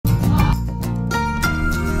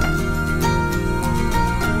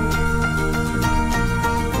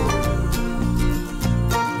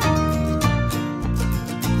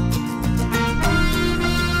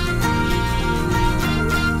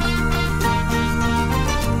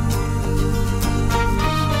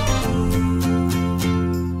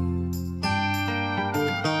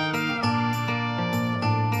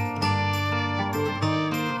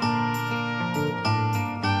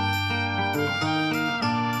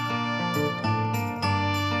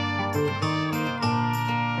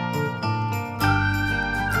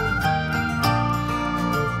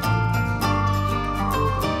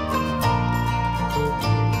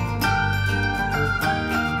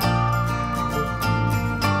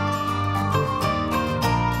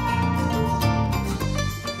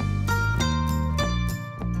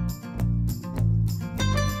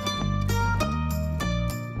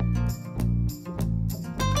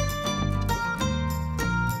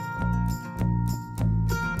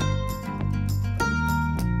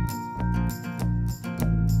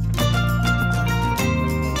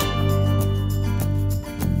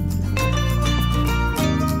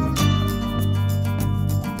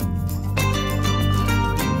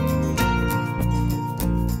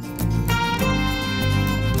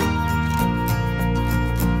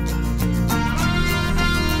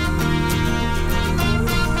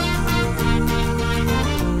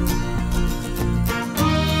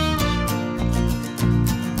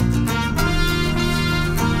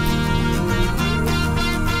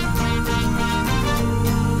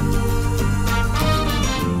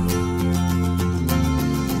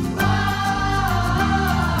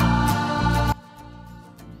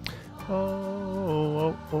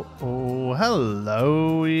Oh,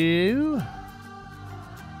 hello you.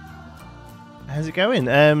 How's it going?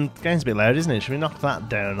 Game's a bit loud, isn't it? Should we knock that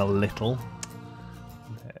down a little?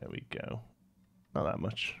 There we go. Not that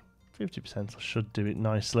much. 50% should do it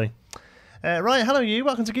nicely. Right, hello you.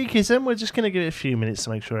 Welcome to Geekism. We're just going to give it a few minutes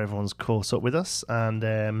to make sure everyone's caught up with us. And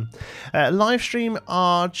live stream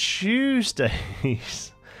are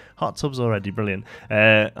Tuesdays. Hot tubs already, brilliant.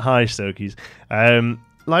 Hi, Stokies.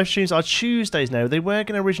 Live streams are Tuesdays now. They were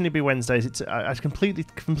going to originally be Wednesdays. I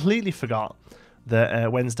completely forgot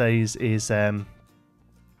that Wednesdays is Planet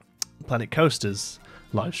Coaster's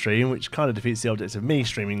live stream, which kind of defeats the object of me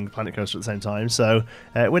streaming Planet Coaster at the same time. So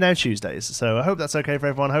we're now Tuesdays. So I hope that's okay for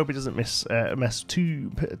everyone. I hope it doesn't I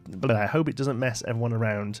hope it doesn't mess everyone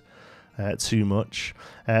around too much.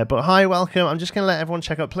 But hi, welcome. I'm just going to let everyone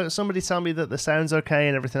check up. Somebody tell me that the sound's okay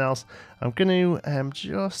and everything else. I'm going to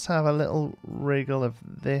just have a little wriggle of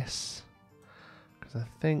this because I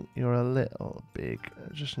think you're a little big.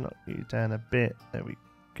 Just knock you down a bit. There we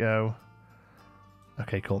go.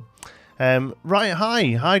 Okay, cool. Right,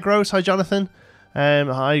 hi Gross, hi Jonathan,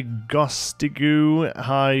 hi Gostigu,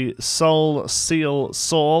 hi Soul Seal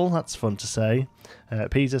Saul, that's fun to say,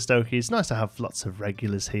 Peter Stokey. It's nice to have lots of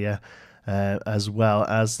regulars here, as well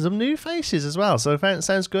as some new faces as well, so if it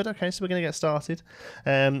sounds good. Okay, so we're going to get started.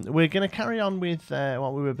 We're going to carry on with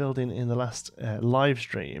what we were building in the last live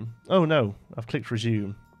stream. Oh no, I've clicked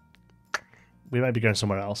resume. We may be going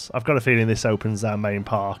somewhere else. I've got a feeling this opens our main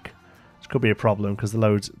park. Could be a problem because the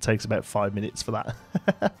load takes about 5 minutes for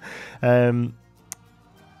that.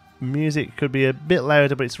 Music could be a bit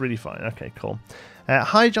louder, but it's really fine. Okay, cool.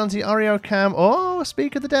 Hi, John T. Oreo Cam. Oh,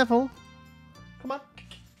 speak of the devil. Come on.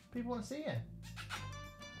 People want to see you.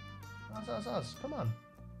 Oz. Come on.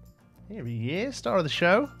 Here he is, star of the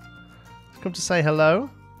show. He's come to say hello.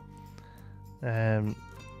 The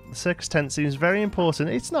circus tent seems very important.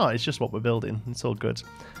 It's not. It's just what we're building. It's all good.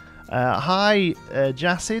 Hi,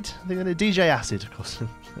 Jacid. I think DJ Acid, of course.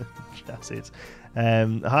 Jacid.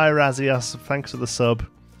 Hi, Razios. Thanks for the sub.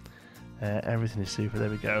 Everything is super. There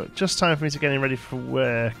we go. Just time for me to get in ready for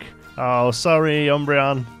work. Oh, sorry,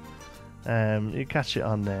 Umbreon. You catch it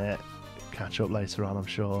on there. Catch up later on, I'm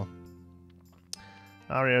sure.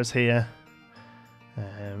 Ario's here.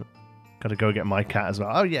 Got to go get my cat as well.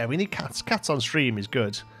 Oh yeah, we need cats. Cats on stream is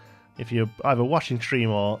good. If you're either watching stream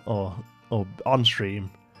or on stream.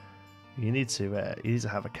 You need to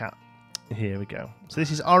have a cat. Here we go. So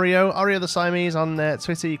this is Oreo the Siamese on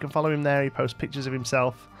Twitter. You can follow him there. He posts pictures of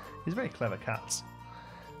himself. He's a very clever cat.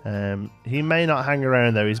 He may not hang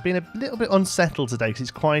around though. He's been a little bit unsettled today because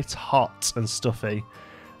it's quite hot and stuffy.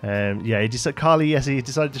 Yeah, Carly, yes, he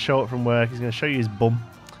decided to show up from work. He's going to show you his bum.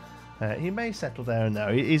 He may settle down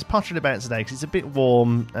now. He's pottering about today because it's a bit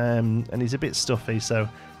warm and he's a bit stuffy. So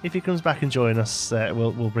if he comes back and joins us,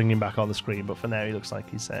 we'll bring him back on the screen. But for now, he looks like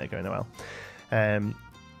he's going well.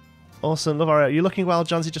 Awesome, love Oreo. You're looking well,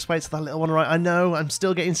 Johnsy. Just wait till that little one arrives. I know, I'm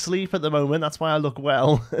still getting sleep at the moment. That's why I look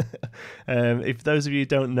well. If those of you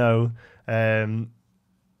don't know, we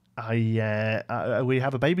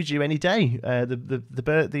have a baby due any day.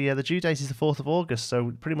 The due date is the 4th of August,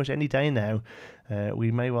 so pretty much any day now. We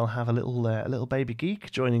may well have a little baby geek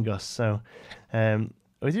joining us. So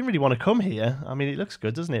we didn't really want to come here. I mean, it looks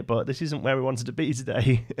good, doesn't it? But this isn't where we wanted to be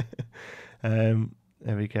today. There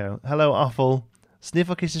we go. Hello, Awful.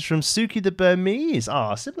 Sniffle kisses from Suki the Burmese.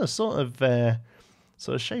 Similar sort of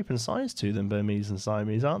shape and size to them, Burmese and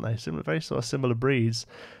Siamese, aren't they? Very sort of similar breeds.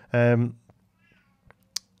 Also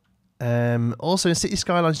in City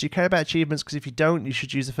Skylines, do you care about achievements? Because if you don't, you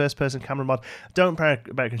should use the first person camera mod. Don't care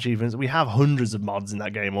about achievements. We have hundreds of mods in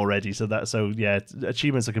that game already, so yeah,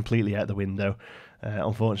 achievements are completely out the window,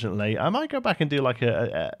 unfortunately. I might go back and do like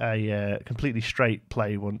a completely straight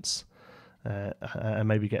play once, and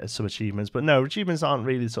maybe get some achievements. But no, achievements aren't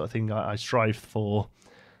really the sort of thing I strive for.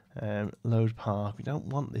 Load park. We don't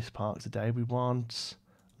want this park today. We want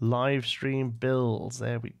live stream builds.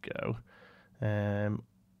 There we go.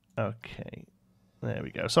 Okay, there we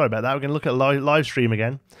go. Sorry about that. We're going to look at live stream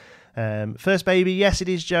again. First baby, yes, it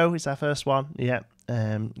is, Joe. It's our first one. Yeah,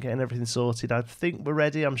 getting everything sorted. I think we're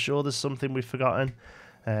ready. I'm sure there's something we've forgotten.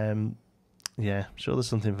 Yeah, sure there's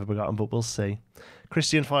something we've forgotten, but we'll see.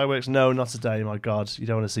 Christian fireworks? No, not today. My God, you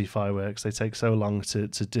don't want to see fireworks. They take so long to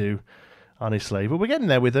do, honestly. But we're getting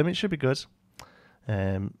there with them. It should be good.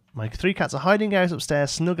 My 3 cats are hiding out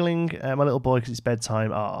upstairs, snuggling my little boy because it's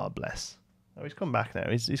bedtime. Ah, bless. Oh, he's come back now.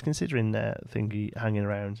 He's considering thingy hanging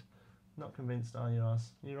around. Not convinced, are you,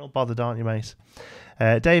 Oz? You're all bothered, aren't you, mate?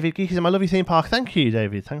 David, Geekism, I love your theme park. Thank you,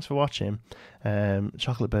 David. Thanks for watching.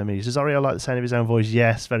 Chocolate Burmese. Does Oreo like the sound of his own voice?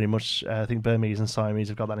 Yes, very much. I think Burmese and Siamese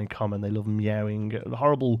have got that in common. They love meowing. The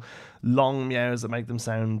horrible long meows that make them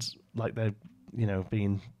sound like they're,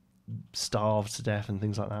 being starved to death and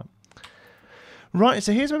things like that. Right,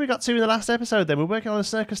 so here's where we got to in the last episode. Then we're working on a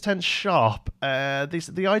Circus tent shop.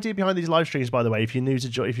 The idea behind these live streams, by the way, if you're new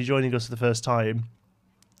to if you're joining us for the first time,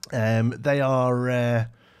 they are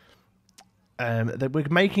we're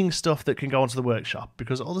making stuff that can go onto the workshop,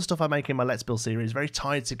 because all the stuff I make in my Let's Build series is very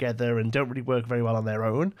tied together and don't really work very well on their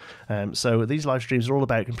own. So these live streams are all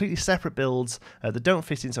about completely separate builds that don't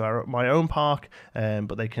fit into my own park,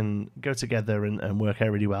 but they can go together and work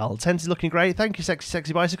out really well. Tent is looking great. Thank you,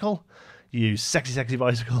 sexy bicycle. You sexy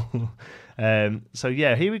bicycle. So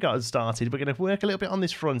yeah, here we got it started. We're going to work a little bit on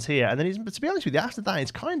this front here, and then to be honest with you, after that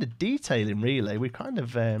it's kind of detailing really. We've kind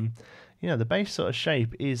of the base sort of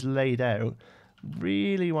shape is laid out.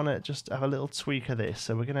 Really want to just have a little tweak of this,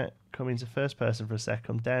 so we're going to come into first person for a sec,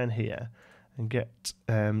 come down here and get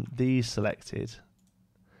these selected,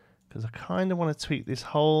 because I kind of want to tweak this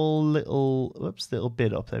whole little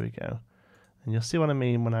bit up. There we go, and you'll see what I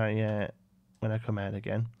mean when I come out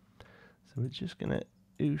again. So we're just going to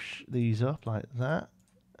oosh these up like that,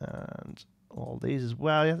 and all these as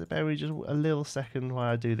well. You have to bear with me just a little second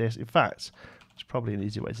while I do this. In fact, it's probably an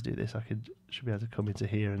easier way to do this. Should be able to come into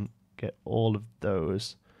here and get all of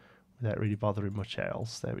those without really bothering much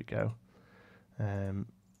else. There we go. And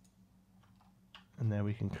then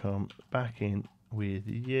we can come back in with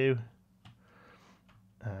you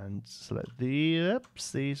and select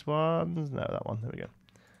these ones. No, that one. There we go.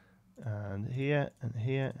 And here, and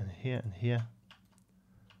here, and here, and here.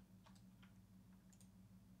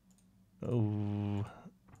 Oh.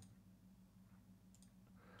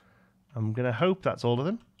 I'm going to hope that's all of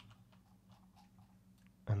them.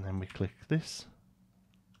 And then we click this.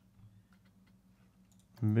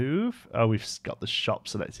 Move. Oh, we've got the shop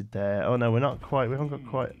selected there. Oh, no, we're not quite. We haven't got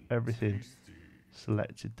quite everything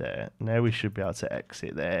selected there. Now we should be able to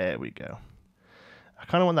exit. There we go. I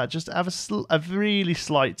kind of want that just to have a really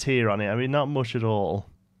slight tear on it. I mean, not much at all,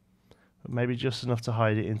 but maybe just enough to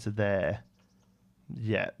hide it into there.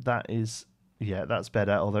 Yeah, that's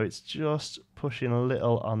better, although it's just pushing a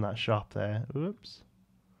little on that shop there. Oops.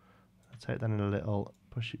 I'll take that in a little,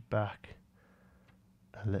 push it back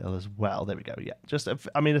a little as well. There we go. Yeah, just,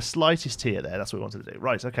 a slightest tear there. That's what we wanted to do.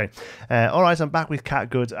 Right, okay. All right, I'm back with Cat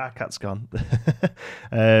Good. Cat's gone.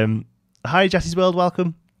 Hi, Jesse's World,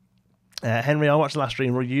 welcome. Henry, I watched the last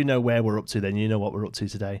stream. You know where we're up to then. You know what we're up to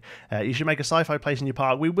today. You should make a sci-fi place in your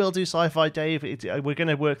park. We will do sci-fi, Dave. We're going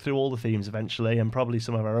to work through all the themes eventually, and probably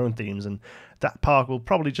some of our own themes, and that park will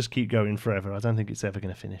probably just keep going forever. I don't think it's ever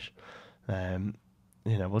going to finish.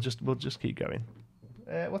 We'll just keep going.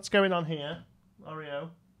 What's going on here, Oreo?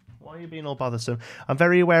 Why are you being all bothersome? I'm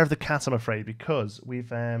very aware of the cat, I'm afraid, because we've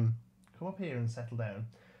come up here and settled down.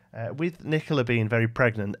 With Nicola being very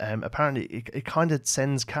pregnant, apparently it kind of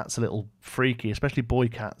sends cats a little freaky, especially boy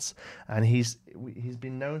cats, and he's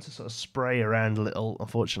been known to sort of spray around a little,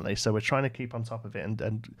 unfortunately, so we're trying to keep on top of it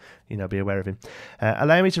and be aware of him.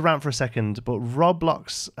 Allow me to rant for a second, but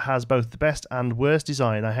Roblox has both the best and worst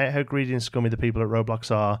design. I hate how greedy and scummy the people at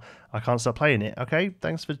Roblox are. I can't stop playing it. Okay,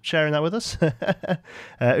 thanks for sharing that with us.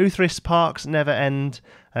 Uthris parks never end.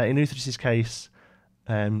 In Uthris's case,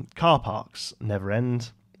 car parks never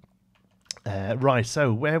end. Right,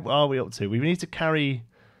 so where are we up to? We need to carry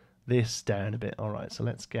this down a bit. All right, so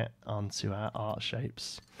let's get onto our art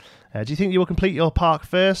shapes. Do you think you will complete your park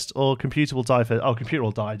first, or computer will die first? Oh, computer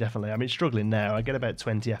will die, definitely. I mean, it's struggling now. I get about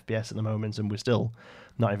 20 FPS at the moment, and we're still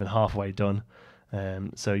not even halfway done.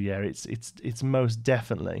 So yeah, it's most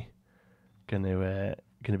definitely gonna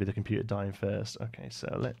be the computer dying first. Okay, so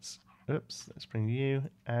let's bring you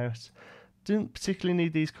out. Didn't particularly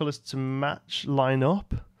need these colours to line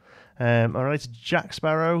up. Am I related to Jack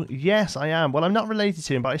Sparrow? Yes, I am. Well, I'm not related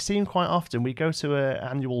to him, but I see him quite often. We go to an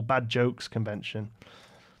annual Bad Jokes convention.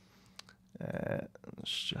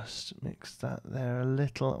 Let's just mix that there a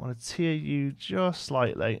little. I want to tear you just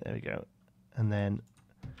slightly. There we go. And then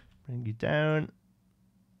bring you down.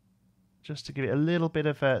 Just to give it a little bit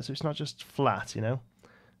of so it's not just flat,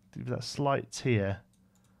 Give that slight tear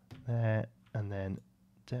there. And then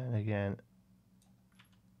down again.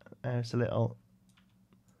 Out a little.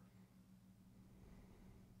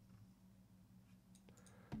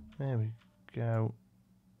 There we go.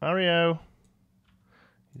 Mario!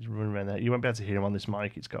 He's running around there. You won't be able to hear him on this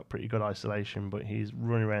mic. It's got pretty good isolation, but he's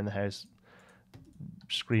running around the house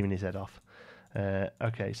screaming his head off.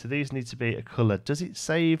 Okay, so these need to be a colour. Does it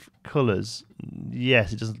save colours?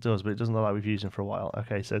 Yes, it does, but it doesn't look like we've used them for a while.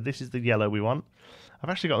 Okay, so this is the yellow we want. I've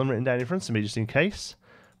actually got them written down in front of me just in case,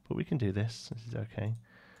 but we can do this. This is okay.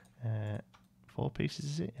 4 pieces,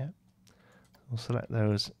 is it? Yeah. We'll select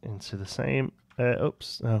those into the same.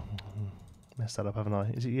 Oops. Oh, messed that up, haven't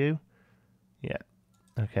I? Is it you? Yeah.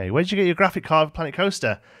 Okay. Where did you get your graphic card for Planet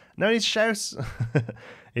Coaster? No need to shout.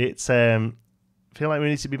 It's feel like we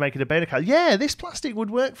need to be making a beta card. Yeah, this plastic would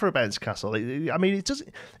work for a bounce castle. I mean, it does.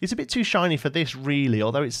 It's a bit too shiny for this, really.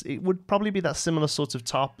 Although it would probably be that similar sort of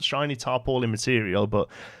shiny tarpaulin material. But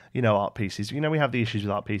you know, art pieces. You know, we have the issues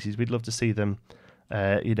with art pieces. We'd love to see them.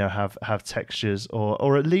 You know, have textures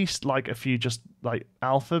or at least like a few just like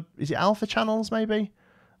alpha. Is it alpha channels? Maybe.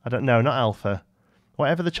 I don't know. Not alpha.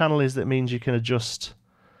 Whatever the channel is that means you can adjust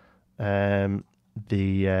oh,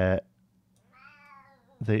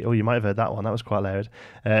 you might have heard that one. That was quite loud.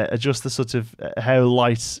 Adjust the sort of how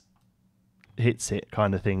light hits it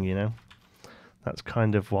kind of thing, you know. That's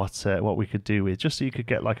kind of what we could do with, just so you could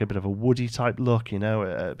get like a bit of a woody type look, you know,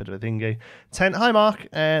 a bit of a thingy. Tent, hi Mark.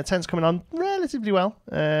 Tent's coming on relatively well.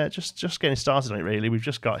 Just getting started on it really. We've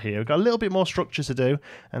just got here. We've got a little bit more structure to do,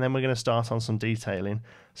 and then we're going to start on some detailing.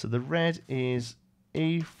 So the red is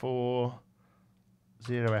E4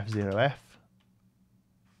 0F0F.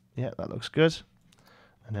 Yeah, that looks good.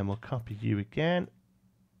 And then we'll copy you again.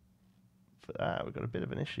 For that, we've got a bit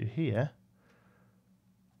of an issue here.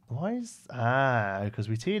 Why is... because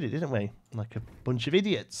we tiered it, didn't we? Like a bunch of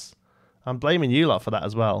idiots. I'm blaming you lot for that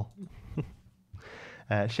as well.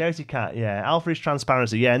 Shouty Cat, yeah. Alpha is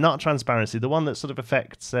transparency. Yeah, not transparency. The one that sort of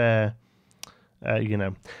affects... you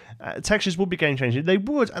know, textures would be game changing. They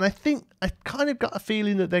would, and I kind of got a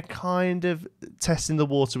feeling that they're kind of testing the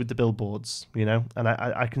water with the billboards, you know. And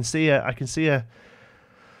I can see a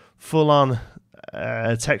full on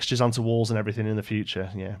textures onto walls and everything in the future.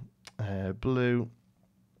 Yeah, blue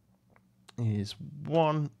is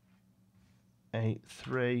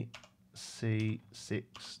 183C6D.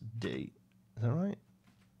 Is that right?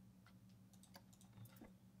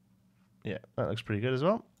 Yeah, that looks pretty good as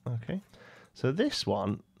well. Okay. So this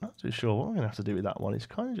one, not too sure what we're going to have to do with that one. It's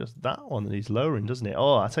kind of just that one that needs lowering, doesn't it?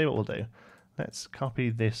 Oh, I'll tell you what we'll do. Let's copy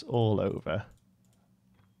this all over.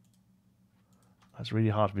 It's really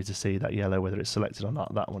hard for me to see that yellow, whether it's selected or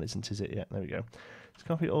not. That one isn't, is it? Yeah, there we go. Let's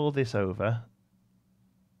copy all this over.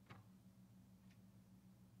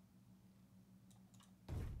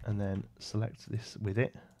 And then select this with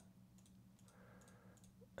it.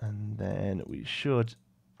 And then we should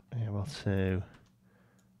be able to...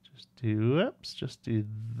 just do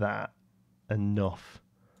that enough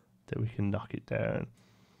that we can knock it down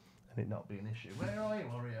and it not be an issue. Where are you,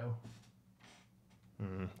 Oreo?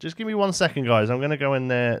 Just give me 1 second, guys. I'm going to go in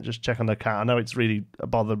there, just check on the cat. I know it's really a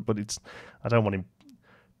bother, but I don't want him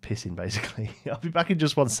pissing, basically. I'll be back in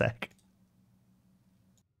just 1 sec.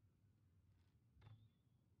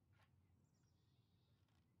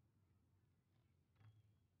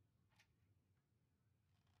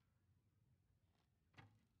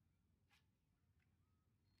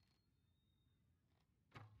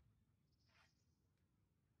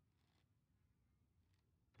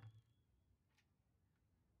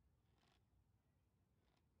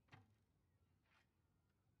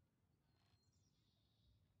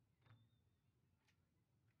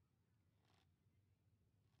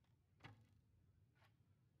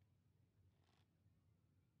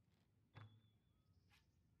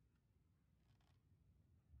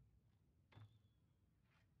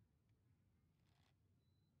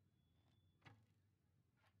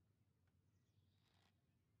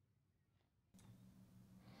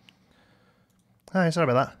 Hi,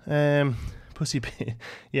 sorry about that. Pussy bit.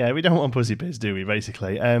 Yeah, we don't want pussy bits, do we,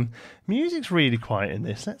 basically? Music's really quiet in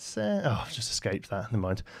this. Let's... oh, I've just escaped that. Never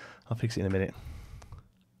mind. I'll fix it in a minute.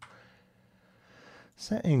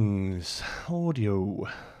 Settings. Audio.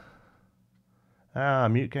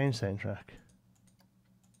 Mute game soundtrack.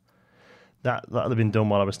 That'll have been done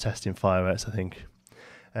while I was testing Fireworks, I think.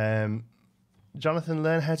 Jonathan,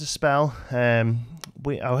 learn how to spell.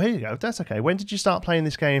 Oh, here you go. That's okay. When did you start playing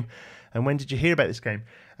this game? And when did you hear about this game?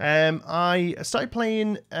 I started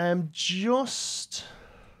playing just...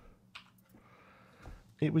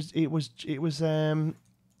 It was. I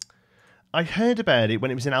heard about it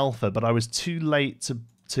when it was in alpha, but I was too late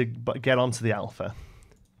to get onto the alpha.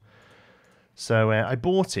 So I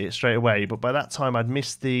bought it straight away, but by that time I'd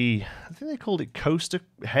missed I think they called it Coaster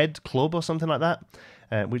Head Club or something like that,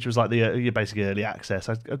 which was like the basically early access.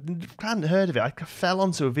 I hadn't heard of it. I fell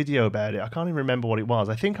onto a video about it. I can't even remember what it was.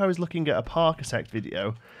 I think I was looking at a Park Attack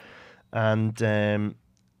video, and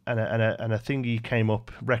a thingy came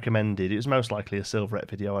up recommended. It was most likely a Silverette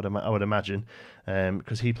video, I would imagine,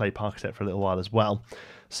 because he played Parkset for a little while as well.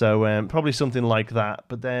 So probably something like that.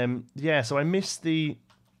 But then yeah, so I missed the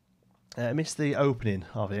opening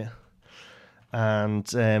of it, and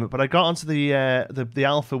but I got onto the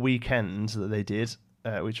alpha weekend that they did,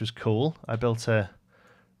 which was cool. I built a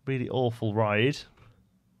really awful ride,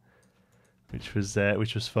 which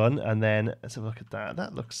was fun. And then let's have a look at that.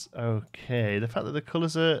 That looks okay. The fact that the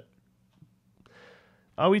colours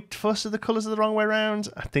are we fussed at the colours are the wrong way around?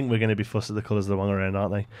 I think we're going to be fussed at the colours are the wrong way around,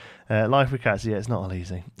 aren't they? Life with Cats, yeah, it's not all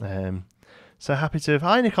easy. So happy to have...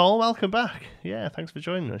 Hi, Nicole, welcome back. Yeah, thanks for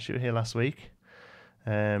joining us. You were here last week.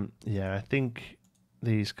 Yeah, I think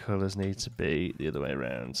these colours need to be the other way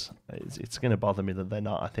around. It's going to bother me that they're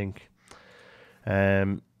not, I think.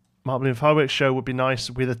 Mark Bloom fireworks show would be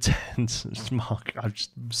nice with a tent. Mark, I'm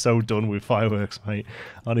just so done with fireworks, mate.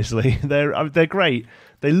 Honestly, they're great.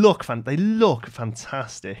 They look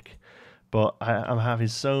fantastic, but I'm having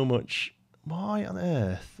so much. Why on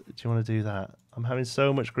earth do you want to do that? I'm having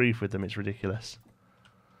so much grief with them. It's ridiculous.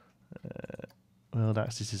 World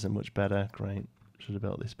Axis isn't much better. Great. Should have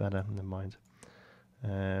built this better. Never mind.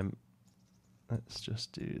 Let's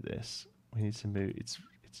just do this. We need to move. It's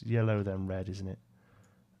yellow then red, isn't it?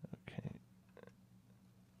 Okay.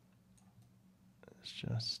 Let's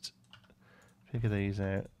just figure these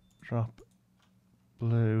out. Drop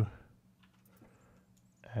blue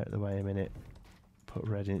out of the way a minute. Put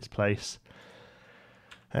red in its place.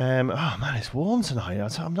 Oh man, it's warm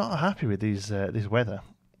tonight. I'm not happy with these this weather.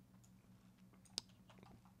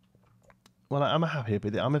 Well, I'm happy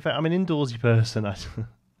with it. I'm an indoorsy person.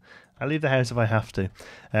 I leave the house if I have to.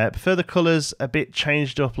 Prefer the colours a bit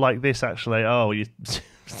changed up like this, actually. Oh, you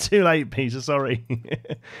too late, Peter. Sorry.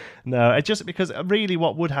 No, it's just because really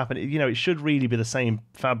what would happen, it should really be the same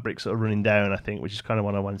fabrics that are running down, I think, which is kind of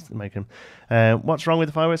what I wanted to make them. What's wrong with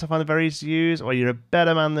the fireworks? I find them very easy to use. Well, you're a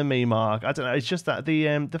better man than me, Mark. I don't know. It's just that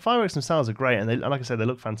the fireworks themselves are great, and like I said, they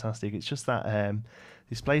look fantastic. It's just that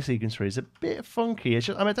display sequence is a bit funky. It's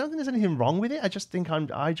just, I don't think there's anything wrong with it. I just think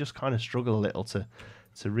I just kind of struggle a little to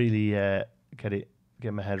really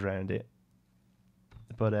get my head around it.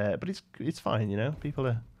 But it's fine, People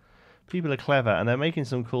are clever and they're making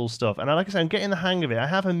some cool stuff. And like I said, I'm getting the hang of it. I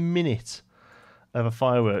have a minute of a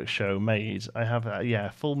fireworks show made. I have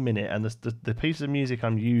a full minute, and the piece of music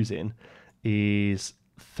I'm using is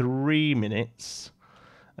 3 minutes.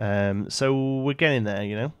 So we're getting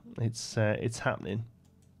there, It's happening.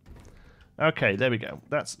 Okay, there we go.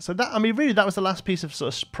 Really, that was the last piece of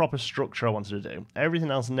sort of proper structure I wanted to do. Everything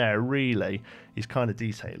else now really is kind of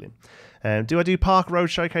detailing. Do I do park road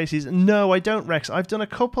showcases? No, I don't, Rex. I did a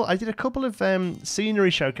couple of scenery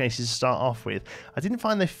showcases to start off with. I didn't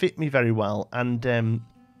find they fit me very well, and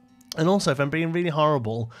also, if I'm being really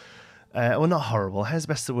horrible, well, not horrible. How's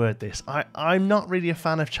best to word this? I'm not really a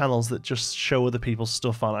fan of channels that just show other people's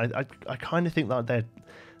stuff on. I kind of think that they're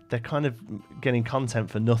kind of getting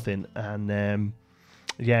content for nothing, and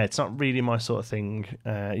yeah, it's not really my sort of thing.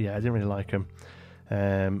 Yeah, I didn't really like them.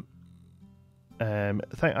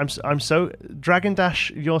 I'm so Dragon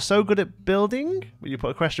Dash. You're so good at building. You put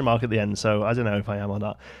a question mark at the end, so I don't know if I am or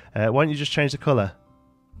not. Why don't you just change the colour?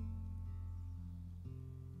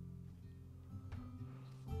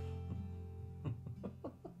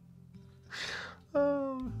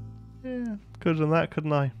 Oh, yeah, could have done that,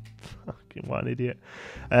 couldn't I? Fucking what an idiot.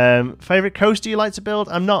 Favourite coaster you like to build?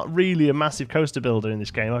 I'm not really a massive coaster builder in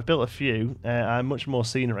this game. I've built a few. I'm much more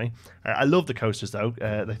scenery. I love the coasters though.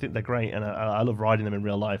 They think they're great, and I love riding them in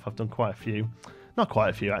real life. I've done quite a few. Not quite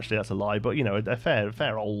a few actually, that's a lie, but a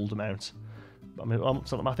fair old amount. I mean, I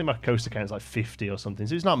think my coaster count is like 50 or something,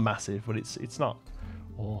 so it's not massive, but it's not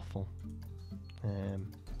awful.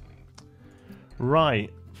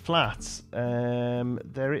 Right. Flats.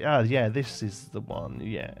 Yeah, this is the one.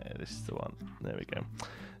 Yeah, this is the one. There we go.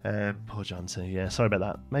 Poor Johnson. Yeah, sorry about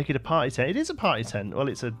that. Make it a party tent. It is a party tent. Well,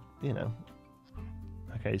 it's a,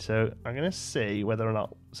 Okay, so I'm going to see whether or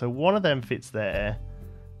not... So one of them fits there.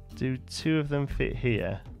 Do 2 of them fit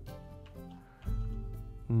here?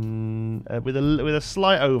 With a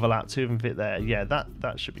slight overlap, 2 of them fit there. Yeah,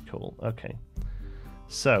 that should be cool. Okay.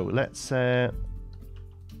 So, let's...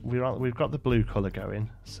 We've got the blue colour going,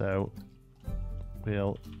 so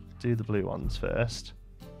we'll do the blue ones first.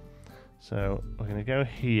 So we're going to go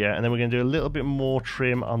here, and then we're going to do a little bit more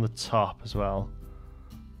trim on the top as well.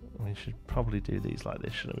 We should probably do these like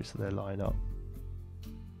this, shouldn't we, so they line up.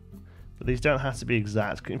 But these don't have to be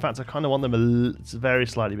exact. In fact, I kind of want them very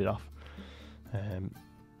slightly bit off. There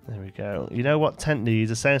we go. You know what tent needs?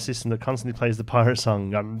 A sound system that constantly plays the pirate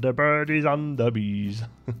song, "And the birdies and the bees."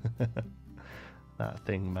 that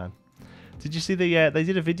thing, man. Did you see the? They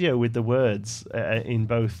did a video with the words in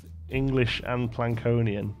both English and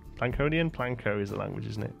Planconian. Planco is the language,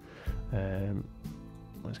 isn't it?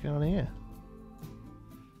 What's going on here?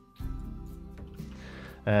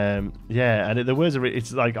 Yeah, and the words are.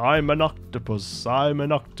 It's like I'm an octopus,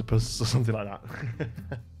 or something like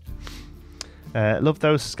that. Love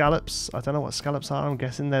those scallops. I don't know what scallops are. I'm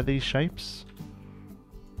guessing they're these shapes.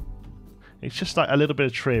 It's just like a little bit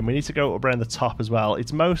of trim. We need to go up around the top as well.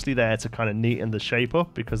 It's mostly there to kind of neaten the shape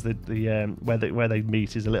up because where they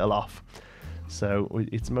meet is a little off. So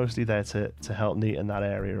it's mostly there to help neaten that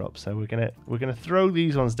area up. So we're gonna throw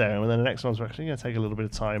these ones down, and then the next ones we're actually gonna take a little bit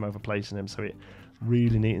of time over placing them so it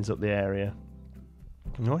really neatens up the area.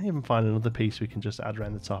 We might even find another piece we can just add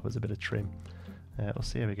around the top as a bit of trim. We'll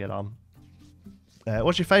see how we get on.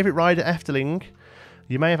 What's your favourite ride at Efteling?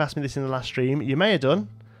 You may have asked me this in the last stream. You may have done.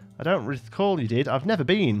 I don't recall you did. I've never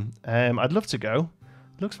been. I'd love to go.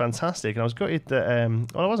 It looks fantastic. And I was gutted that...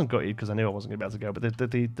 well, I wasn't gutted because I knew I wasn't going to be able to go.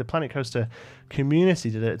 But the Planet Coaster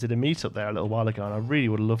community did a meet-up there a little while ago. And I really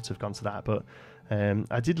would have loved to have gone to that. But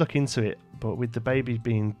I did look into it. But with the baby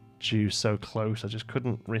being due so close, I just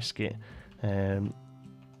couldn't risk it.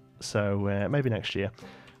 So maybe next year.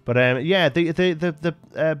 But yeah, the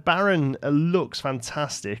Baron looks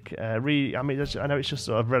fantastic. Really, I mean, I know it's just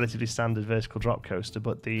sort of relatively standard vertical drop coaster,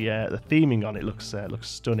 but the theming on it looks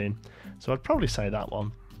stunning. So I'd probably say that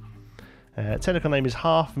one. Technical name is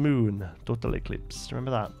Half Moon Total Eclipse. Remember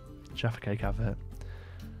that Jaffa Cake advert?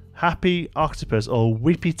 Happy Octopus or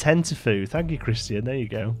Whippy Tentafu. Thank you, Christian. There you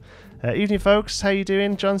go. Evening, folks. How you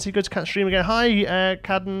doing? John C. Good to catch stream again. Hi,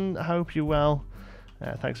 Cadden. I hope you're well.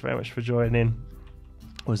 Thanks very much for joining in.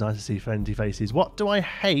 Always nice to see friendly faces. What do I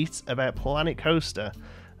hate about Planet Coaster?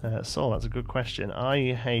 Saul, that's a good question.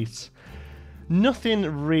 I hate nothing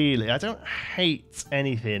really. I don't hate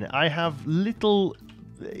anything. I have little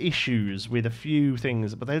issues with a few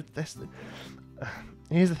things, but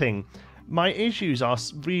here's the thing. My issues are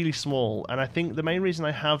really small, and I think the main reason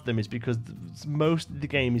I have them is because most of the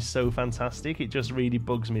game is so fantastic. It just really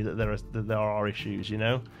bugs me that there are issues, you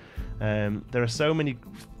know? There are so many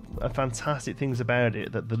fantastic things about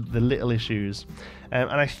it that the little issues, and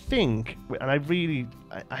I think, and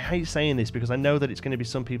I hate saying this because I know that it's going to be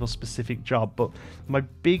some people's specific job, but my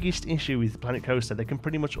biggest issue with Planet Coaster, they can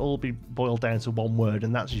pretty much all be boiled down to one word,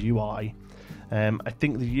 and that's UI. I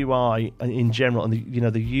think the UI in general, and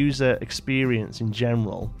the user experience in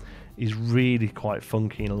general, is really quite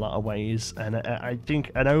funky in a lot of ways, and I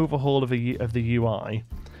think an overhaul of the UI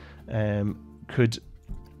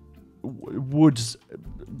would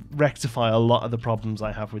rectify a lot of the problems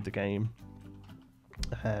I have with the game.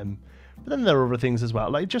 But then there are other things as well,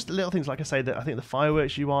 like just little things. Like I say, that I think the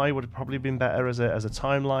fireworks UI would have probably been better as a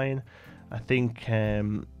timeline. I think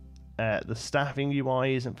the staffing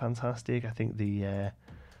UI isn't fantastic. I think the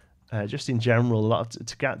just in general, a lot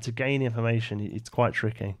of to gain information, it's quite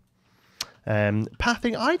tricky.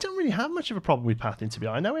 Pathing, I don't really have much of a problem with pathing, to be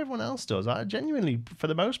honest. I know everyone else does. I genuinely, for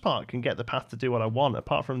the most part, can get the path to do what I want,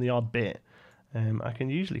 apart from the odd bit. I can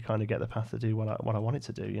usually kind of get the path to do what I want it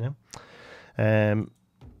to do, you know.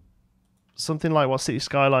 Something like what City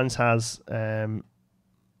Skylines has,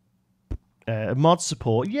 mod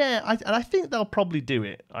support. Yeah, I think they'll probably do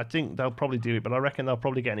it. But I reckon they'll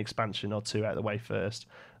probably get an expansion or two out of the way first.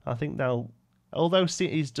 I think although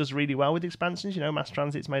Cities does really well with expansions, you know, Mass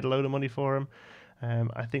Transit's made a load of money for them.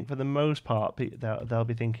 I think for the most part, they'll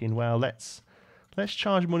be thinking, well, let's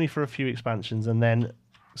charge money for a few expansions and then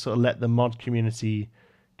sort of let the mod community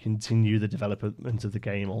continue the development of the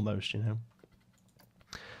game almost, you know.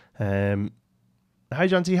 Hi,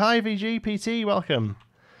 John T. Hi, VG, PT, welcome.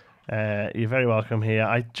 You're very welcome here.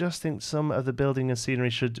 I just think some of the building and scenery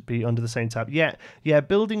should be under the same tab. Yeah,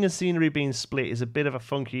 building and scenery being split is a bit of a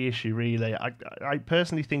funky issue, really. I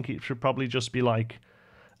personally think it should probably just be like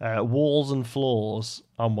walls and floors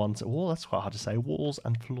on one tab. Well, that's quite hard to say. Walls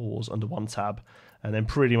and floors under one tab, and then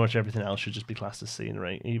pretty much everything else should just be classed as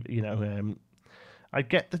scenery. You know, I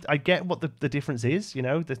get what the difference is. You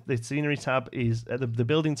know, the scenery tab is the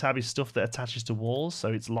building tab is stuff that attaches to walls, so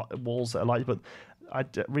it's walls that are light, but I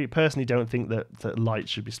personally don't think that light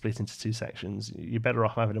should be split into two sections. You're better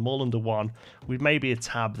off having them all under one, with maybe a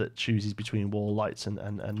tab that chooses between wall lights and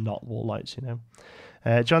not wall lights, you know.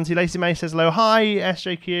 John T. Lacey May says hello. Hi,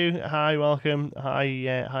 SJQ. Hi, welcome.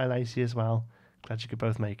 Hi, Lacey as well. Glad you could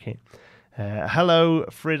both make it. Hello,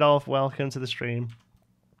 Fridolf. Welcome to the stream.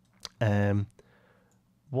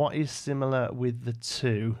 What is similar with the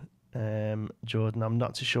two? Jordan, I'm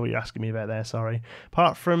not too sure what you're asking me about there, sorry.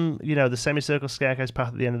 Apart from, you know, the semicircle staircase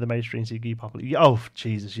path at the end of the main stream, so you keep popular. Oh,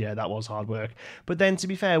 Jesus, yeah, that was hard work. But then, to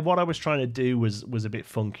be fair, what I was trying to do was a bit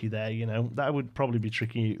funky there, you know. That would probably be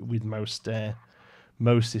tricky with most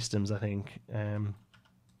systems, I think.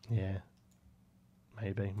 Yeah,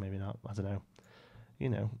 maybe not, I don't know. You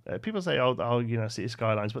know, people say, oh, you know, City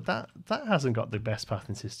Skylines, but that hasn't got the best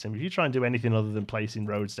pathing system. If you try and do anything other than placing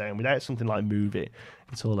roads down without something like Move It,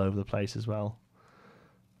 it's all over the place as well.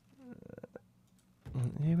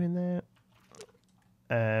 You in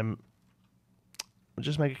there?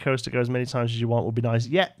 Just make a coaster go as many times as you want would be nice.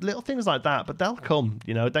 Yeah, little things like that, but they'll come.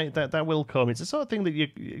 You know, that will come. It's the sort of thing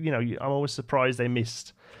that I'm always surprised they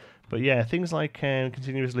missed. But yeah, things like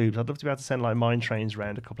continuous loops. I'd love to be able to send like mine trains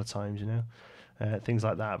around a couple of times. You know. Things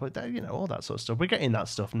like that, but you know, all that sort of stuff. We're getting that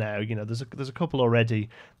stuff now. You know, there's a couple already.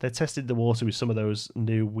 They tested the water with some of those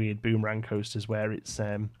new weird boomerang coasters where it's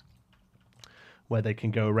where they can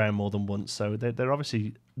go around more than once. So they're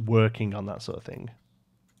obviously working on that sort of thing.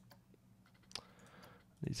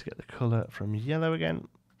 Need to get the colour from yellow again.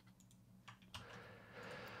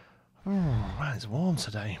 Oh, man, it's warm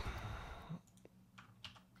today.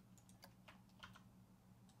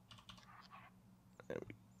 There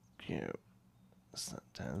we go. That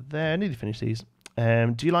down there. Nearly finished these.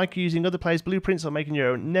 Do you like using other players' blueprints or making your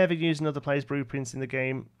own? Never using other players' blueprints in the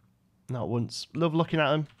game. Not once. Love looking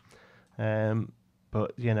at them.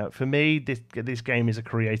 But you know, for me, this game is a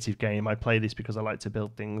creative game. I play this because I like to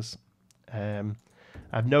build things. I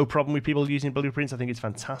have no problem with people using blueprints. I think it's a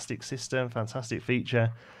fantastic system, fantastic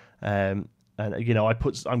feature. And you know,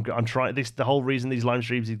 I'm trying this. The whole reason these live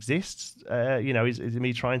streams exist, you know, is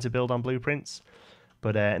me trying to build on blueprints.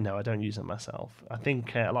 But no, I don't use them myself. I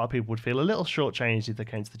think a lot of people would feel a little shortchanged if they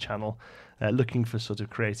came to the channel looking for sort of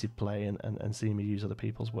creative play and seeing me use other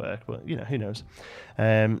people's work. But, you know, who knows?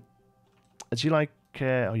 Do you like...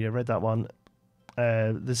 oh, yeah, read that one.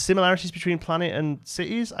 The similarities between Planet and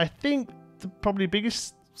Cities. I think the probably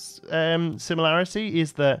biggest similarity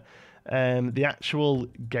is that the actual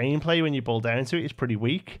gameplay, when you boil down to it, is pretty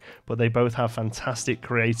weak, but they both have fantastic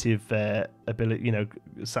creative ability. You know,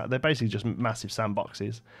 they're basically just massive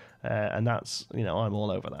sandboxes, and that's, you know, I'm all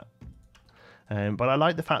over that. But I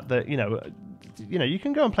like the fact that you know, you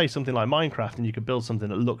can go and play something like Minecraft and you can build something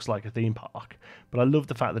that looks like a theme park. But I love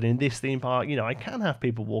the fact that in this theme park, you know, I can have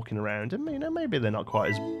people walking around, and you know, maybe they're not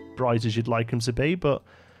quite as bright as you'd like them to be, but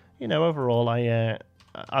you know, overall,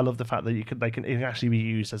 I love the fact that it can actually be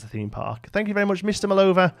used as a theme park. Thank you very much, Mr.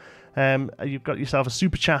 Malova. You've got yourself a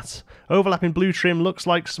super chat. Overlapping blue trim looks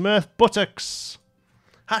like Smurf buttocks.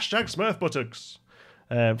 Hashtag Smurf buttocks.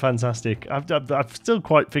 Fantastic. I've still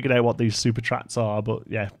quite figured out what these super chats are, but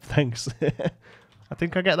yeah, thanks. I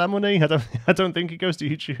think I get that money. I don't think it goes to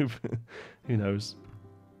YouTube. Who knows?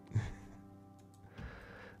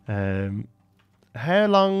 How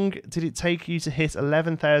long did it take you to hit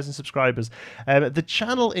 11,000 subscribers? The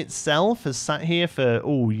channel itself has sat here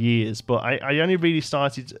for years, but I only really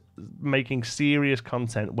started making serious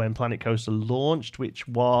content when Planet Coaster launched, which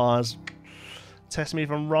was, test me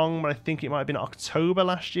if I'm wrong, but I think it might have been October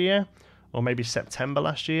last year, or maybe September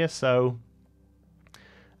last year. So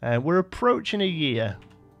we're approaching a year.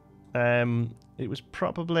 It was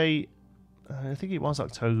probably, I think it was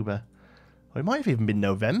October, or it might have even been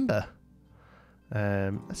November.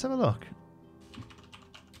 Let's have a look.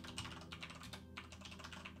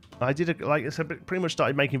 I did pretty much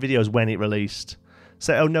started making videos when it released.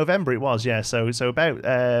 So November it was, yeah. So about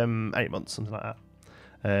 8 months, something like that.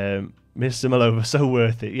 Mr. Malova, so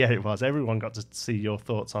worth it. Yeah, it was. Everyone got to see your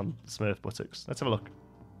thoughts on Smurf buttocks. Let's have a look.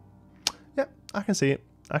 Yep, I can see it.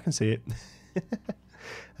 I can see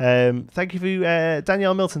it. Thank you for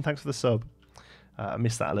Danielle Milton. Thanks for the sub. I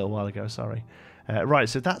missed that a little while ago. Sorry. Right,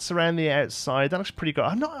 so that's around the outside. That looks pretty good.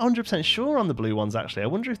 I'm not 100% sure on the blue ones, actually. I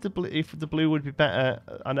wonder if the blue would be better.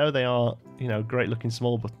 I know they are, you know, great-looking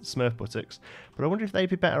small Smurf buttocks, but I wonder if they'd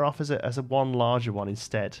be better off as a one larger one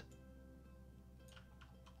instead.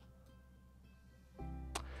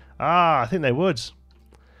 I think they would.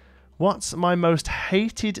 What's my most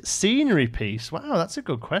hated scenery piece? Wow, that's a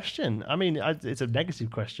good question. I mean, it's a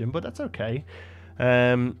negative question, but that's okay.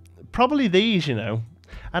 Probably these, you know.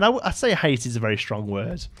 And I say hate is a very strong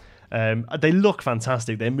word. They look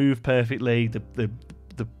fantastic. They move perfectly. The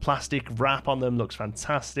plastic wrap on them looks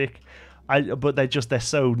fantastic. But they're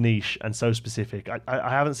so niche and so specific. I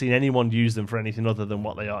haven't seen anyone use them for anything other than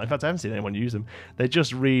what they are. In fact, I haven't seen anyone use them. They're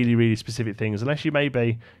just really, really specific things. Unless you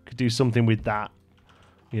maybe could do something with that,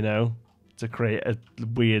 you know, to create a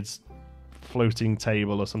weird floating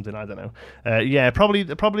table or something. I don't know. Yeah, probably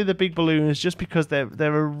the big balloons, just because they're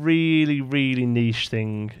a really, really niche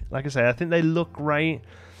thing. Like I say, I think they look great,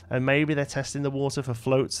 and maybe they're testing the water for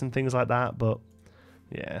floats and things like that. But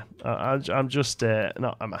yeah, I'm just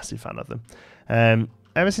not a massive fan of them.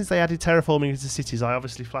 Ever since they added terraforming into cities, I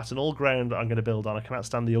obviously flatten all ground that I'm going to build on. I cannot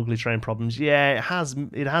stand the ugly terrain problems. Yeah,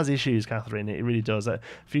 it has issues, Catherine. It really does. A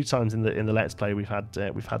few times in the Let's Play we've had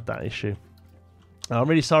that issue. I'm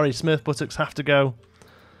really sorry. Smurf buttocks have to go.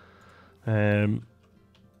 The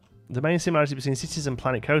main similarity between cities and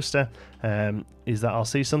Planet Coaster is that I'll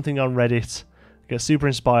see something on Reddit, get super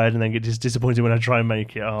inspired, and then get disappointed when I try and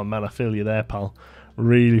make it. Oh man, I feel you there, pal.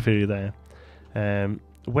 Really feel you there.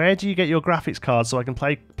 Where do you get your graphics card so I can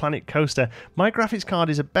play Planet Coaster? My graphics card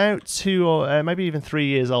is about 2 or maybe even 3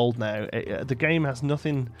 years old now. The game has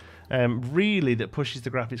nothing really that pushes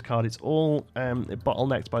the graphics card. It's all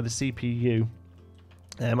bottlenecked by the CPU.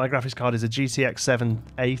 My graphics card is a GTX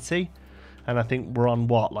 780, and I think we're on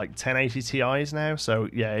what, like 1080 Ti's now. So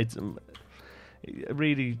yeah, it's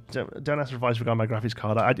really don't ask for advice regarding my graphics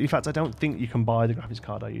card. In fact, I don't think you can buy the graphics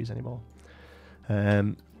card I use anymore. A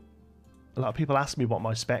lot of people ask me what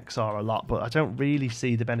my specs are a lot, but I don't really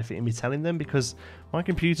see the benefit in me telling them, because my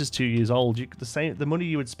computer's 2 years old. The money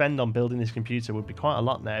you would spend on building this computer would be quite a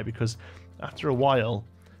lot now, because after a while,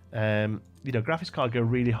 you know, graphics cards go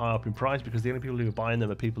really high up in price, because the only people who are buying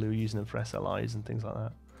them are people who are using them for SLIs and things like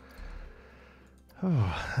that.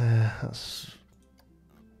 Oh, that's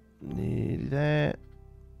nearly there.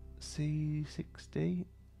 C60.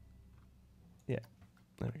 Yeah,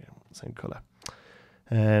 there we go. Same colour.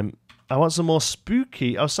 I want some more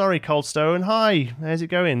spooky. Oh, sorry, Coldstone. Hi, how's it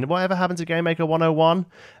going? Whatever happened to Game Maker 101?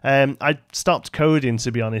 I stopped coding,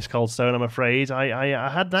 to be honest, Coldstone. I'm afraid I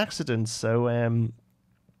had an accident, so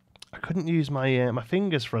I couldn't use my my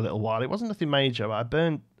fingers for a little while. It wasn't nothing major, but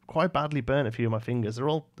I quite badly burnt a few of my fingers. They're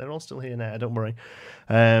all still here now. Don't worry.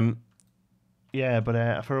 Yeah,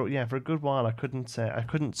 but for a good while I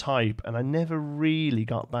couldn't type, and I never really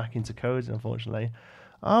got back into coding, unfortunately.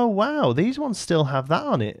 Oh wow, these ones still have that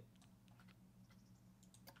on it.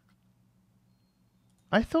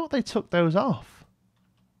 I thought they took those off.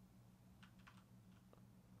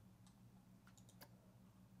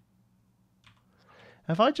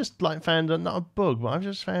 Have I just like found not a bug, but I've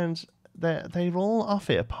just found that they're all off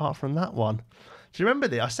it apart from that one. Do you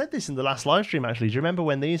remember I said this in the last live stream actually. Do you remember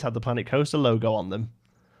when these had the Planet Coaster logo on them?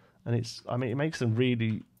 And it makes them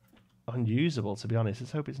really unusable, to be honest.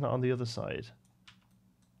 Let's hope it's not on the other side.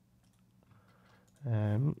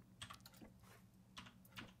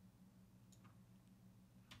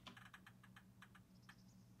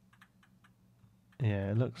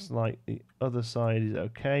 Yeah, it looks like the other side is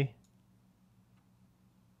okay.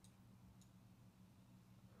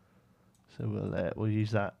 So we'll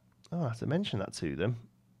use that. Oh, I have to mention that to them.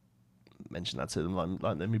 Mention that to them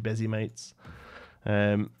like they're my busy mates.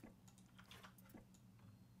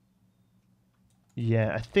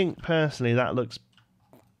 Yeah, I think personally that looks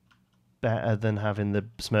better than having the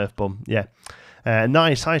Smurf bum. Yeah.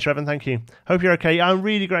 Nice. Hi, Trevor. Thank you. Hope you're okay. I'm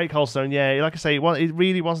really great, Coldstone. Yeah, like I say, it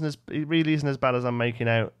really isn't as bad as I'm making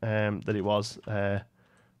out that it was. But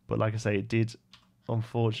like I say, it did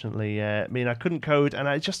unfortunately mean I couldn't code, and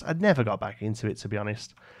I'd never got back into it, to be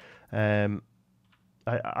honest. I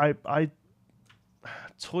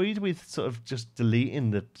toyed with sort of just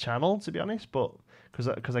deleting the channel, to be honest, but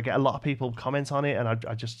because I get a lot of people comment on it, and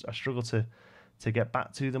I struggle to get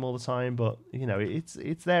back to them all the time. But you know,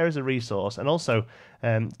 it's there as a resource. And also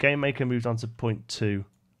Game Maker moved on to 0.2,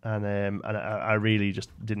 and I really just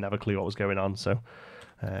didn't have a clue what was going on, so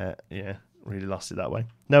yeah, really lost it that way.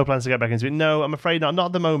 No plans to get back into it. No, I'm afraid not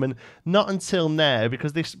at the moment, not until now,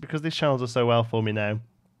 because this channel does so well for me now.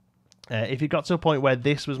 If it got to a point where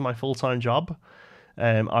this was my full-time job,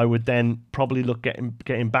 I would then probably look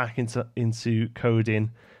getting back into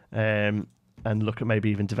coding, and look at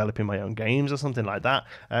maybe even developing my own games or something like that.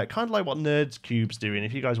 Kind of like what NerdCube's doing.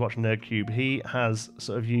 If you guys watch NerdCube, he has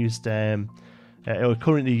sort of used, or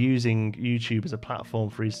currently using YouTube as a platform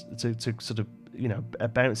for to sort of, you know, a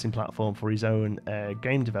bouncing platform for his own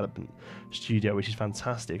game development studio, which is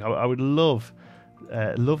fantastic. I would love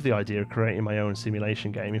the idea of creating my own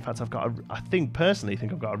simulation game. In fact, I personally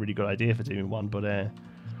think I've got a really good idea for doing one, but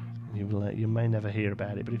you may never hear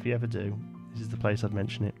about it. But if you ever do, this is the place I'd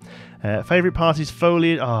mention it. Favourite part is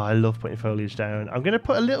foliage. Oh, I love putting foliage down. I'm going to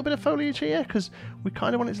put a little bit of foliage here because we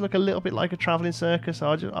kind of want it to look a little bit like a travelling circus. So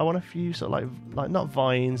I want a few sort of like not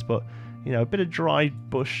vines, but you know, a bit of dried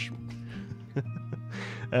bush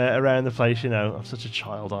around the place. You know, I'm such a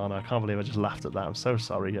child, aren't I? I can't believe I just laughed at that. I'm so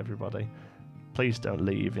sorry, everybody. Please don't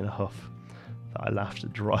leave in a huff. that I laughed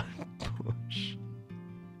at dry bush.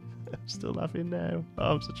 I'm still laughing now.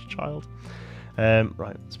 Oh, I'm such a child.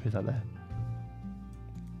 Right, let's move that there.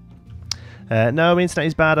 No, my internet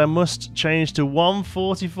is bad. I must change to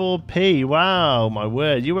 144p. Wow, my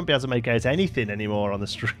word. You won't be able to make out anything anymore on the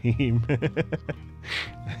stream.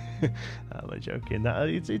 I'm only joking.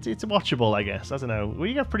 It's watchable, I guess. I don't know.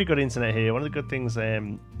 We got pretty good internet here. One of the good things,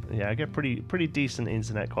 yeah, I get pretty decent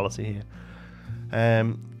internet quality here.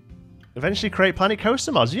 Eventually create Planet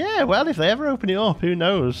Coaster mods. Yeah, well, if they ever open it up, who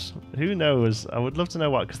knows? Who knows? I would love to know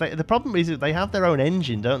what. Because the problem is that they have their own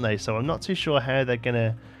engine, don't they? So I'm not too sure how they're going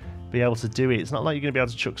to be able to do it. It's not like you're going to be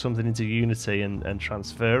able to chuck something into Unity and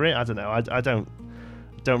transfer it. I don't know. I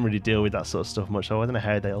don't really deal with that sort of stuff much, so I don't know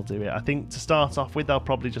how they'll do it. I think to start off with, they'll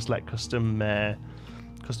probably just let custom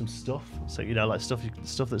stuff. So, you know, like stuff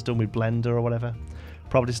that's done with Blender or whatever.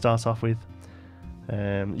 Probably start off with.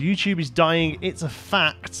 YouTube is dying. It's a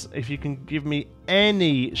fact. If you can give me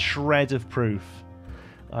any shred of proof,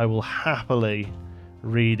 I will happily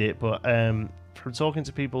read it. But from talking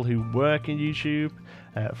to people who work in YouTube,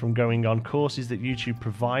 from going on courses that YouTube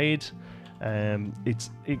provide,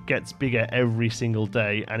 it gets bigger every single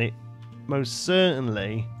day, and it most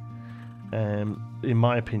certainly, in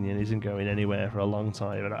my opinion, isn't going anywhere for a long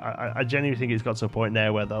time. And I genuinely think it's got to a point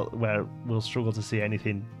now where we'll struggle to see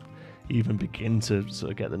anything even begin to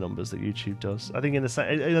sort of get the numbers that YouTube does. I think and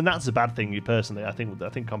that's a bad thing. Personally, I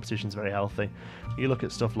think competition's very healthy. You look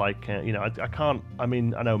at stuff like you know, I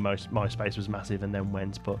mean, I know MySpace was massive and then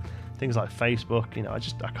went, but things like Facebook, you know,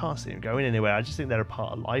 I can't see them going anywhere. I just think they're a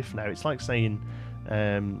part of life now. It's like saying,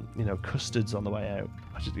 you know, custard's on the way out.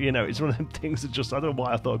 You know, it's one of them things that just, I don't know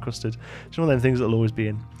why I thought of custard. It's one of them things that'll always be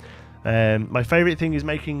in. My favourite thing is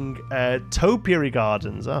making topiary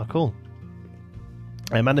gardens. Oh, cool.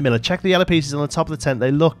 Amanda Miller, check the yellow pieces on the top of the tent.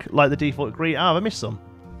 They look like the default green. Oh, have I missed some?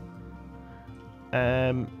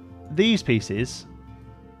 These pieces.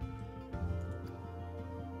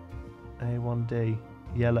 A1D.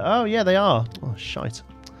 Yellow. Oh, yeah, they are. Oh, shite.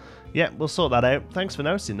 Yeah, we'll sort that out. Thanks for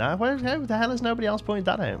noticing that. How the hell has nobody else pointed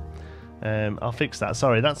that out? I'll fix that.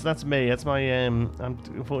 Sorry, that's me. That's my... I'm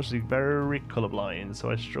unfortunately very colourblind, so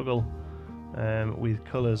I struggle with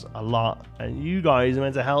colours a lot. And you guys are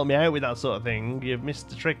meant to help me out with that sort of thing. You've missed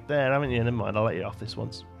the trick there, haven't you? Never mind, I'll let you off this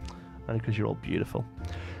once. Only because you're all beautiful.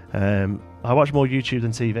 I watch more YouTube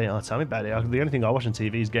than TV. Oh, tell me about it. The only thing I watch on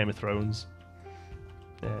TV is Game of Thrones.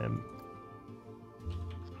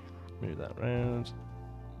 Move that round.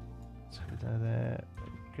 There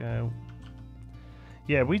we go.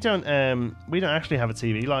 Yeah, we don't actually have a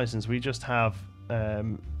TV license. We just have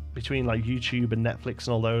between like YouTube and Netflix and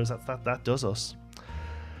all those. That does us.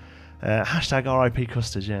 Hashtag RIP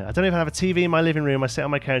custard. Yeah, I don't even have a TV in my living room. I sit on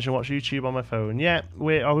my couch and watch YouTube on my phone. Yeah,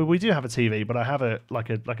 we do have a TV, but I have like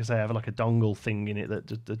I say, I have like a dongle thing in it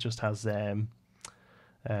that just has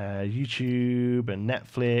YouTube and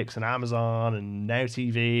Netflix and Amazon and Now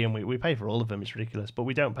TV, and we pay for all of them. It's ridiculous, but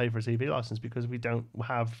we don't pay for a TV license because we don't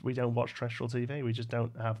watch terrestrial TV. We just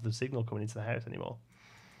don't have the signal coming into the house anymore.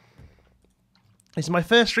 It's my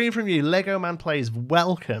first stream from you, Lego Man Plays.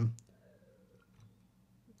 Welcome.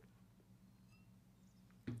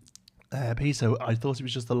 Peter, I thought it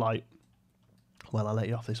was just the light. Well, I'll let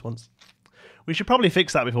you off this once. We should probably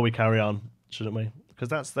fix that before we carry on, shouldn't we?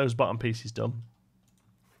 Because those bottom pieces done.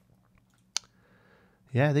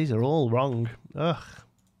 Yeah, these are all wrong. Ugh.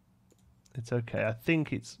 It's okay. I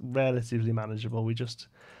think it's relatively manageable. We just,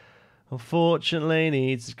 unfortunately,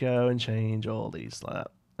 need to go and change all these like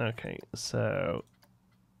that. Okay, so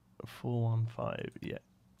 415, yeah.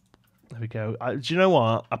 There we go. Do you know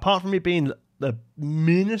what? Apart from it being the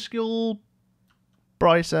minuscule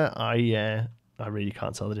brighter, I really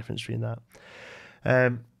can't tell the difference between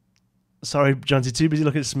that. Sorry, Johnsy, too busy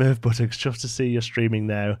looking at Smurf buttocks. Just to see you're streaming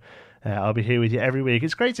now. I'll be here with you every week.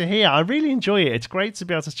 It's great to hear. I really enjoy it. It's great to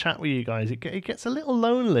be able to chat with you guys. It gets a little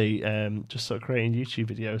lonely just sort of creating YouTube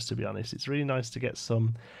videos, to be honest. It's really nice to get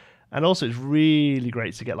some... And also, it's really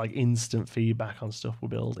great to get like instant feedback on stuff we're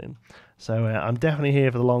building. So I'm definitely here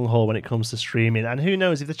for the long haul when it comes to streaming. And who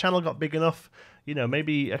knows, if the channel got big enough, you know,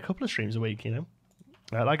 maybe a couple of streams a week, you know.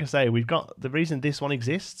 Like I say, we've got the reason this one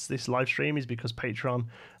exists, this live stream, is because Patreon,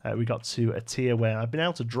 we got to a tier where I've been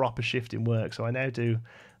able to drop a shift in work. So I now do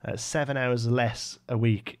 7 hours less a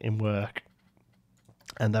week in work.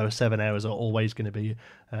 And those 7 hours are always going to be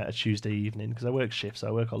a Tuesday evening because I work shifts. So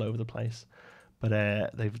I work all over the place.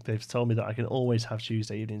 But they've told me that I can always have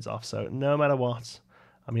Tuesday evenings off. So no matter what,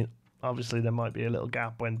 I mean, obviously there might be a little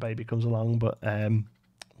gap when baby comes along, but when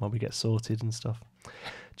we get sorted and stuff.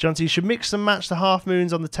 Jonty, you should mix and match the half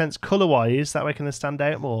moons on the tents colour-wise. That way can they stand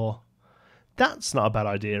out more. That's not a bad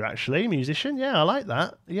idea, actually. Musician, yeah, I like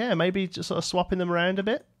that. Yeah, maybe just sort of swapping them around a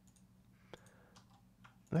bit.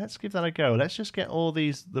 Let's give that a go. Let's just get all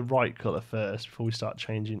these the right colour first before we start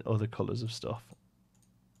changing other colours of stuff.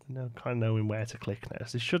 Kind of knowing where to click now.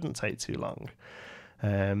 So this shouldn't take too long.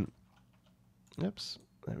 Oops,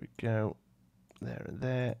 there we go. There and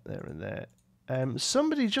there, there and there.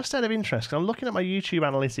 Somebody, just out of interest, because I'm looking at my YouTube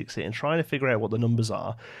analytics here and trying to figure out what the numbers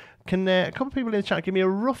are. Can a couple of people in the chat give me a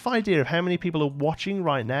rough idea of how many people are watching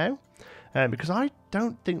right now? Because I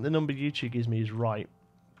don't think the number YouTube gives me is right.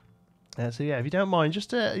 So yeah, if you don't mind,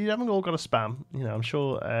 just you haven't all got a spam. You know, I'm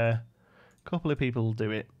sure a couple of people will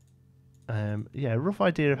do it. Yeah, rough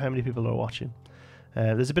idea of how many people are watching.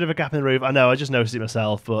 There's a bit of a gap in the roof. I know, I just noticed it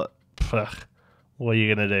myself, but what are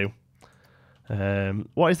you gonna do?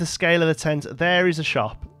 What is the scale of the tent? There is a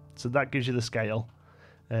shop, so that gives you the scale.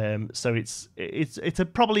 So it's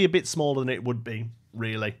probably a bit smaller than it would be,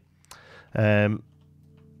 really.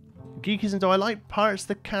 Geekism, do I like Pirates of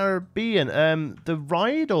the Caribbean? The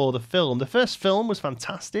ride or the film? The first film was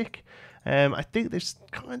fantastic. I think they've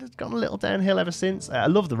kind of gone a little downhill ever since. I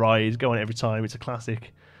love the ride, go on every time. It's a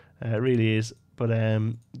classic, it really is. But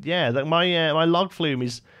yeah, my log flume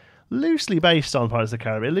is loosely based on Pirates of the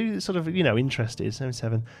Caribbean. Sort of, you know, interested.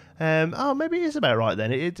 77. Oh, maybe it is about right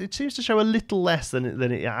then. It seems to show a little less than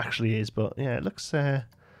it actually is, but yeah, it looks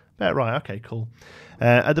about right. Okay, cool.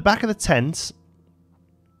 At the back of the tent,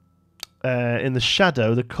 in the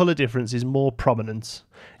shadow, the colour difference is more prominent.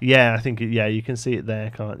 Yeah, I think yeah, you can see it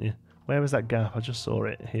there, can't you? Where was that gap? I just saw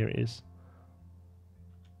it. Here it is.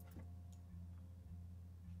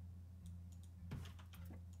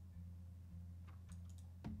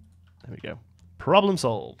 There we go. Problem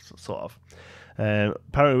solved, sort of.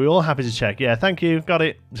 Apparently we're all happy to check. Yeah, thank you. Got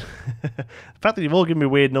it. The fact that you've all given me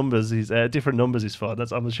weird numbers, different numbers is fun.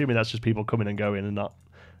 I'm assuming that's just people coming and going and not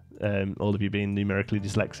all of you being numerically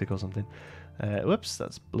dyslexic or something. Whoops,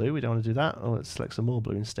 that's blue. We don't want to do that. Oh, let's select some more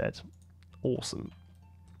blue instead. Awesome.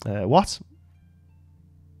 What?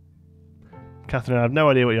 Catherine, I have no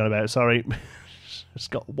idea what you're on about. Sorry. It's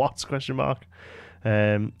got what? Question mark.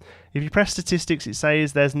 If you press statistics, it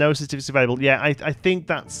says there's no statistics available. Yeah, I think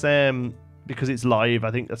that's because it's live. I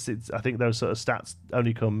think those sort of stats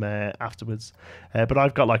only come afterwards. But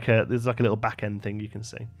I've got there's like a little back end thing you can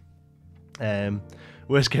see.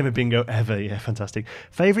 Worst game of bingo ever. Yeah, fantastic.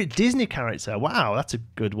 Favorite Disney character? Wow, that's a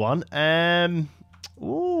good one. Oh,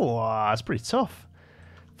 that's pretty tough.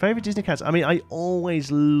 Favorite Disney character? I mean, I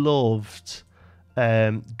always loved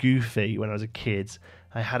Goofy when I was a kid.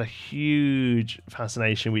 I had a huge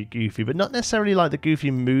fascination with Goofy, but not necessarily like the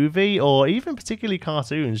Goofy movie or even particularly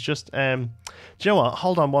cartoons. Just, do you know what?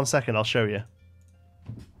 Hold on 1 second, I'll show you.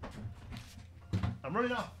 I'm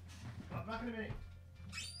running off. I'm back in a minute.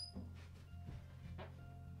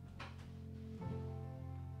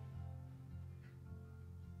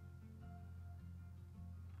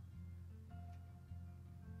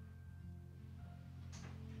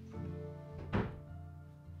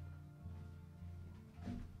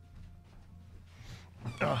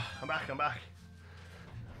 Oh, I'm back. I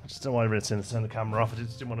just don't want to turn the camera off. I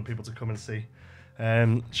just didn't want people to come and see.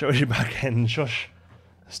 Show you back end. Shush.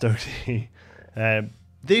 Stokey.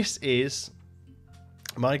 This is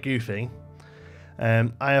my Goofy.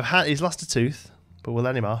 He's lost a tooth, but we'll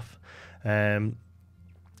let him off. I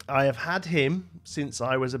have had him since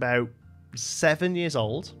I was about 7 years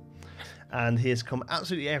old, and he has come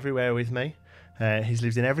absolutely everywhere with me. He's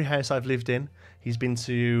lived in every house I've lived in. He's been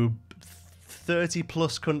to 30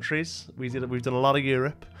 plus countries. We've done a lot of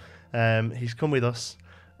Europe. He's come with us,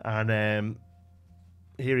 and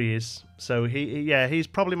here he is. So he's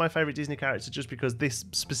probably my favorite Disney character just because this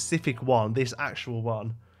specific one, this actual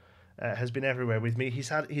one, has been everywhere with me. He's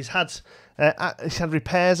had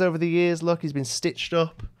repairs over the years. Look, he's been stitched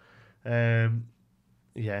up. Yeah,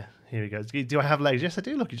 here we go. Do I have legs? Yes, I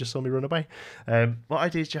do. Look, you just saw me run away. What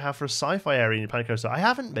ideas do you have for a sci-fi area in your Panic Coaster? I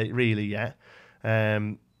haven't really yet.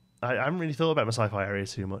 I haven't really thought about my sci-fi area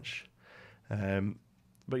too much.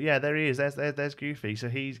 But yeah, there he is. There's Goofy. So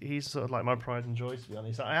he's sort of like my pride and joy, to be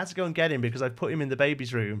honest. I had to go and get him because I put him in the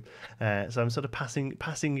baby's room. So I'm sort of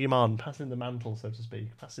passing him on, passing the mantle, so to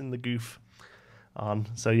speak, passing the goof on.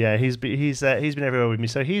 So yeah, he's been everywhere with me.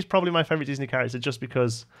 So he's probably my favorite Disney character just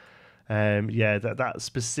because, yeah, that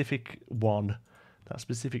specific one, that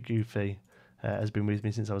specific Goofy, has been with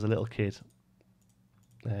me since I was a little kid.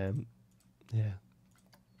 Yeah.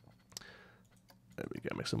 There we go,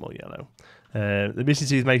 make some more yellow. The missing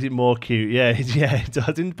tooth makes it more cute. Yeah, yeah.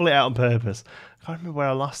 I didn't pull it out on purpose. I can't remember where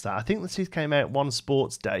I lost that. I think the tooth came out one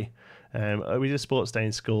sports day. We did a sports day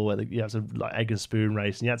in school where you had to like egg and spoon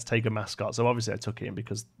race, and you had to take a mascot. So obviously I took it in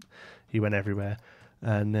because he went everywhere,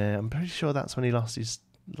 and I'm pretty sure that's when he lost his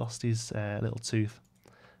little tooth.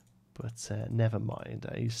 But never mind,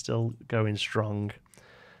 he's still going strong.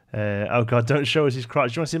 Oh God, don't show us his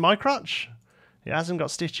crotch. Do you want to see my crotch? It hasn't got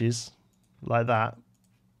stitches like that.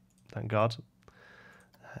 Thank God.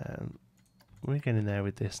 We're getting there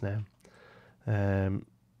with this now.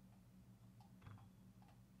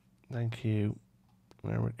 Thank you.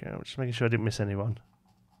 There we go. Just making sure I didn't miss anyone.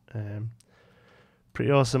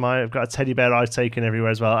 Pretty awesome. I've got a teddy bear I've taken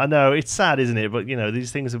everywhere as well. I know it's sad, isn't it? But you know,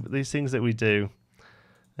 these things that we do.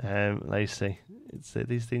 Lacey, it's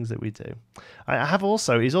these things that we do. I have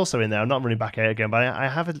also. He's also in there. I'm not running back out again, but I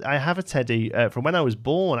have a teddy from when I was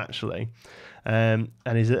born actually, and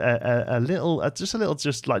he's a little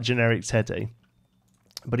just like generic teddy,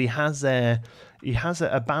 but he has a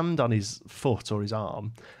band on his foot or his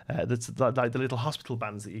arm that's like the little hospital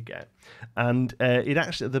bands that you get, and it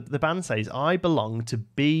actually the band says I belong to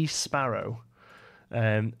B Sparrow.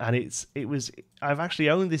 And I've actually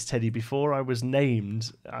owned this teddy before I was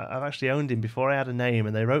named. I've actually owned him before I had a name,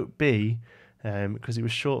 and they wrote B because it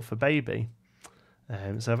was short for baby.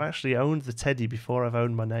 So I've actually owned the teddy before I've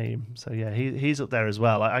owned my name. So yeah, he's up there as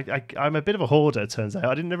well. I'm a bit of a hoarder, it turns out.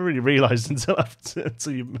 I didn't never really realise until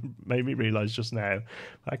you made me realise just now.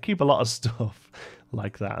 I keep a lot of stuff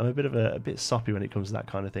like that. I'm a bit soppy when it comes to that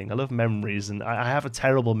kind of thing. I love memories, and I have a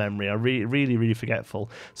terrible memory. I'm really forgetful.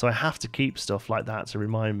 So I have to keep stuff like that to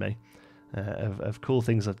remind me of cool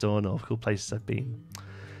things I've done or cool places I've been.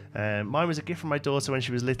 Mine was a gift from my daughter when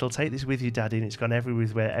she was little. Take this with you, Daddy, and it's gone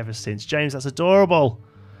everywhere ever since. James, that's adorable.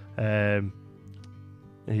 Yeah,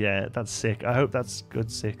 that's sick. I hope that's good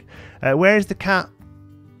sick. Where is the cat?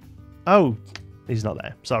 Oh, he's not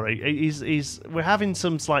there. Sorry. We're having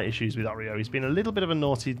some slight issues with Oreo. He's been a little bit of a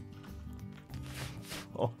naughty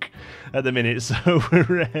fuck at the minute, so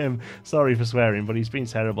we're sorry for swearing, but he's been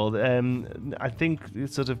terrible. I think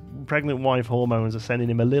sort of pregnant wife hormones are sending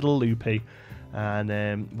him a little loopy,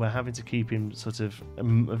 and we're having to keep him sort of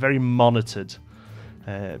very monitored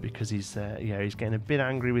because he's getting a bit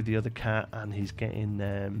angry with the other cat, and he's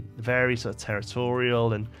getting very sort of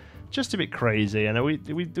territorial and just a bit crazy. And we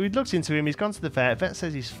looked into him. He's gone to the vet. Vet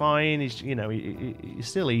says he's fine. He's he's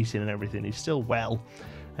still eating and everything. He's still well.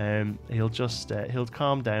 He'll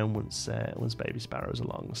calm down once Baby Sparrow's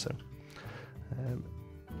along. So,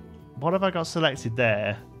 what have I got selected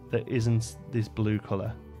there that isn't this blue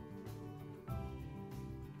colour?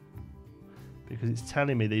 Because it's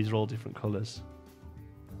telling me these are all different colours.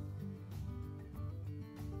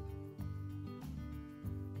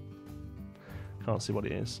 Can't see what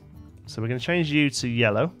it is. So we're going to change you to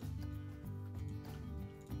yellow.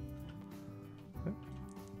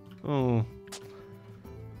 Oh,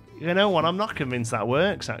 you know what? I'm not convinced that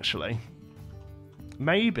works. Actually,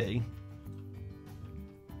 maybe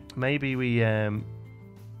we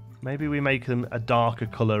make them a darker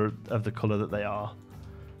color of the color that they are.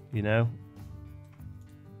 You know,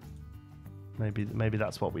 maybe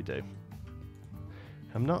that's what we do.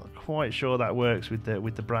 I'm not quite sure that works with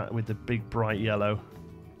the big bright yellow.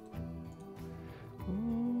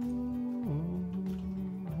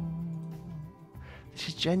 This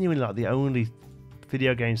is genuinely like the only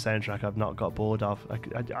video game soundtrack I've not got bored of.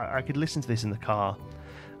 I could listen to this in the car.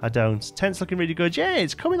 I don't. Tent's looking really good. Yeah,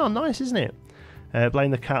 it's coming on nice, isn't it?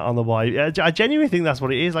 Blame the cat on the white. I genuinely think that's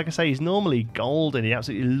what it is. Like I say, he's normally golden. He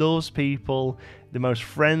absolutely loves people. The most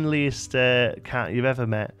friendliest cat you've ever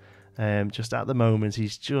met. Just at the moment,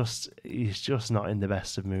 he's just not in the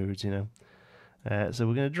best of moods, you know. So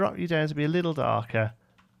we're going to drop you down to be a little darker.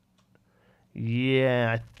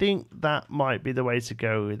 Yeah, I think that might be the way to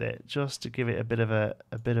go with it, just to give it a bit of a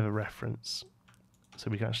reference,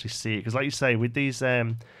 so we can actually see it. Because, like you say, with these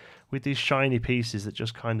shiny pieces that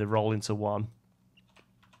just kind of roll into one,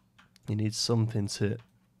 you need something to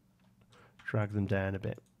drag them down a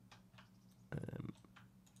bit.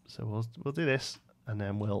 So we'll do this, and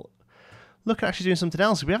then we'll look at actually doing something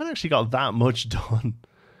else. We haven't actually got that much done.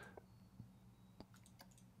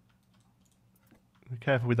 Be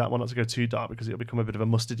careful with that one not to go too dark, because it'll become a bit of a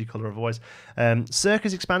mustardy colour otherwise.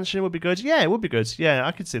 Circus expansion would be good. Yeah, it would be good. Yeah,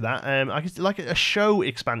 I could see that. I could like a show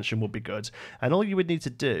expansion would be good. And all you would need to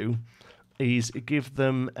do is give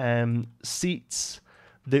them seats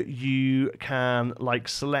that you can like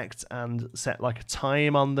select and set like a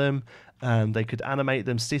time on them. They could animate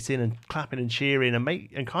them sitting and clapping and cheering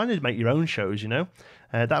and kind of make your own shows, you know.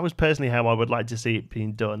 That was personally how I would like to see it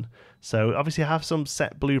being done. So obviously I have some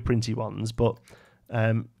set blueprinty ones, but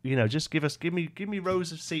you know, just give me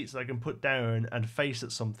rows of seats that I can put down and face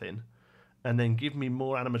at something, and then give me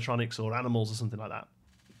more animatronics or animals or something like that.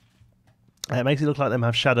 It makes it look like them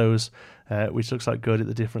have shadows, which looks like good at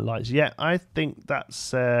the different lights. Yeah, I think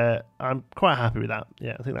that's. I'm quite happy with that.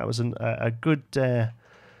 Yeah, I think that was a good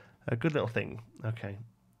little thing. Okay.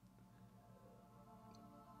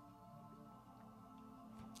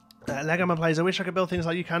 Lego Man plays. I wish I could build things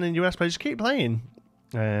like you can in US, but just keep playing.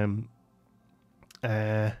 Oh,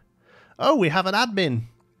 we have an admin.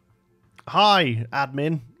 Hi,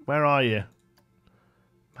 admin. Where are you?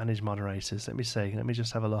 Manage moderators. Let me see. Let me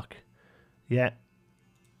just have a look. Yeah.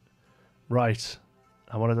 Right.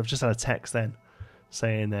 I've just had a text then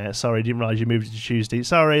saying, sorry, didn't realise you moved it to Tuesday.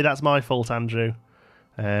 Sorry, that's my fault, Andrew.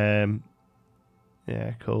 Yeah,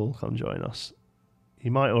 cool. Come join us. He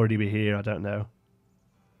might already be here. I don't know.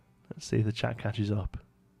 Let's see if the chat catches up.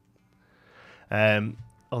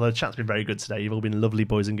 Although the chat's been very good today. You've all been lovely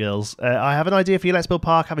boys and girls. I have an idea for you. Let's Build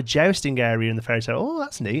Park. Have a jousting area in the fairy tale. Oh,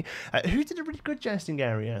 that's neat. Who did a really good jousting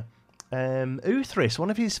area? Uthris, one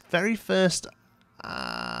of his very first...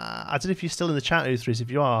 I don't know if you're still in the chat, Uthris. If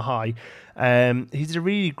you are, hi. He did a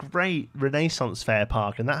really great Renaissance Fair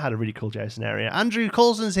park, and that had a really cool jousting area. Andrew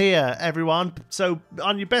Coulson's here, everyone. So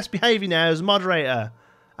on your best behaviour now as moderator.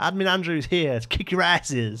 Admin Andrew's here to kick your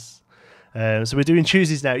asses. So we're doing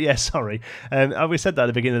Tuesdays now. Yeah, sorry. We said that at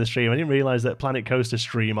the beginning of the stream. I didn't realise that Planet Coaster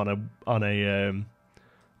stream on a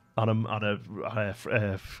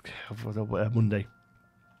Monday,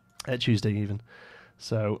 Tuesday even.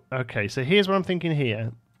 So okay. So here's what I'm thinking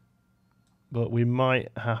here, but we might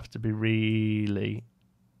have to be really,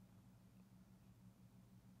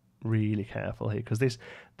 really careful here because this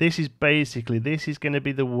is going to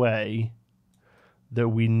be the way that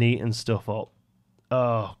we neaten stuff up.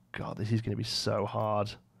 Oh God, this is going to be so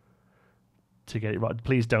hard to get it right.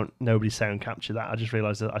 Please don't, nobody sound capture that. I just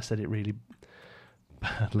realised that I said it really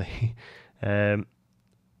badly.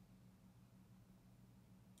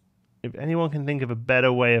 If anyone can think of a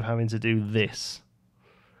better way of having to do this,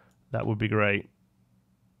 that would be great.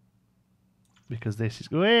 Because this is,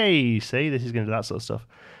 hey, see, this is going to do that sort of stuff.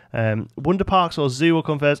 Wonder Parks or Zoo will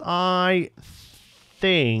come first. I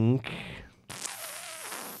think...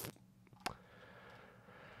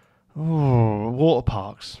 Oh, water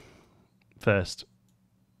parks first.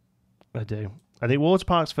 I do. I think water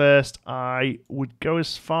parks first. I would go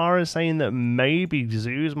as far as saying that maybe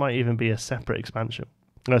zoos might even be a separate expansion,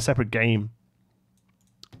 a separate game.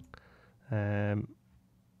 Yeah.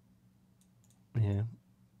 There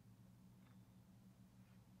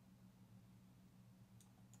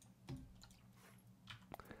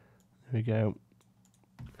we go.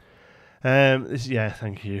 Yeah,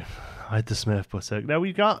 thank you. I had the Smurf buttock. Now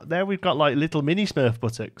we've got like little mini Smurf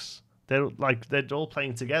buttocks. They're all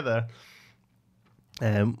playing together.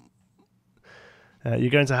 You're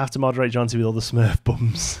going to have to moderate Jonty with all the Smurf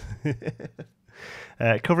bums.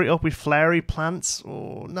 Cover it up with flowery plants.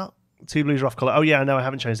 Oh, not two blues are off colour. Oh yeah, no, I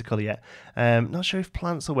haven't changed the colour yet. Not sure if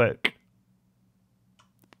plants will work.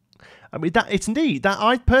 I mean, it's neat. That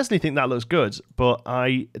I personally think that looks good, but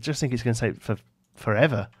I just think it's going to take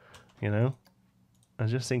forever. You know, I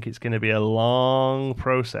just think it's going to be a long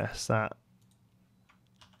process. That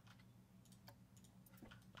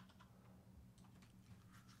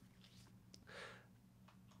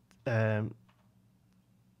tell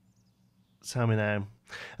me now.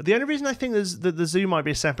 The only reason I think that the zoo might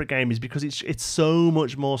be a separate game is because it's so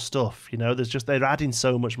much more stuff. You know, they're adding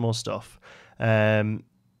so much more stuff.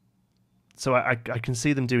 So I can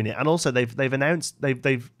see them doing it, and also they've announced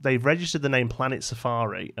they've registered the name Planet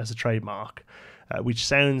Safari as a trademark, which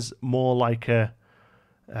sounds more like a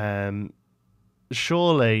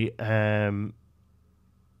surely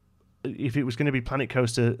if it was going to be Planet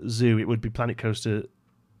Coaster Zoo, it would be Planet Coaster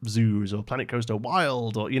Zoos or Planet Coaster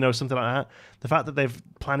Wild or something like that. The fact that they've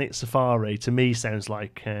Planet Safari to me sounds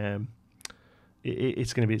like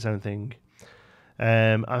it's going to be its own thing.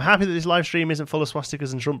 I'm happy that this live stream isn't full of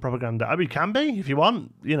swastikas and Trump propaganda. I mean, it can be if you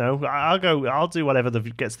want. I'll do whatever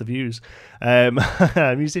gets the views.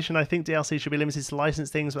 Musician, I think DLC should be limited to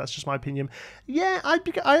licensed things, but that's just my opinion. Yeah,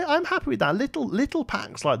 I'm happy with that. Little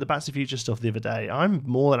packs like the Back to the Future stuff the other day. I'm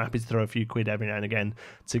more than happy to throw a few quid every now and again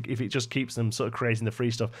if it just keeps them sort of creating the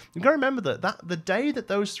free stuff. You've got to remember that the day that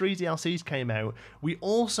those 3 DLCs came out, we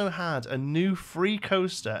also had a new free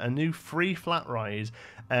coaster, a new free flat ride.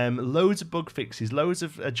 Loads of bug fixes, loads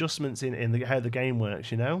of adjustments in how the game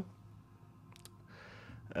works,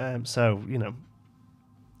 So,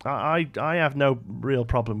 I have no real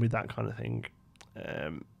problem with that kind of thing.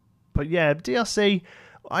 But yeah, DLC,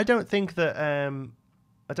 I don't think that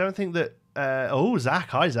oh, Zach,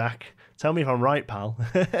 hi Zach. Tell me if I'm right, pal.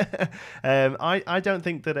 I don't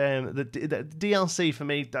think that the DLC for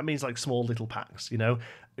me, that means like small little packs,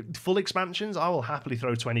 full expansions, I will happily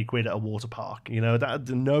throw 20 quid at a water park. You know, that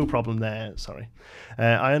no problem there. Sorry.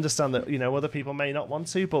 I understand that, you know, other people may not want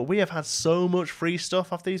to, but we have had so much free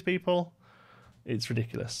stuff off these people. It's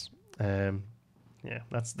ridiculous. Yeah,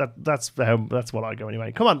 that's what I go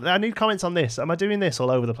anyway. Come on, I need comments on this. Am I doing this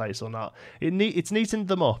all over the place or not? It's neatened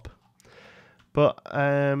them up. But,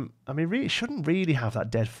 I mean, it shouldn't really have that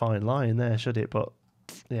dead fine line there, should it? But,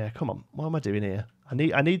 yeah, come on. What am I doing here?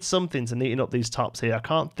 I need something to neaten up these tops here. I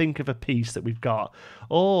can't think of a piece that we've got.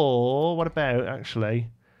 Or, what about, actually...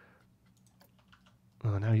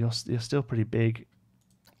 Oh, no, you're still pretty big.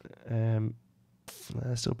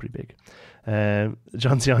 Still pretty big.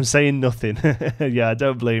 John T, I'm saying nothing. Yeah, I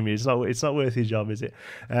don't blame you. It's not worth your job, is it?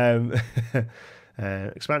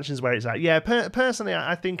 Expansions where it's at. Yeah, personally,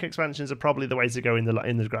 I think expansions are probably the way to go in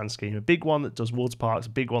the grand scheme. A big one that does water parks, a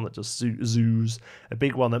big one that does zoos, a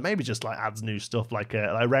big one that maybe just like adds new stuff, like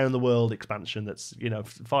a around the world expansion that's, you know,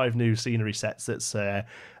 5 new scenery sets that's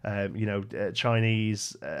you know,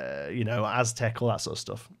 Chinese, you know, Aztec, all that sort of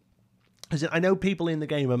stuff. I know people in the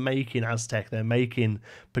game are making Aztec, they're making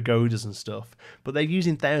pagodas and stuff, but they're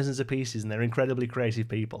using thousands of pieces and they're incredibly creative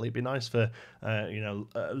people. It'd be nice for, you know,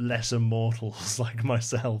 lesser mortals like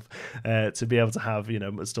myself to be able to have, you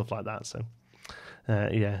know, stuff like that. So,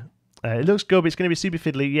 yeah. It looks good, but it's going to be super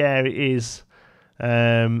fiddly. Yeah, it is.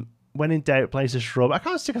 When in doubt, place a shrub. I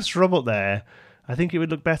can't stick a shrub up there. I think it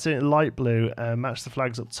would look better in light blue and match the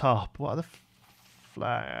flags up top. What are the...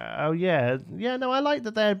 Oh yeah, no, I like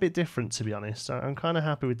that they're a bit different, to be honest. I'm kind of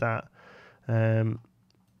happy with that.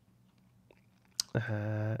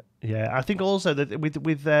 Yeah, I think also that with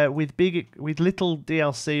little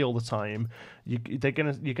DLC all the time, you're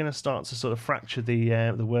gonna start to sort of fracture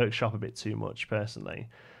the workshop a bit too much, personally.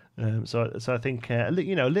 So I think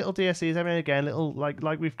you know, little DLCs every and again, little like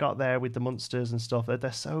we've got there with the monsters and stuff.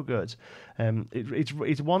 They're so good. It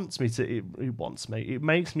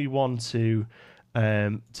makes me want to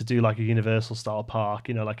do like a Universal style park,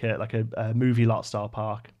 you know, like a movie lot style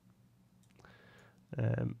park,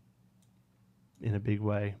 in a big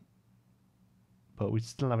way. But we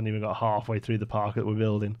still haven't even got halfway through the park that we're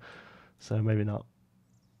building, so maybe not.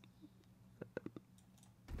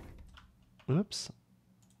 Oops.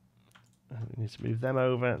 We need to move them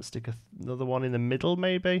over and stick another one in the middle,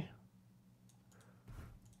 maybe.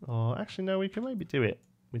 Or actually, no, we can maybe do it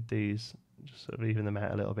with these, just sort of even them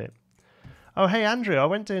out a little bit. Oh, hey, Andrew, I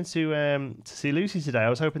went down to see Lucy today. I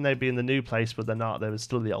was hoping they'd be in the new place, but they're not. They were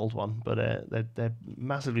still the old one, but they're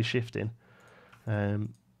massively shifting. I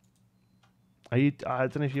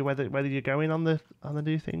don't know if you whether you're going on the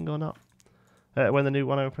new thing or not when the new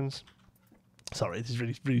one opens. Sorry, this is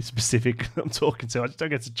really specific. I'm talking to. I just don't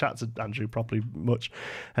get to chat to Andrew properly much.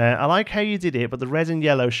 I like how you did it, but the red and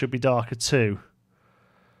yellow should be darker too.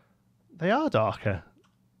 They are darker.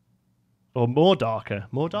 Or more darker.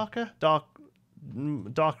 More darker? Darkerest.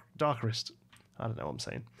 I don't know what I'm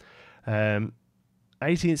saying.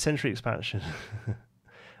 18th century expansion.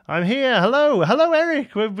 I'm here. Hello,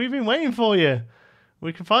 Eric. We've been waiting for you.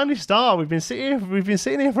 We can finally start. We've been sitting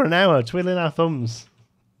here for an hour, twiddling our thumbs.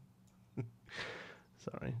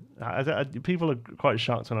 Sorry. People are quite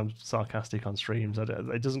shocked when I'm sarcastic on streams.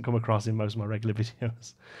 It doesn't come across in most of my regular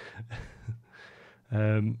videos.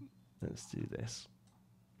 Let's do this.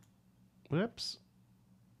 Whoops.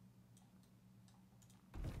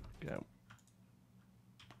 Go.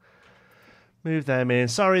 Move them in.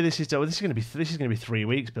 Sorry, this is going to be 3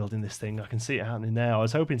 weeks building this thing. I can see it happening now. I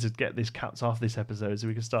was hoping to get this capped off this episode so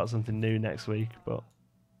we could start something new next week, but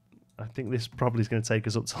I think this probably is going to take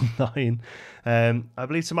us up till 9. I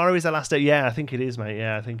believe tomorrow is the last day. Yeah, I think it is, mate.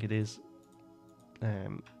 Yeah, I think it is.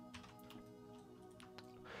 Do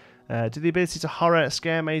the ability to horror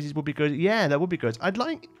scare mazes would be good? Yeah, that would be good.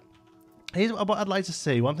 Here's what I'd like to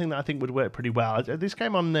see. One thing that I think would work pretty well. This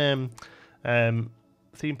came on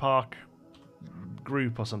theme park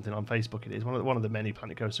group or something on Facebook. It is one of the many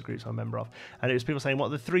Planet Coaster groups I'm a member of, and it was people saying what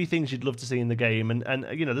are the 3 things you'd love to see in the game, and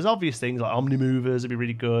you know, there's obvious things like Omni Movers would be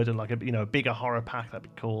really good, and like a bigger horror pack, that'd be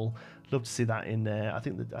cool. Love to see that in there. I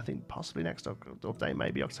think possibly next update,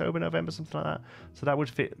 maybe October, November, something like that. So that would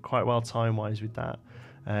fit quite well time wise with that.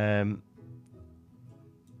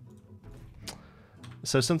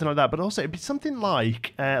 So something like that, but also it'd be something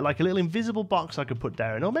like a little invisible box I could put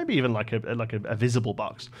down, or maybe even like a visible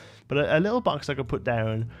box, but a little box I could put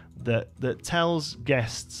down that tells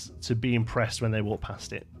guests to be impressed when they walk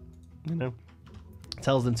past it. You know,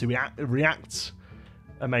 tells them to react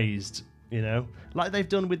amazed You know, like they've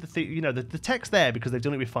done with the text there because they've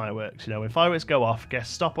done it with fireworks. You know, when fireworks go off,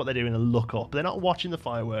 guests stop what they're doing and look up. They're not watching the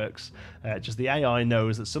fireworks. Just the AI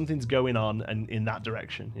knows that something's going on and in that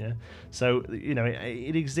direction. Yeah. So you know,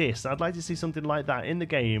 it exists. I'd like to see something like that in the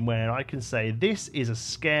game where I can say this is a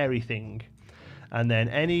scary thing, and then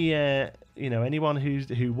anyone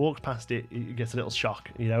who walks past it gets a little shock.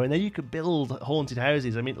 You know, and then you could build haunted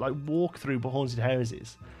houses. I mean, like walk through haunted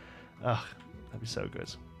houses. Ugh, that'd be so good.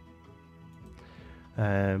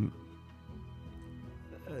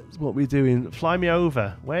 What we're doing? Fly me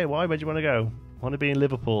over. Why? Where do you want to go? Want to be in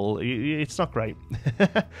Liverpool? It's not great.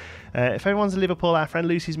 If everyone's in Liverpool, our friend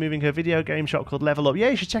Lucy's moving her video game shop called Level Up. Yeah,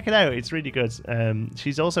 you should check it out. It's really good.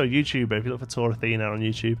 She's also a YouTuber. If you look for Tor Athena on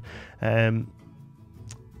YouTube,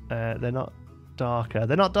 they're not darker.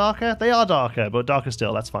 They're not darker. They are darker, but darker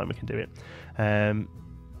still. That's fine. We can do it.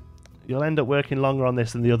 You'll end up working longer on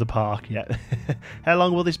this than the other park. Yeah. How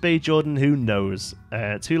long will this be, Jordan? Who knows?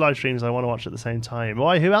 2 live streams I want to watch at the same time.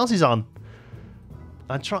 Why? Who else is on?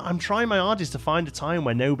 I'm trying my hardest to find a time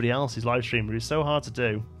where nobody else is live streaming. It's so hard to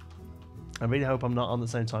do. I really hope I'm not on the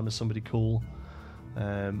same time as somebody cool.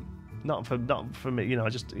 Not for me. You know,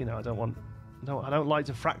 I don't like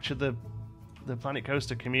to fracture the Planet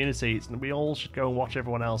Coaster community. We all should go and watch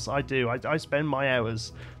everyone else. I do. I spend my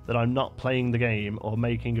hours that I'm not playing the game or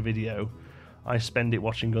making a video. I spend it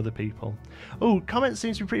watching other people. Oh, comments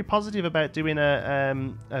seems to be pretty positive about doing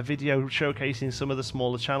a video showcasing some of the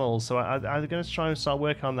smaller channels. So I'm going to try and start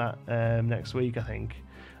working on that next week. I think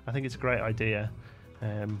it's a great idea.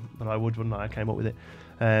 But I would, wouldn't I? I came up with it.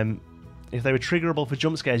 If they were triggerable for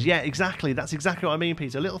jump scares, yeah, exactly. That's exactly what I mean,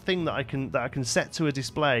 Peter. A little thing that I can set to a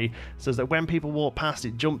display so that when people walk past,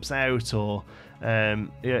 it jumps out, or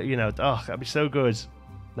you know, oh, that'd be so good.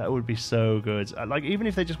 That would be so good. Like even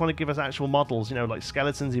if they just want to give us actual models, you know, like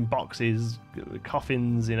skeletons in boxes,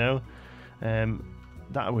 coffins, you know,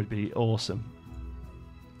 that would be awesome.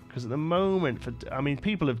 Because at the moment,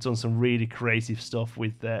 people have done some really creative stuff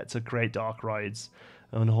with to create dark rides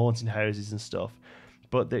and haunted houses and stuff.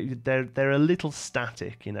 But they're a little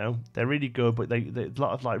static, you know. They're really good, but they a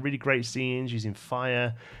lot of like really great scenes using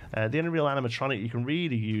fire. The only real animatronic you can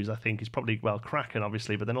really use, I think, is probably Kraken,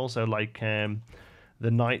 obviously, but then also like the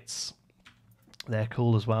Knights. They're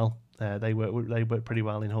cool as well. They work pretty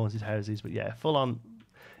well in haunted houses. But yeah, full on.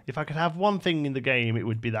 If I could have one thing in the game, it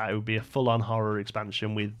would be that. It would be a full on horror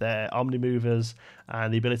expansion with omnimovers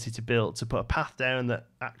and the ability to put a path down that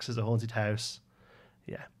acts as a haunted house.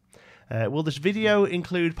 Yeah. Will this video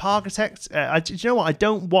include Parkitect? Do you know what? I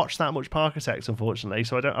don't watch that much Parkitect, unfortunately,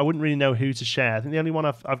 so I wouldn't really know who to share. I think the only one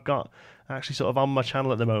I've got actually sort of on my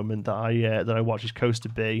channel at the moment that I watch is Coaster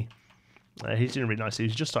B. He's doing a really nice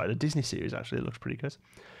series. He just started a Disney series, actually. It looks pretty good.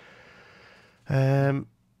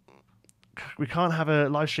 We can't have a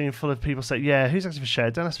live stream full of people say, yeah, who's asking for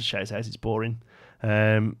shares? Don't ask for shares, it's boring.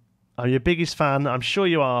 I'm your biggest fan. I'm sure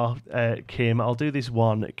you are, Kim. I'll do this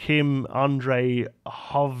one. Kim Andre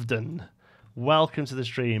Hovden. Welcome to the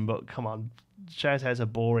stream, but come on. Shout-outs are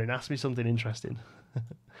boring. Ask me something interesting.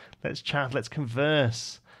 Let's chat. Let's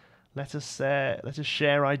converse. Let us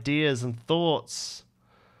share ideas and thoughts.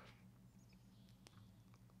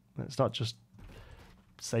 Let's not just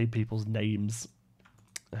say people's names.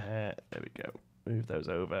 There we go. Move those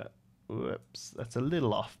over. Whoops. That's a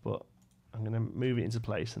little off, but I'm going to move it into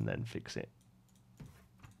place and then fix it.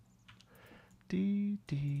 D.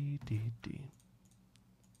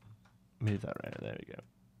 Move that around. There we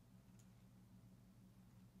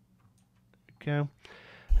go.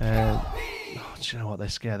 Oh, do you know what? They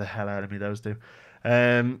scare the hell out of me, those do.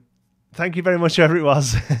 Thank you very much, whoever it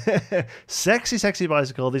was. Sexy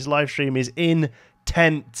bicycle. This live stream is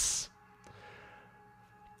intense.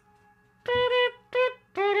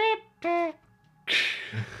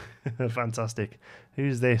 Fantastic.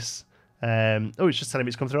 Who's this? It's just telling me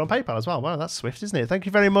it's come through on PayPal as well. Wow, that's swift, isn't it? Thank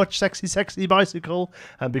you very much, sexy bicycle.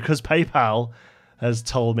 And because PayPal has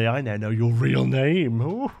told me, I now know your real name.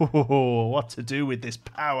 Ooh, what to do with this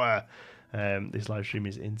power? This live stream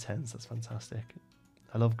is intense. That's fantastic.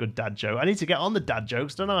 I love good dad joke. I need to get on the dad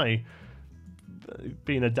jokes, don't I?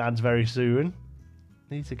 Being a dad very soon.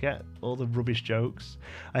 Need to get all the rubbish jokes.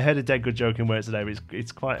 I heard a dead good joke in work today, but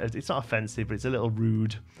it's not offensive, but it's a little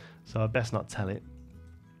rude, so I best not tell it.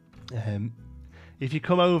 If you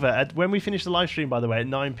come over when we finish the live stream, by the way, at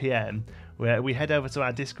 9 PM, where we head over to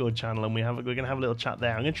our Discord channel and we're going to have a little chat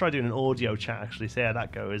there. I'm going to try doing an audio chat, actually, see how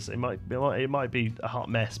that goes. It might be a hot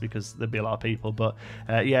mess because there'll be a lot of people, but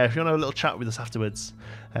yeah, if you want to have a little chat with us afterwards,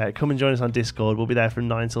 come and join us on Discord. We'll be there from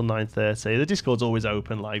 9 till 9:30. The Discord's always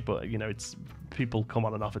open, but you know, it's people come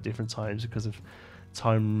on and off at different times because of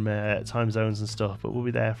time zones and stuff. But we'll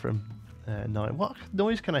be there from 9. What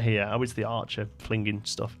noise can I hear? Oh, it's the archer flinging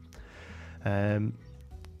stuff.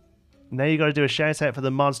 Now you got to do a shout out for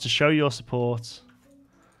the mods to show your support.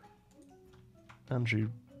 Andrew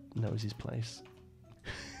knows his place.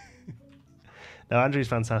 No, Andrew's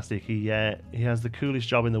fantastic. He has the coolest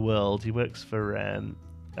job in the world. He works for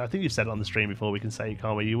I think you've said it on the stream before. We can say,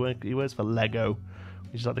 can't we? He works for Lego,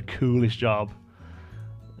 which is like the coolest job.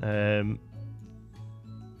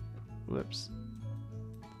 Whoops.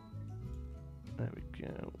 There we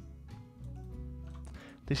go.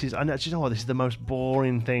 This is, I know, do you know what? This is the most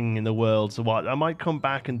boring thing in the world. So what? I might come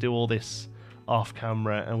back and do all this off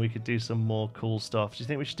camera, and we could do some more cool stuff. Do you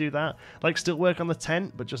think we should do that? Like, still work on the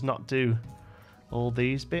tent, but just not do all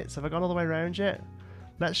these bits. Have I gone all the way around yet?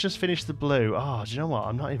 Let's just finish the blue. Oh, do you know what?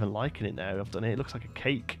 I'm not even liking it now. I've done it. It looks like a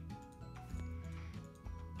cake.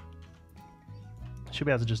 I should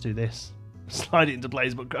be able to just do this. Slide it into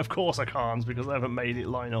place, but of course I can't because I haven't made it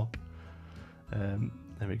line up.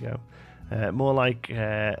 There we go. More like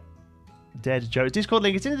Dead Joe's Discord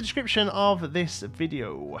link. It's in the description of this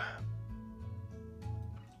video.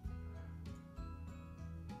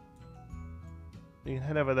 You can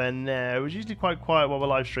head over there now. It's usually quite quiet while we're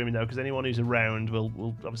live streaming though, because anyone who's around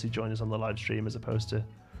will obviously join us on the live stream as opposed to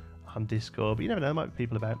on Discord. But you never know, there might be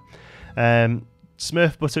people about.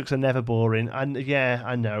 Smurf buttocks are never boring, and yeah,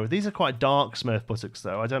 I know these are quite dark Smurf buttocks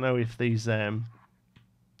though. I don't know if these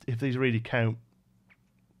really count.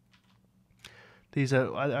 These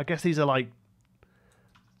are, I guess these are like,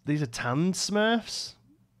 these are tanned Smurfs.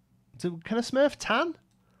 Can a Smurf tan?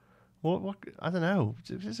 What I don't know.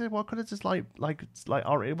 What could it just like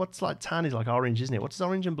orange? What's like tan is like orange, isn't it? What does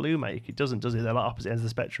orange and blue make? It doesn't, does it? They're like opposite ends of the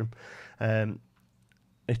spectrum.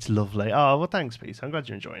 It's lovely. Oh well, thanks, Pete. I'm glad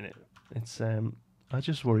you're enjoying it. It's I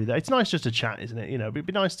just worry that it's nice just to chat, isn't it? You know, it'd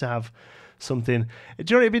be nice to have something. Do you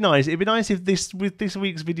know what it'd be nice? It'd be nice if this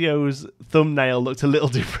week's video's thumbnail looked a little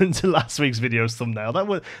different to last week's video's thumbnail.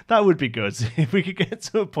 That would be good. If we could get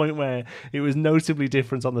to a point where it was notably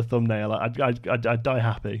different on the thumbnail, I'd die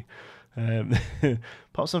happy.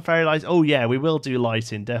 Pop some fairy lights. Oh yeah, we will do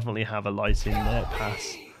lighting. Definitely have a lighting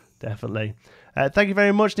pass. Definitely. Thank you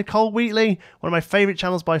very much, Nicole Wheatley, one of my favourite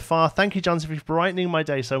channels by far. Thank you, Johnson, for brightening my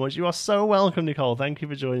day so much. You are so welcome, Nicole. Thank you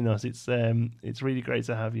for joining us. It's really great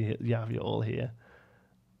to have you all here.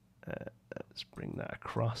 Let's bring that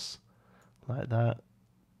across like that.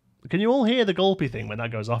 Can you all hear the gulpy thing when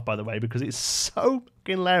that goes off, by the way? Because it's so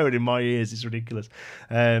fucking loud in my ears. It's ridiculous.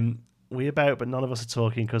 We're about, but none of us are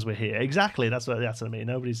talking because we're here. Exactly. That's what I mean.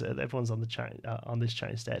 Everyone's on the chat on this chat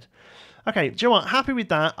instead. Okay. Do you know what? Happy with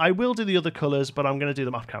that. I will do the other colours, but I'm going to do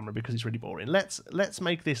them off camera because it's really boring. Let's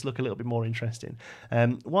make this look a little bit more interesting.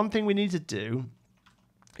 One thing we need to do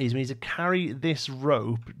is we need to carry this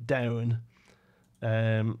rope down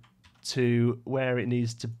to where it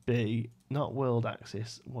needs to be. Not world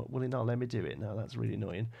axis. What, will it not let me do it? No, that's really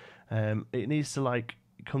annoying. It needs to like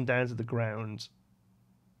come down to the ground.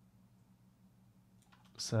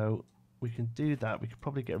 So we can do that. We could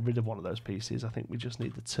probably get rid of one of those pieces. I think we just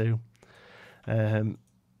need the two. And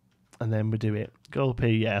then we do it.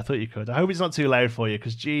 Gulpy, yeah, I thought you could. I hope it's not too loud for you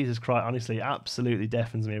because Jesus Christ, honestly, it absolutely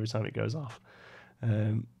deafens me every time it goes off.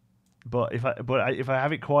 But if I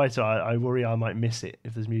have it quieter, I worry I might miss it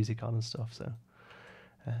if there's music on and stuff. So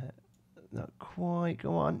not quite.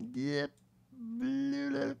 Go on. Yep.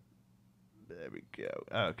 There we go.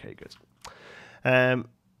 Okay, good.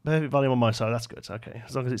 Perfect volume on my side, that's good. Okay,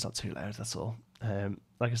 as long as it's not too loud, that's all.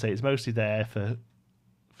 Like I say, it's mostly there for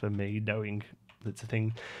me knowing that's a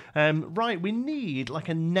thing. Right, we need like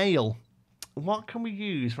a nail. What can we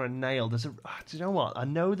use for a nail? Do you know what? I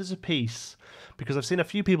know there's a piece because I've seen a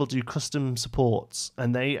few people do custom supports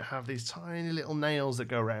and they have these tiny little nails that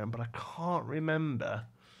go around, but I can't remember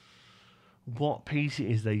what piece it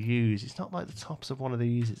is they use. It's not like the tops of one of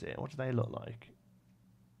these, is it? What do they look like?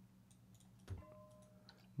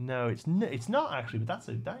 No, it's not actually, but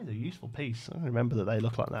that is a useful piece. I don't remember that they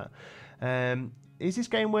look like that. Is this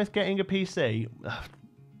game worth getting a PC?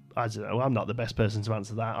 I don't know. I'm not the best person to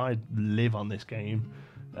answer that. I live on this game,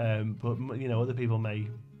 but you know, other people may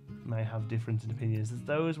have different opinions. There's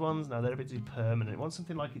those ones. No, they're a bit too permanent. I want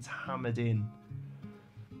something like it's hammered in.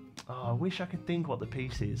 Oh, I wish I could think what the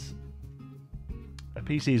piece is. A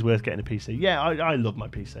PC is worth getting a PC. Yeah, I love my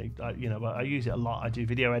PC. I use it a lot. I do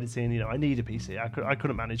video editing. You know, I need a PC. I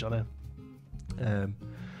couldn't manage on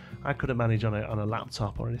a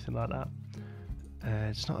laptop or anything like that.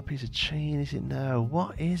 It's not a piece of chain, is it? No.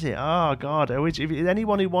 What is it? Oh God! If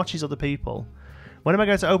anyone who watches other people, when am I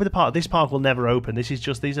going to open the park? This park will never open. These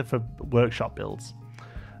are for workshop builds.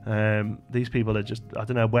 These people are just, I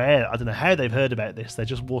don't know how they've heard about this. They're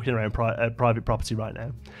just walking around private property right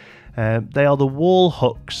now. They are the wall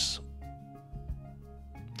hooks.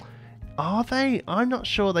 Are they? I'm not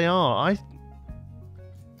sure they are.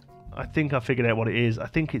 I think I figured out what it is. I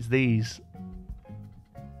think it's these.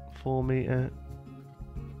 4 meter.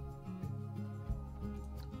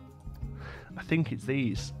 I think it's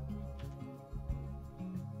these.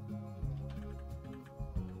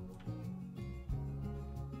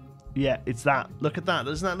 Yeah, it's that. Look at that.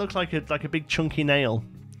 Doesn't that look like a big chunky nail?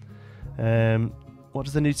 What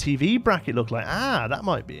does the new TV bracket look like? Ah, that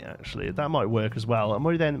might be actually. That might work as well. I'm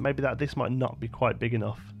worried then maybe that this might not be quite big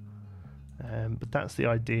enough. But that's the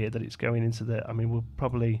idea, that it's going into the. I mean, we'll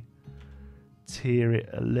probably tier it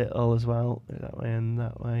a little as well, that way and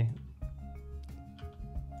that way.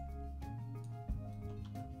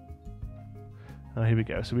 Oh, here we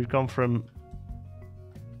go. So we've gone from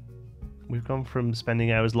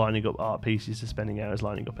spending hours lining up art pieces to spending hours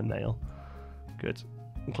lining up a nail. Good.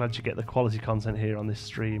 I'm glad you get the quality content here on this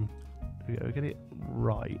stream. Here we go. We get it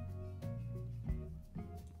right,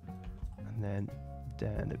 and then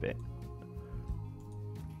down a bit.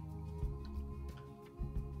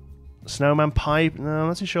 Snowman pipe? No, I'm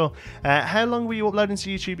not too sure. How long were you uploading to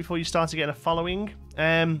YouTube before you started getting a following?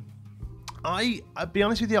 I'll be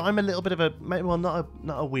honest with you, I'm a little bit of a, well, not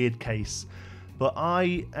a weird case, but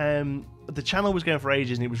the channel was going for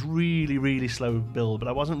ages and it was really, really slow build, but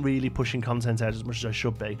I wasn't really pushing content out as much as I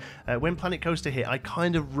should be. When Planet Coaster hit, I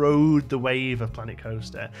kind of rode the wave of Planet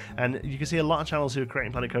Coaster, and you can see a lot of channels who are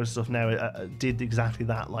creating Planet Coaster stuff now did exactly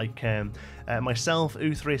that. Like myself,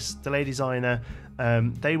 Uthris, Delay Designer,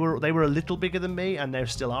 they were a little bigger than me, and they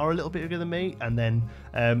still are a little bit bigger than me. And then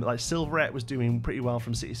like Silverette was doing pretty well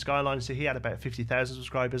from City Skylines, so he had about 50,000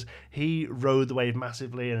 subscribers. He rode the wave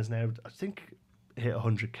massively and is now, I think, hit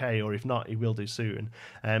 100k, or if not, he will do soon.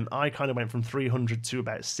 I kind of went from 300 to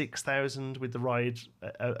about 6,000 with the ride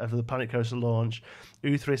of the Planet Coaster launch.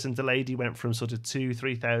 Uthris and Delady went from sort of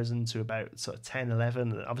 3,000 to about sort of 10,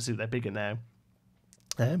 11. Obviously, they're bigger now.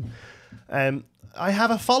 I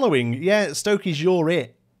have a following. Yeah, Stokey's, you're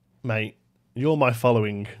it, mate. You're my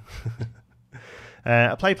following.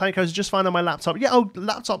 I play Planet Coaster just fine on my laptop. Yeah,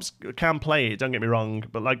 laptops can play it, don't get me wrong,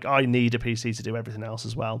 but like I need a PC to do everything else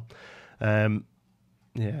as well.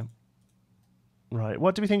 Yeah. Right.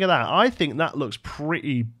 What do we think of that? I think that looks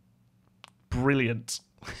pretty brilliant.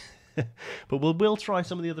 But we'll try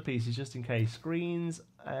some of the other pieces just in case. Screens.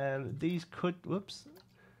 These could. Whoops.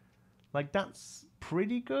 Like that's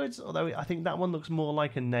pretty good. Although I think that one looks more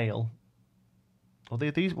like a nail.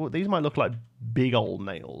 Although these might look like big old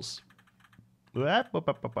nails.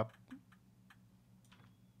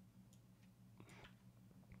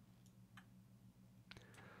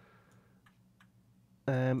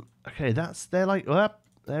 Okay, they're like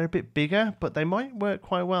they're a bit bigger, but they might work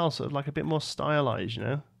quite well, sort of like a bit more stylized, you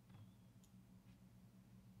know.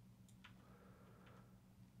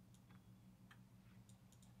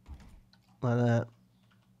 Like that.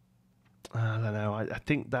 I don't know. I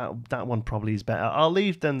think that one probably is better. I'll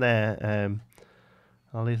leave them there.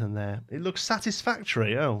 I'll leave them there. It looks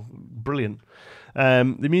satisfactory. Oh, brilliant.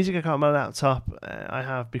 The music I got on my laptop, I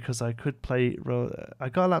have because I could play. I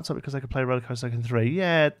got a laptop because I could play Roller Coaster Tycoon 3.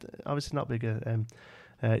 Yeah, obviously not bigger.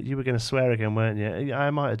 You were going to swear again, weren't you? Yeah, I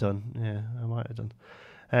might have done. Yeah, I might have done.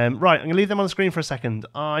 Right, I'm going to leave them on the screen for a second.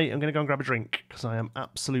 I am going to go and grab a drink because I am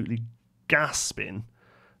absolutely gasping.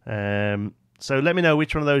 So let me know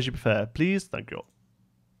which one of those you prefer, please. Thank you.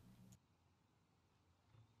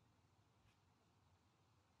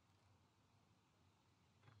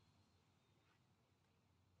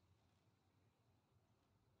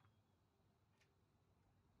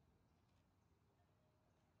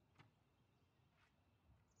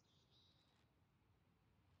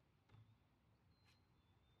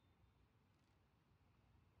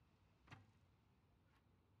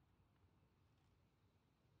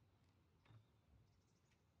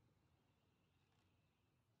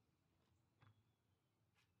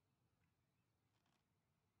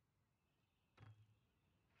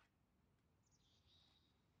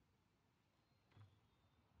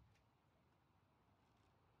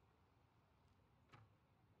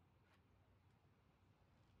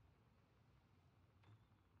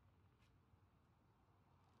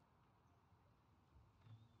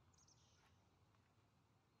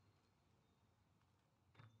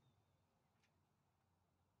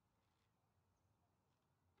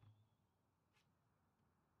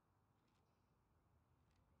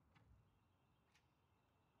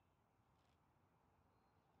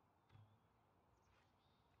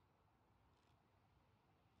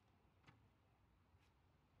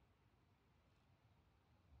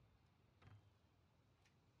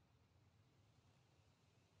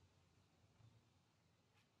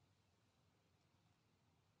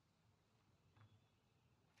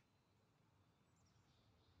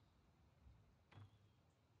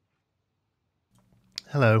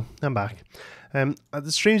 Hello, I'm back.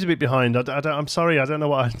 The stream's a bit behind. I'm sorry. I don't know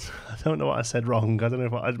what I don't know what I said wrong. I don't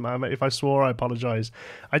know if I swore. I apologise.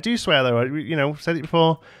 I do swear though. Said it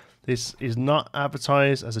before. This is not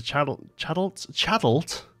advertised as a channel,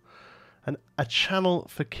 and a channel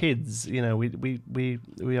for kids. You know,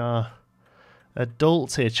 we are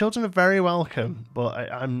adults here. Children are very welcome,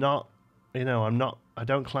 but I'm not. You know, I'm not. I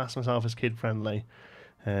don't class myself as kid friendly.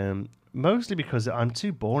 Mostly because I'm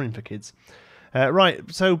too boring for kids. Right,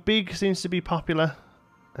 so big seems to be popular.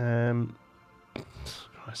 Christ,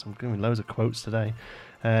 I'm giving loads of quotes today.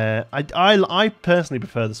 I personally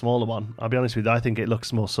prefer the smaller one. I'll be honest with you, I think it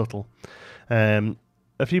looks more subtle. A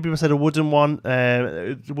few people said a wooden one.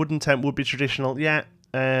 Wooden tent would be traditional. Yeah.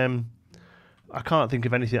 I can't think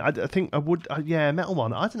of anything. I think I would. Yeah, metal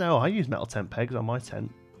one. I don't know. I use metal tent pegs on my tent.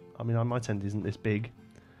 I mean, my tent isn't this big,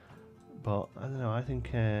 but I don't know. I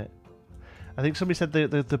think somebody said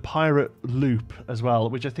the pirate loop as well,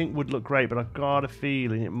 which I think would look great, but I've got a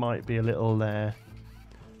feeling it might be a little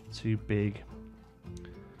too big.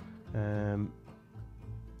 But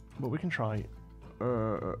we can try.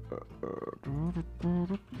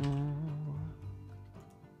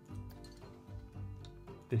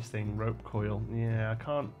 This thing, rope coil. Yeah, I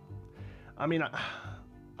can't. I mean,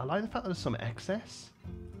 I like the fact that there's some excess.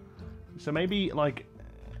 So maybe like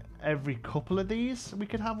every couple of these we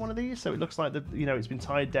could have one of these, so it looks like it's been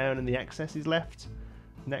tied down and the excess is left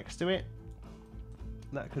next to it.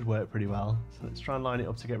 That could work pretty well. So let's try and line it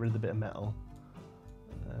up to get rid of the bit of metal.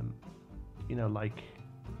 Like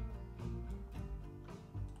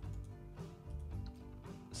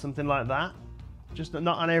something like that. Just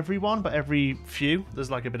not on every one, but every few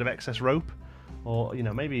there's like a bit of excess rope, or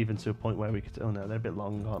maybe even to a point where we could. Oh no, they're a bit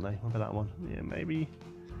long, aren't they? What about that one? Yeah, maybe.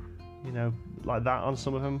 Like that on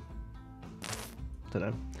some of them.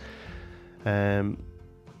 Don't know.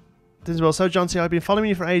 This as well. So John T, I've been following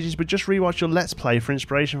you for ages, but just rewatched your Let's Play for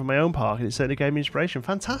inspiration for my own park, and it certainly gave me inspiration.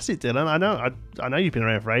 Fantastic, Dylan. I know you've been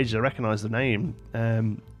around for ages. I recognise the name.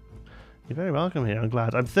 You're very welcome here. I'm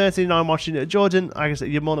glad. I'm 39 watching it. Jordan, like I said,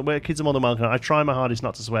 kids are more than welcome. I try my hardest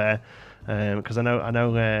not to swear, because I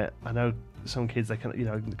know some kids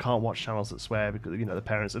can't watch channels that swear because the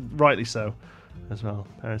parents, and rightly so, as well.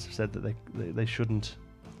 Parents have said that they shouldn't.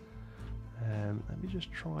 Let me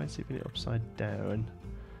just try zipping it upside down,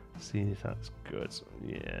 seeing if that's good.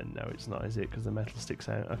 Yeah, no, it's not, is it? Because the metal sticks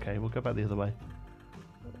out. Okay, we'll go back the other way.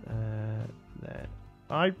 There.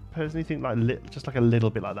 I personally think just like a little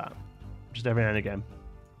bit like that, just every now and again.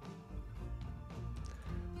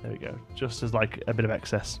 There we go. Just as like a bit of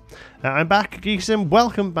excess. I'm back, Geekism.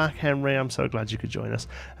 Welcome back, Henry. I'm so glad you could join us.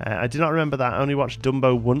 I did not remember that. I only watched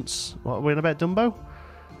Dumbo once. What were we on about Dumbo?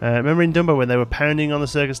 Remember in Dumbo when they were pounding on the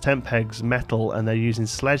circus tent pegs metal and they're using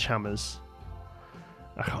sledgehammers?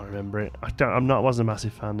 I can't remember it. Wasn't a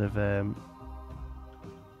massive fan of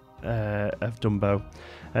Dumbo.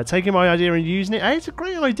 Taking my idea and using it. Hey, it's a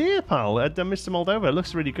great idea, pal. Mr. Moldova, it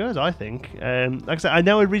looks really good, I think. Like I said, I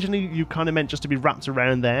know originally you kind of meant just to be wrapped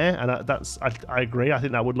around there, and I agree. I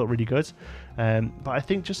think that would look really good. But I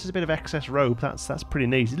think just as a bit of excess rope, that's pretty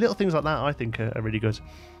neat. Little things like that, I think, are really good.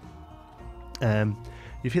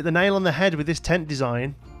 You've hit the nail on the head with this tent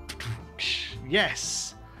design.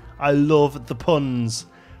 Yes, I love the puns.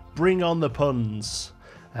 Bring on the puns.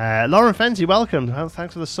 Lauren Fenty, welcome.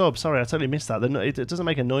 Thanks for the sub. Sorry, I totally missed that. It doesn't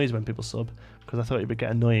make a noise when people sub, because I thought it would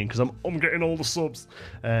get annoying because I'm getting all the subs.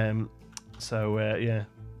 Yeah,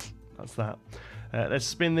 that's that. Let's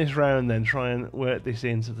spin this round then. Try and work this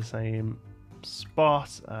into the same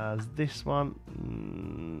spot as this one.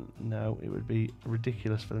 No, it would be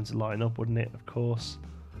ridiculous for them to line up, wouldn't it? Of course.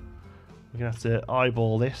 We're going to have to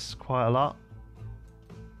eyeball this quite a lot.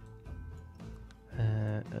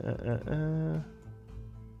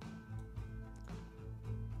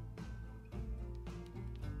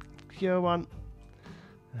 Go on.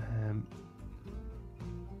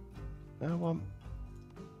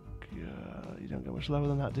 You don't go much lower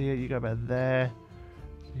than that, do you? You go about there.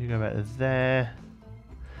 You go about there.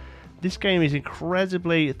 This game is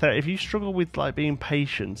incredibly... If you struggle with being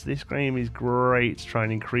patient, this game is great to try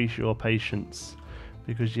and increase your patience,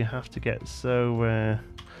 because you have to get so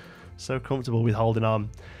comfortable with holding on.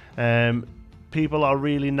 People are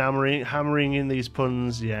really hammering in these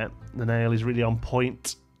puns. Yeah, the nail is really on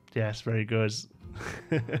point. Yes, very good.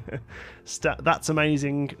 That's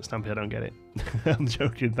amazing. Stampy, I don't get it. I'm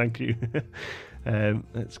joking, thank you.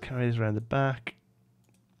 Let's carry this around the back.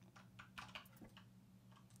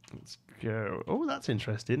 Let's go. Oh, that's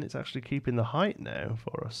interesting. It's actually keeping the height now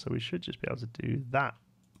for us, so we should just be able to do that.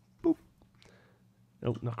 Boop.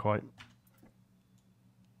 Oh, not quite.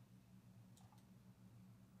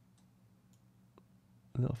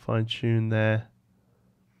 A little fine tune there.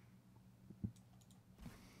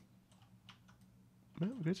 Oh,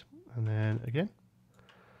 good. And then again.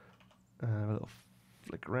 A little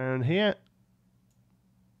flick around here.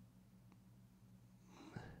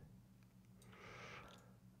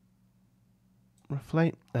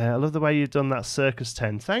 Roughly. I love the way you've done that Circus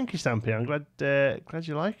 10. Thank you, Stampy. I'm glad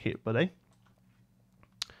you like it, buddy.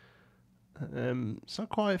 It's not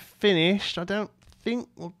quite finished. I don't think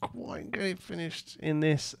we'll quite get it finished in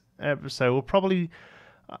this episode. I'll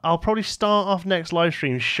probably start off next live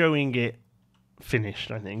stream showing it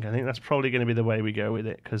finished. I think that's probably going to be the way we go with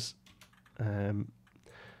it, because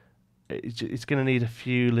it's going to need a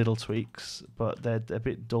few little tweaks, but they're a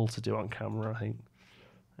bit dull to do on camera, I think.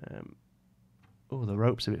 Oh, the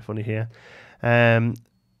rope's a bit funny here.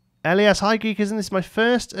 Elias, hi Geekism, this is my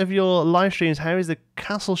first of your live streams. How is the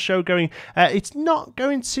castle show going? It's not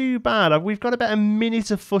going too bad. We've got about a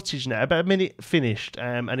minute of footage now, about a minute finished,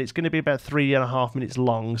 and it's going to be about 3.5 minutes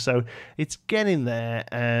long, so it's getting there.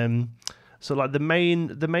 So like the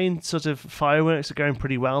main sort of fireworks are going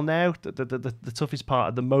pretty well now. The toughest part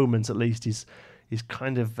at the moment, at least, is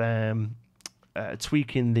kind of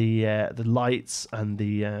tweaking the lights and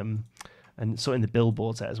the and sorting the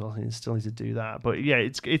billboards out as well. I still need to do that, but yeah,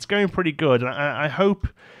 it's going pretty good. And I hope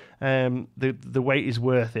the wait is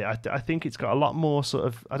worth it. I think it's got a lot more sort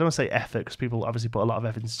of, I don't want to say effort, because people obviously put a lot of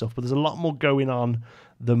effort into stuff, but there's a lot more going on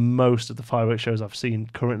than most of the fireworks shows I've seen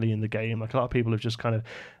currently in the game. Like a lot of people have just kind of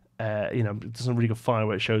done some really good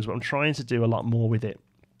fireworks shows, but I'm trying to do a lot more with it.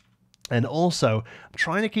 And also, I'm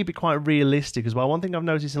trying to keep it quite realistic as well. One thing I've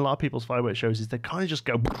noticed in a lot of people's fireworks shows is they kind of just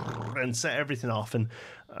go and set everything off. And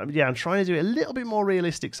yeah, I'm trying to do it a little bit more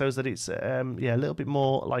realistic so that it's a little bit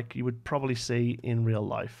more like you would probably see in real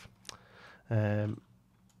life. Okay,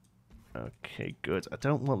 good. I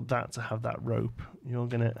don't want that to have that rope. You're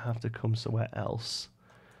going to have to come somewhere else,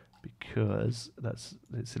 because it's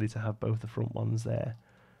silly to have both the front ones there.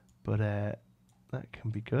 But that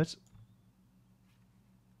can be good.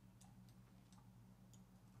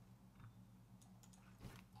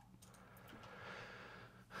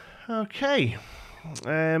 Okay,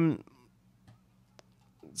 let's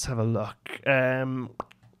have a look. Are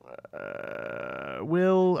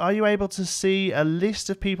you able to see a list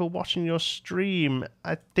of people watching your stream?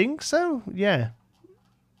 I think so. Yeah.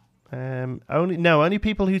 Only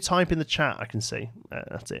people who type in the chat I can see.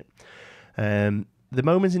 That's it. The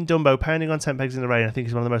moment in Dumbo pounding on tent pegs in the rain, I think,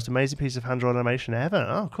 is one of the most amazing pieces of hand-drawn animation ever.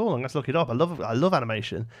 Oh, cool! I'm going to look it up. I love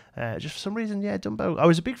animation. Just for some reason, yeah, Dumbo. I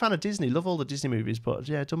was a big fan of Disney. Love all the Disney movies, but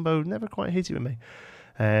yeah, Dumbo never quite hit it with me.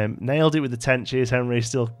 Nailed it with the tent. Cheers, Henry.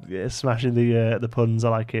 Still smashing the puns. I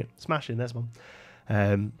like it. Smashing. There's one.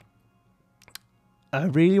 I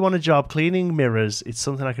really want a job cleaning mirrors. It's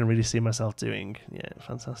something I can really see myself doing. Yeah,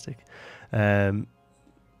 fantastic.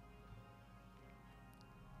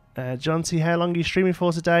 John T, how long are you streaming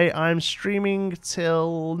for today? I'm streaming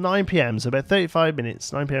till 9 PM, so about 35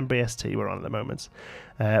 minutes. 9 PM BST we're on at the moment.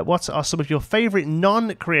 What are some of your favourite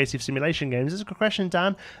non-creative simulation games? This is a good question,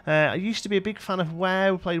 Dan. I used to be a big fan of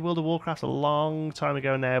WoW. Played World of Warcraft a long time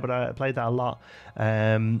ago now, but I played that a lot.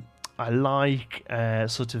 I like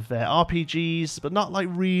sort of RPGs, but not like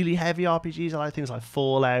really heavy RPGs. I like things like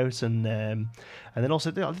Fallout and then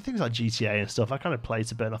also things like GTA and stuff. I kind of play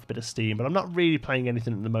to burn off a bit of steam, but I'm not really playing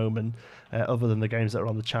anything at the moment other than the games that are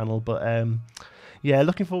on the channel. But yeah,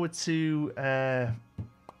 looking forward to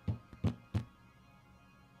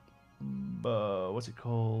what's it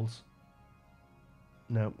called?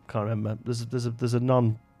 No, can't remember. There's a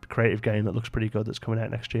non-creative game that looks pretty good that's coming out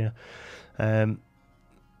next year.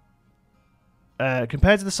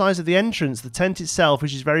 Compared to the size of the entrance, the tent itself,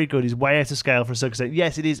 which is very good, is way out of scale for a circus tent.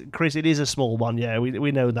 Yes, it is, Chris. It is a small one. Yeah,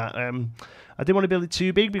 we know that. I didn't want to build it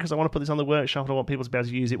too big because I want to put this on the workshop and I want people to be able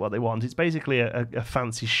to use it what they want. It's basically a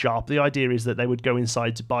fancy shop. The idea is that they would go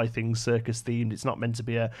inside to buy things circus themed. It's not meant to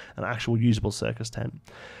be an actual usable circus tent.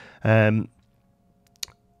 I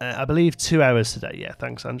believe 2 hours today. Yeah,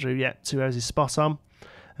 thanks, Andrew. Yeah, 2 hours is spot on.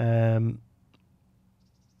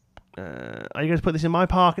 Are you going to put this in my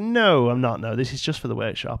park? No, I'm not. No, this is just for the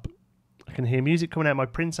workshop. I can hear music coming out of my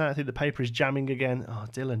printer. I think the paper is jamming again. Oh,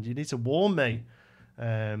 Dylan, you need to warn me.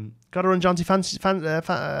 Got to run, Jonty.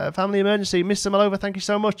 Family emergency. Mr. Malova, thank you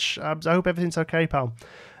so much. I hope everything's okay, pal.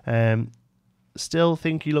 Still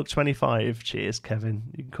think you look 25. Cheers, Kevin.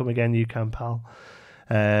 You can come again. You can, pal.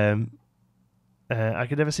 I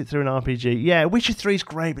could never sit through an RPG. Yeah, Witcher 3 is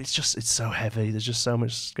great, but it's so heavy. There's just so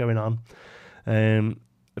much going on.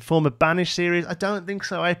 former Banished series? I don't think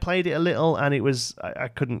so. I played it a little and it was I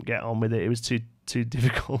couldn't get on with it. It was too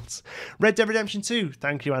difficult. Red Dead Redemption 2.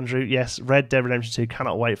 Thank you, Andrew. Yes, Red Dead Redemption 2.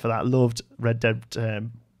 Cannot wait for that. Loved Red Dead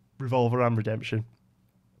Revolver and Redemption.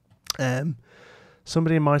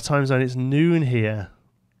 Somebody in my time zone. It's noon here.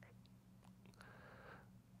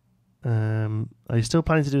 Are you still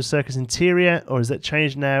planning to do a Circus interior, or is that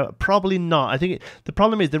changed now? Probably not. I think the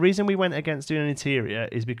problem is the reason we went against doing an interior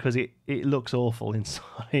is because it looks awful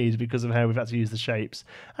inside because of how we've had to use the shapes.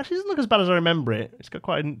 Actually, it doesn't look as bad as I remember it. It's got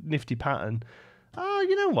quite a nifty pattern. Oh,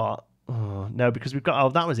 you know what? Oh, no, because we've got... Oh,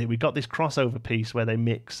 that was it. We got this crossover piece where they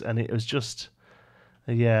mix, and it was just...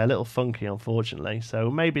 Yeah, a little funky, unfortunately.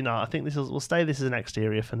 So maybe not. I think we'll stay this as an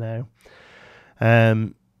exterior for now.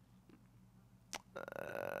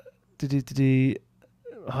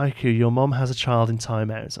 Haiku, your mom has a child in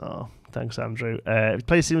timeout. Oh, thanks, Andrew.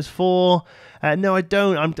 Play Sims 4. No, I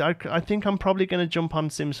don't. I think I'm probably going to jump on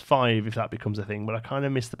Sims 5 if that becomes a thing, but I kind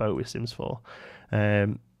of missed the boat with Sims 4.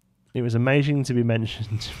 It was amazing to be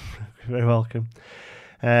mentioned. You're very welcome.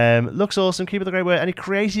 Looks awesome. Keep up the great work. Any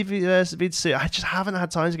Creativerse vids? I just haven't had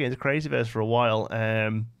time to get into Creativerse for a while.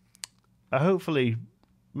 Hopefully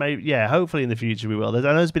in the future we will. I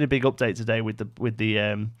know there's been a big update today with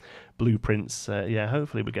the blueprints.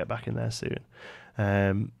 Hopefully we get back in there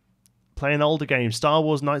soon. Playing older games, Star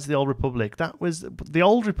Wars: Knights of the Old Republic. The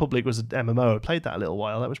Old Republic was an MMO. I played that a little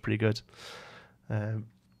while. That was pretty good.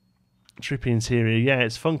 Trippy interior. Yeah,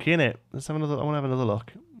 it's funky, innit? Let's have another. I want to have another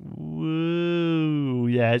look. Woo!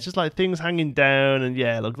 Yeah, it's just like things hanging down, and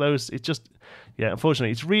yeah, look those. It's just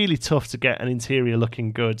Unfortunately, it's really tough to get an interior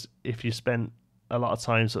looking good if you spent a lot of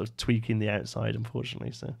time sort of tweaking the outside,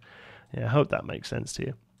 unfortunately. So yeah, I hope that makes sense to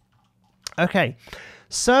you. Okay,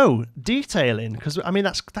 so detailing, because I mean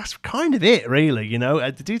that's kind of it, really. You know,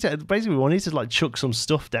 the detail. Basically, we need to like chuck some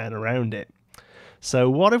stuff down around it. So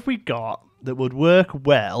what have we got that would work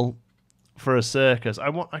well for a circus?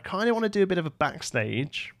 I kind of want to do a bit of a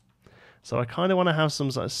backstage. So I kind of want to have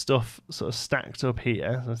some sort of stuff sort of stacked up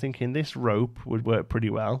here. So I'm thinking this rope would work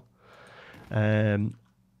pretty well. What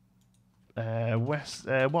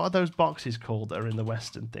are those boxes called that are in the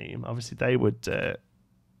Western theme? Obviously, they would turn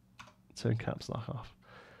caps lock off.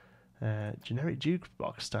 Generic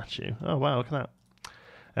jukebox statue. Oh wow, look at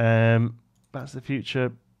that. Back to the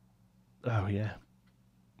Future. Oh yeah.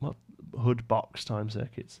 What hood box time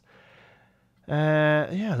circuits? I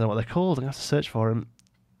don't know what they're called. I'm gonna have to search for them.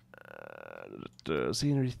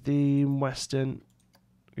 Scenery theme Western.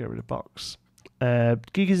 Get rid of box.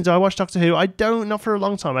 Geekism. Do I watch Doctor Who? I don't. Not for a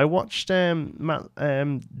long time. I watched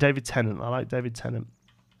David Tennant. I like David Tennant.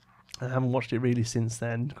 I haven't watched it really since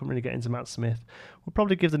then. Couldn't really get into Matt Smith. We'll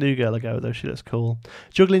probably give the new girl a go though. She looks cool.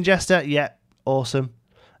 Juggling Jester. Yeah, awesome.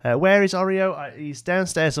 Where is Oreo? He's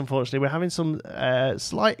downstairs. Unfortunately, we're having some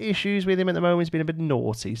slight issues with him at the moment. He's been a bit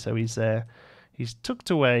naughty, so he's tucked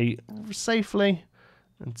away safely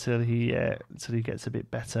until he gets a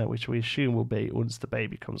bit better, which we assume will be once the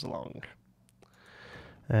baby comes along.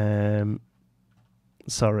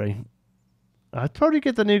 Sorry. I'd probably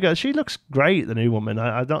get the new girl. She looks great, the new woman.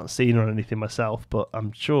 I've not seen her or anything myself, but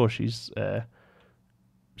I'm sure she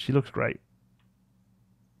looks great.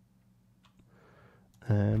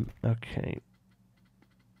 Okay.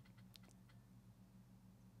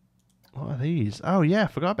 What are these? Oh yeah, I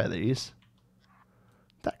forgot about these.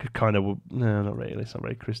 That could kind of... No, not really. It's not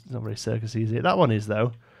very circus-y, is it? That one is,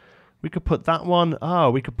 though. We could put that one...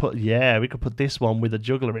 Oh, we could put this one with a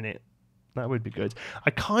juggler in it. That would be good.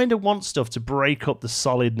 I kind of want stuff to break up the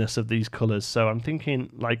solidness of these colours. So I'm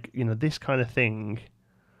thinking, like, you know, this kind of thing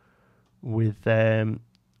with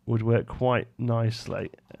would work quite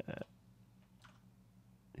nicely.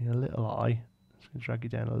 A little eye. Just going to drag you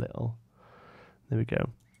down a little. There we go.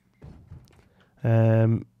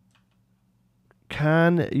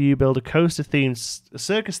 Can you build a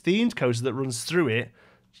circus-themed coaster that runs through it?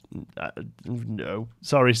 No,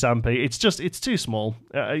 sorry, Stampy. It's too small.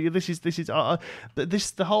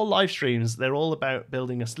 The whole live streams. They're all about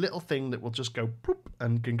building a little thing that will just go poop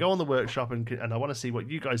and can go on the workshop. And I want to see what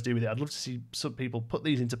you guys do with it. I'd love to see some people put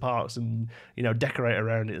these into parks and decorate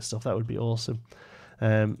around it and stuff. That would be awesome.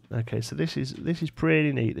 Okay, so this is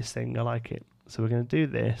pretty neat. This thing, I like it. So we're going to do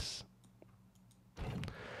this.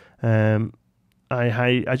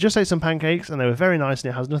 I just ate some pancakes and they were very nice,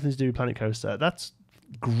 and it has nothing to do with Planet Coaster. That's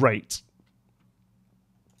great.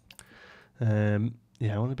 I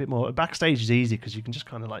want a bit more. Backstage is easy because you can just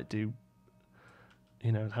kind of like do,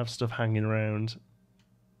 have stuff hanging around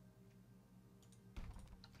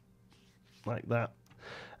like that.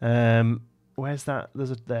 Where's that?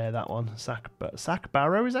 There's that one. Sack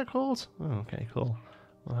Barrow, is that called? Oh, okay, cool.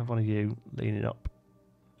 I'll have one of you leaning up.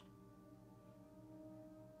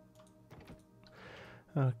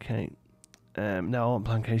 Okay. Now I want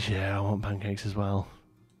pancakes. Yeah, I want pancakes as well.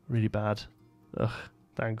 Really bad. Ugh,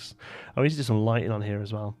 thanks. I need to do some lighting on here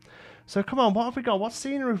as well. So come on, what have we got? What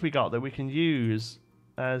scenery have we got that we can use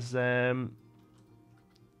as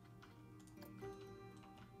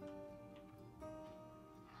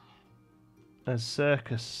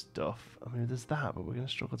circus stuff? I mean, there's that, but we're going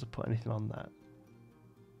to struggle to put anything on that.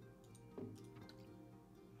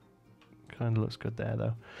 Kind of looks good there,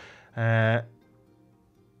 though.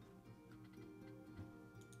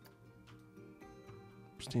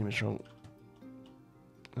 Steamer trunk.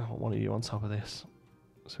 I want one of you on top of this,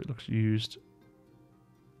 so it looks used.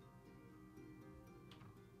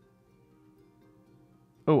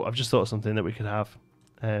 Oh, I've just thought of something that we could have.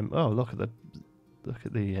 Oh, look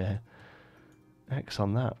at the X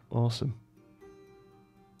on that. Awesome.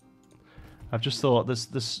 I've just thought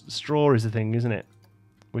this straw is the thing, isn't it?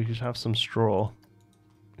 We could have some straw.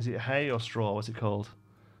 Is it hay or straw? What's it called?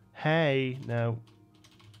 Hay. No.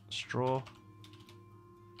 Straw.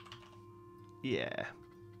 Yeah.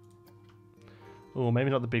 Oh, maybe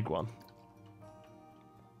not the big one.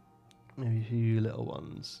 Maybe a few little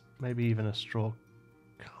ones. Maybe even a straw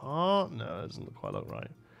cart. No, that doesn't quite look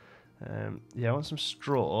right. Yeah, I want some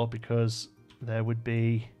straw because there would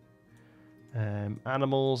be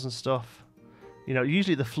animals and stuff. You know,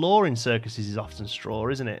 usually the floor in circuses is often straw,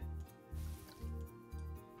 isn't it?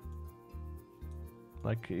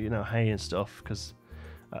 Like, you know, hay and stuff. Because,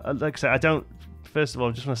 like I said, I don't... First of all,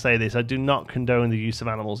 I just want to say this. I do not condone the use of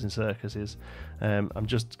animals in circuses. I'm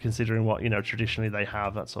just considering what, you know, traditionally they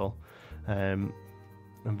have, that's all. I'm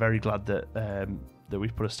very glad that that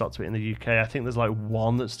we've put a stop to it in the UK. I think there's like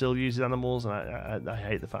one that still uses animals, and I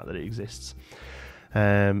hate the fact that it exists.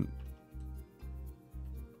 Hi,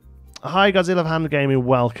 Godzilla Hand Gaming,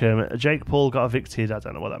 welcome. Jake Paul got evicted. I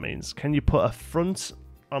don't know what that means. Can you put a front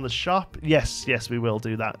on the shop? Yes, we will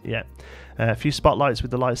do that, yeah. A few spotlights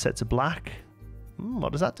with the light set to black.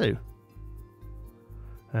 What does that do?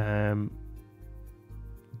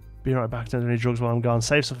 Be right back. Don't do any drugs while I'm gone.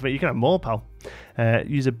 Save stuff for me. You can have more, pal.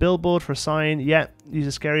 Use a billboard for a sign. Yeah. Use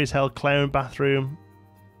a scary as hell clown bathroom.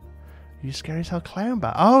 Use scary as hell clown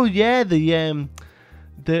bath. Oh yeah, yeah,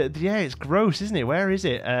 it's gross, isn't it? Where is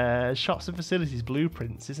it? Shops and facilities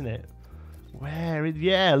blueprints, isn't it? Where?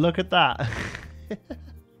 Yeah, look at that.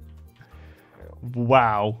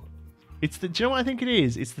 Wow. It's the. Do you know what I think it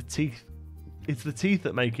is? It's the teeth. It's the teeth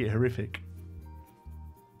that make it horrific.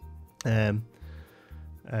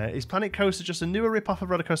 Is Planet Coaster just a newer rip-off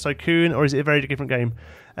of Roller Coaster Tycoon, or is it a very different game?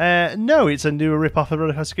 No, it's a newer rip-off of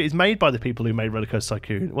Roller Coaster Tycoon. It's made by the people who made Roller Coaster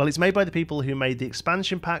Tycoon. Well, it's made by the people who made the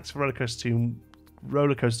expansion packs for Roller Coaster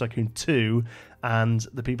Tycoon 2, and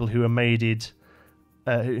the people who made it.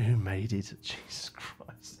 Who made it? Jesus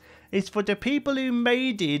Christ! It's for the people who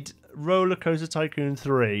made it. Roller Coaster Tycoon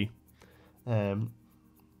 3.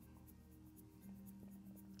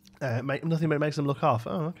 Nothing makes them look off.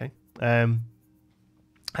 Oh, okay.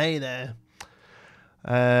 Hey there.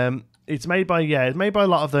 It's made by a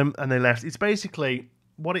lot of them, and they left. It's basically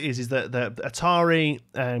what it is that the Atari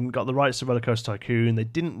got the rights to Roller Coaster Tycoon. They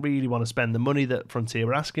didn't really want to spend the money that Frontier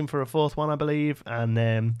were asking for a fourth one, I believe,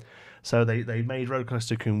 and so they made Roller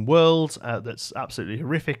Coaster Tycoon World. That's absolutely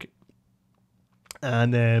horrific.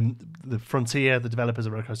 And the Frontier, the developers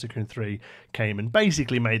of Roller Coaster Tycoon 3, came and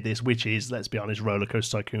basically made this, which is, let's be honest, Roller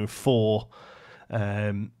Coaster Tycoon 4.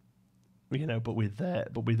 You know, but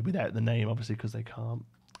without the name, obviously, because they can't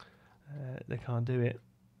do it.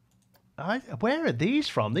 Where are these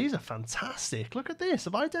from? These are fantastic. Look at this.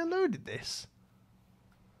 Have I downloaded this?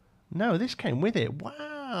 No, this came with it.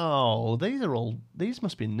 Wow, these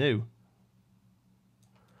must be new.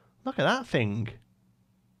 Look at that thing.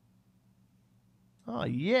 Oh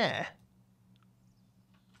yeah,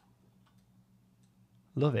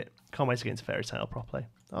 love it. Can't wait to get into Fairy Tale properly.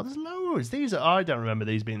 Oh, there's loads. I don't remember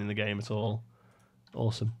these being in the game at all.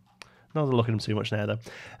 Awesome. Not to look at them too much now though.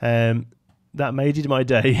 That made it my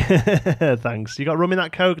day. Thanks. You got rum in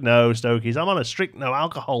that Coke? No, Stokies. I'm on a strict no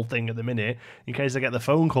alcohol thing at the minute in case I get the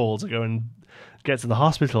phone call to go and get to the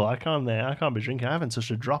hospital. I can't be drinking. I haven't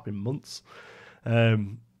touched a drop in months.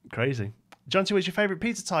 Crazy. John T, what's your favourite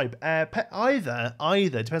pizza type?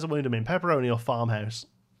 Either depends on what you mean, pepperoni or farmhouse.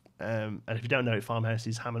 And if you don't know it, farmhouse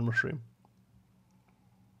is ham and mushroom.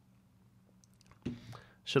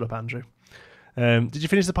 Shut up, Andrew. Did you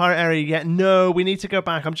finish the pirate area yet? No, we need to go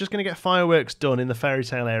back. I'm just going to get fireworks done in the Fairy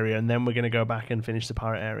Tale area, and then we're going to go back and finish the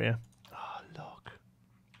pirate area. Oh, look.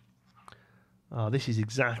 Oh, this is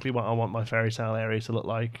exactly what I want my Fairy Tale area to look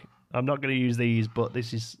like. I'm not going to use these, but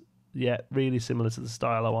this is, yeah, really similar to the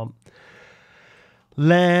style I want.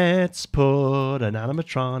 Let's put an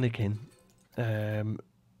animatronic in.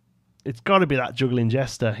 It's got to be that juggling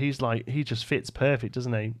jester. He just fits perfect,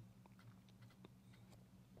 doesn't he?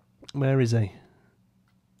 Where is he?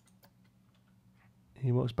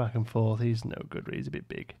 He walks back and forth. He's no good. He's a bit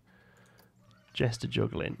big. Jester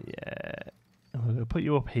juggling. Yeah. I'm going to put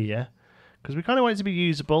you up here because we kind of want it to be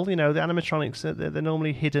usable. You know, the animatronics, they're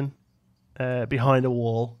normally hidden behind a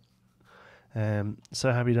wall.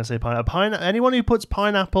 So happy to say pineapple. Anyone who puts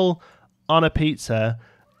pineapple on a pizza,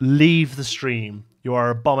 leave the stream. You are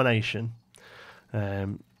an abomination.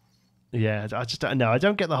 Yeah, I just don't know. I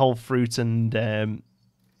don't get the whole fruit and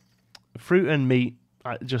meat.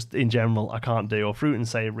 Just in general, I can't do, or fruit and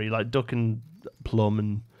savoury, like duck and plum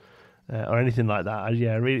and or anything like that. I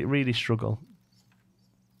really struggle.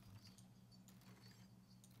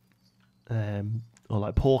 Or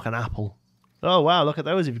like pork and apple. Oh wow, look at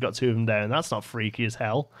those! If you've got two of them down, that's not freaky as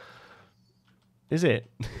hell, is it?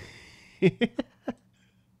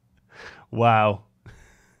 Wow.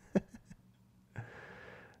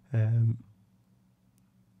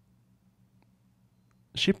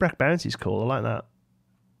 Shipwreck Bounty's cool. I like that.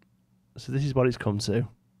 So this is what it's come to.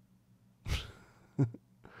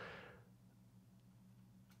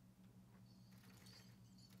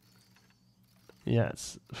 Yeah,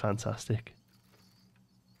 it's fantastic.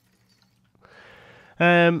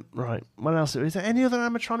 Right, what else? Is there any other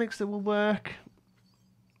animatronics that will work?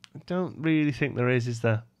 I don't really think there is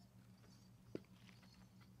there?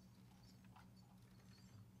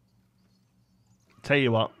 Tell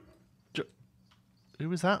you what. Who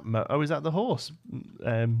was that? Oh, is that the horse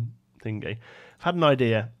thingy? I've had an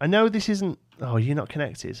idea. I know this isn't... Oh, you're not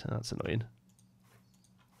connected. That's annoying.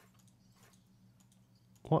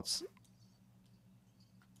 What's...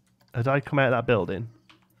 Had I come out of that building?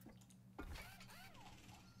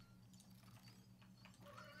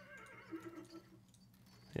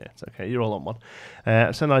 Yeah, it's okay. You're all on one.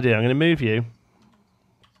 It's an idea. I'm going to move you.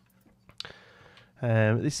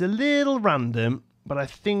 This is a little random, but I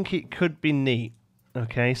think it could be neat.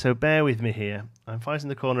 Okay, so bear with me here. I'm fighting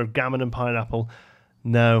the corner of gammon and pineapple.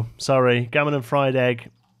 No, sorry, gammon and fried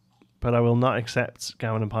egg, but I will not accept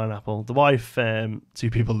gammon and pineapple. The wife, two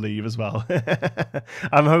people leave as well.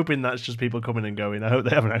 I'm hoping that's just people coming and going. I hope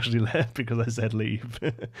they haven't actually left because I said leave.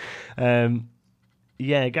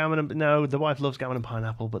 Yeah, gammon and... No, the wife loves gammon and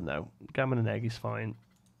pineapple, but no. Gammon and egg is fine.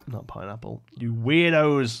 Not pineapple. You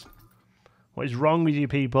weirdos! What is wrong with you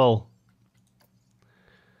people?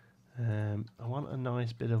 I want a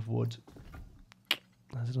nice bit of wood.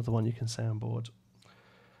 There's another one you can soundboard.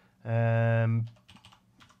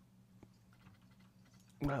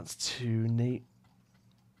 That's too neat.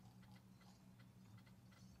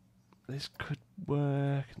 This could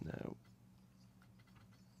work. No.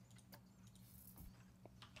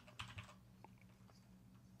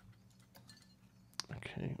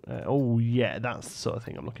 Okay. Oh, yeah, that's the sort of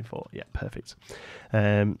thing I'm looking for. Yeah, perfect.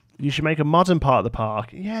 You should make a modern part of the park.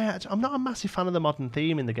 Yeah, I'm not a massive fan of the modern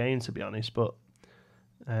theme in the game, to be honest, but...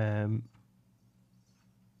 yeah,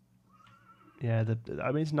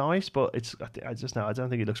 I mean, it's nice, but it's... I don't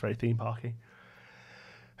think it looks very theme parky.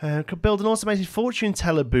 Could build an automated fortune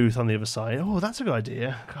teller booth on the other side. Oh, that's a good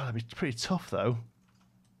idea. God, that'd be pretty tough, though.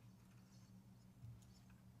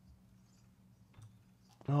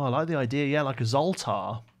 Oh, I like the idea. Yeah, like a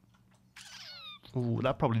Zoltar. Ooh,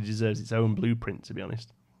 that probably deserves its own blueprint, to be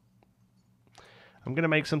honest. I'm going to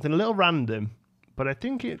make something a little random, but I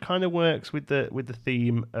think it kind of works with the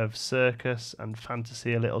theme of circus and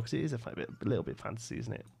fantasy a little, because it is a little bit fantasy,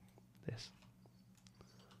 isn't it? This.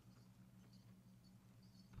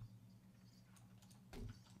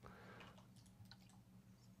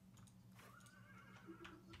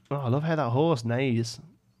 Oh, I love how that horse neighs.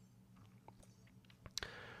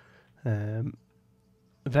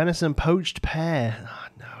 Venison poached pear. Oh,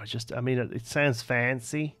 no, I mean, it sounds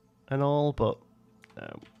fancy and all, but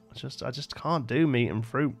no, I just can't do meat and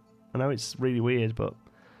fruit. I know it's really weird, but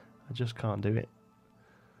I just can't do it.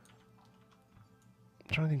 I'm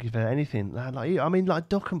trying to think of anything. I mean, like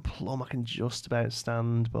duck and plum, I can just about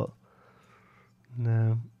stand, but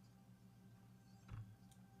no.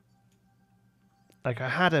 Like I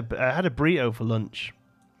had a burrito for lunch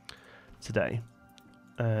today.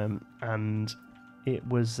 And it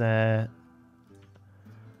was I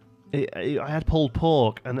had pulled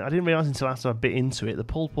pork, and I didn't realise until after I bit into it, the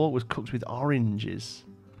pulled pork was cooked with oranges.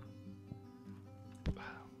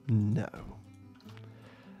 No.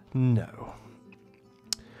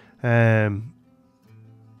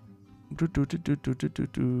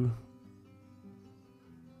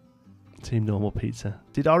 Team Normal Pizza.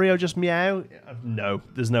 Did Oreo just meow? No,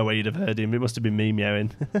 there's no way you'd have heard him. It must have been me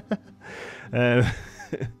meowing. There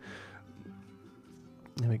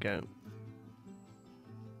we go.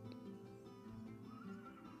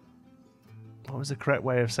 What was the correct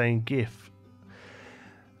way of saying GIF?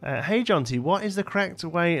 Hey Jonty, what is the correct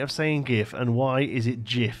way of saying GIF and why is it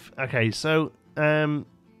GIF? Okay, so I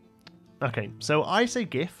say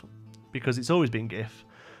GIF because it's always been GIF.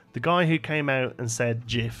 The guy who came out and said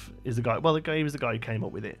GIF is the guy. Well, he was the guy who came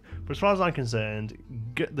up with it. But as far as I'm concerned,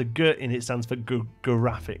 the G in it stands for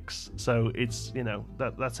graphics. So it's, you know,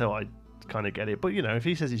 that's how I kind of get it. But you know, if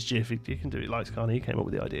he says it's GIF, you can do it like Scarny. He came up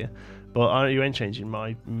with the idea. But you ain't changing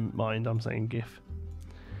my mind. I'm saying GIF.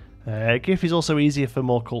 GIF is also easier for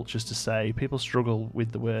more cultures to say. People struggle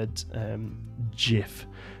with the word GIF.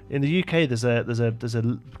 In the UK, there's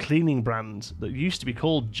a cleaning brand that used to be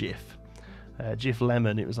called Jif. Jif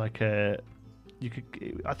Lemon. It was like I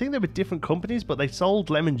think they were different companies, but they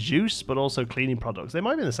sold lemon juice, but also cleaning products. They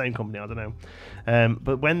might be the same company, I don't know.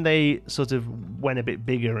 But when they sort of went a bit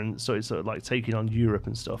bigger and sort of like taking on Europe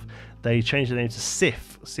and stuff, they changed the name to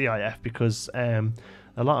CIF, C-I-F, because a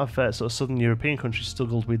lot of sort of southern European countries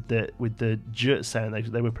struggled with the j sound.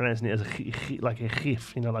 They were pronouncing it as like a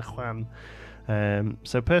gif, you know, like Juan.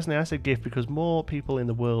 So personally, I say GIF because more people in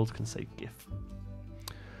the world can say GIF.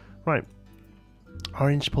 Right.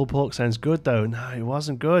 Orange pulled pork sounds good though. No, it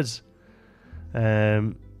wasn't good.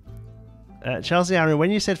 Chelsea Aaron,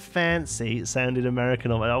 when you said fancy, it sounded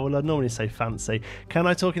American. Well, I'd normally say fancy. Can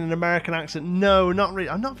I talk in an American accent? No, not really.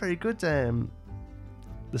 I'm not very good. The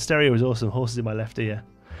stereo is awesome. Horses in my left ear.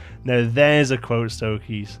 Now there's a quote,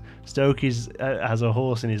 Stokies. Stokies has a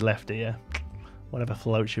horse in his left ear. Whatever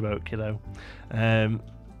floats your boat, kiddo.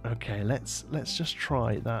 Okay, let's just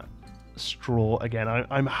try that straw again.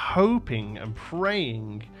 I'm hoping and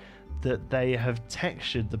praying that they have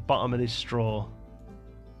textured the bottom of this straw.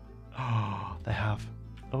 Oh, they have.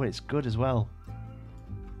 Oh, it's good as well.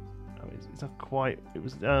 Oh, it's not quite.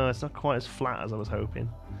 It's not quite as flat as I was hoping.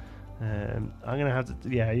 I'm gonna have to.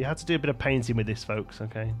 Yeah, you have to do a bit of painting with this, folks.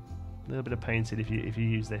 Okay, a little bit of painting if you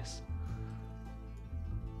use this.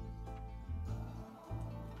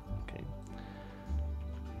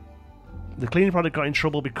 The cleaning product got in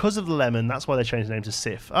trouble because of the lemon. That's why they changed the name to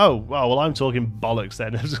Sif. Oh, well, I'm talking bollocks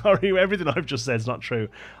then. I'm sorry, everything I've just said is not true.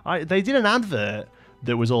 They did an advert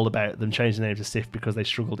that was all about them changing the name to Sif because they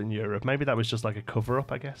struggled in Europe. Maybe that was just like a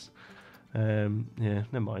cover-up, I guess. Yeah,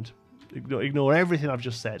 never mind. Ignore everything I've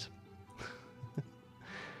just said.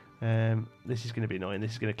 This is going to be annoying.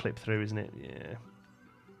 This is going to clip through, isn't it? Yeah.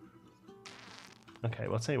 Okay,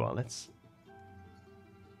 well, I'll tell you what. Let's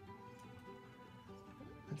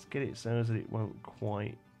get it so that it won't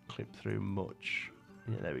quite clip through much.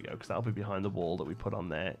 Yeah, there we go, because that'll be behind the wall that we put on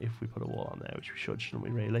there, if we put a wall on there, which we should, shouldn't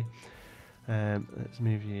we, really? Let's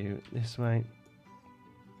move you this way.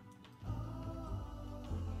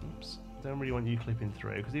 Oops. Don't really want you clipping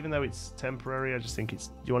through, because even though it's temporary, I just think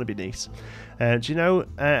you want to be nice. Do you know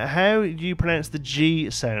how you pronounce the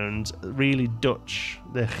G sound really Dutch?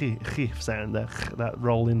 The G sound, that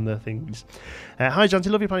roll in the things. Hi,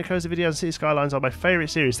 Jonty, love your Planet Coaster videos. City Skylines are my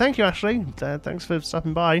favourite series. Thank you, Ashley. Thanks for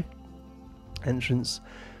stopping by. Entrance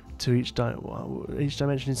to each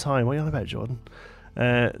dimension in time. What are you on about, Jordan?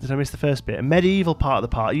 Did I miss the first bit? A medieval part of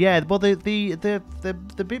the park. Yeah, well, the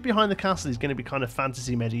bit behind the castle is going to be kind of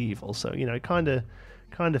fantasy medieval, so you know, it kind of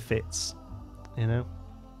fits, you know.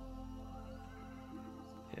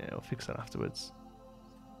 Yeah, I'll fix that afterwards.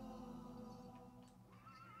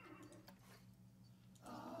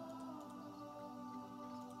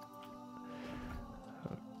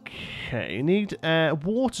 Okay, you need a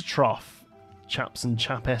water trough. Chaps and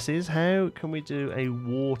chapesses, how can we do a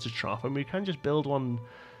water trough? And we can just build one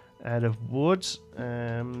out of wood.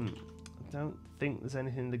 I don't think there's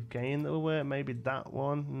anything in the game that will work. Maybe that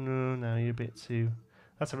one. No, you're a bit too.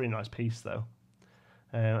 That's a really nice piece, though.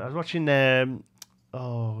 I was watching.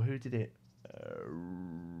 Oh, who did it?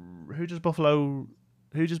 Who does Buffalo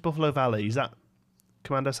Valley? Is that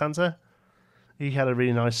Commando Santa? He had a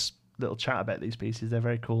really nice little chat about these pieces. They're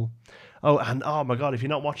very cool. Oh, and oh my god, if you're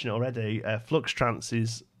not watching it already, Flux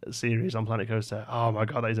Trance's series on Planet Coaster, oh my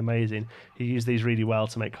god, that is amazing. He used these really well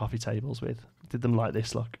to make coffee tables with. Did them like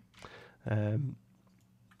this, look. He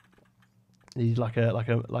did like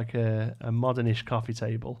a modernish coffee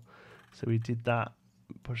table. So we did that,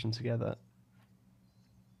 push them together.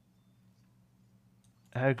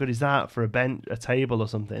 How good is that for a table or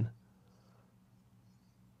something?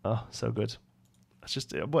 Oh, so good. It's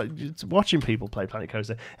just watching people play Planet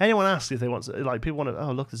Coaster. Anyone asks if they want to, like, people want to,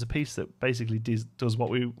 oh look, there's a piece that basically does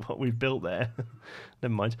what we've built there.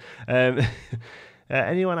 Never mind.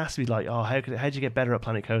 Anyone asks me like, oh, how'd you get better at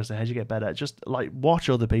Planet Coaster? How'd you get better? Just like watch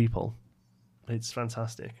other people. It's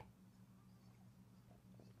fantastic.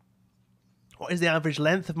 What is the average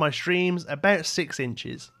length of my streams? About 6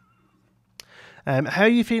 inches. How are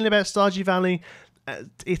you feeling about Stardew Valley?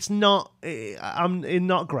 It's not. I'm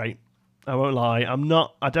not great. I won't lie. I'm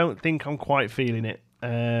not. I don't think I'm quite feeling it.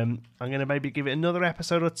 I'm going to maybe give it another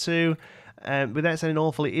episode or two. Without saying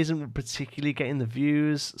awful, it isn't particularly getting the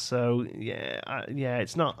views. So yeah,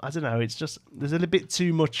 it's not. I don't know. It's just there's a little bit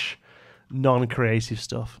too much non-creative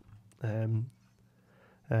stuff.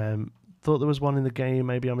 Thought there was one in the game.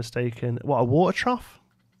 Maybe I'm mistaken. What, a water trough?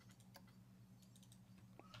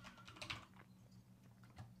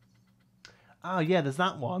 Oh yeah, there's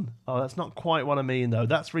that one. Oh, that's not quite what I mean though.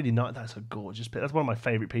 That's really not. That's a gorgeous bit. That's one of my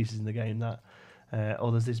favourite pieces in the game. That.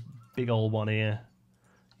 Oh, there's this big old one here.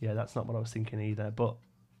 Yeah, that's not what I was thinking either. But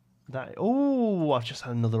that. Oh, I've just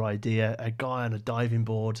had another idea. A guy on a diving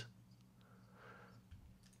board.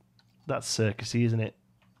 That's circusy, isn't it?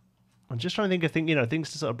 I'm just trying to think of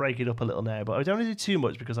things to sort of break it up a little now. But I don't want to do too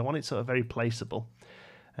much because I want it sort of very placeable.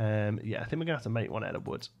 Yeah, I think we're gonna have to make one out of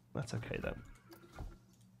wood. That's okay though.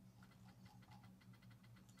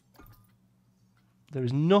 There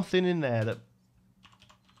is nothing in there that...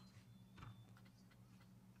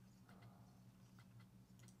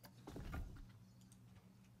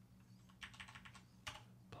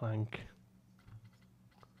 Plank.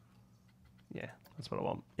 Yeah, that's what I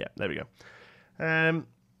want. Yeah, there we go.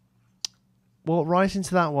 Well, right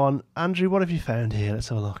into that one. Andrew, what have you found here? Let's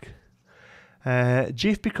have a look.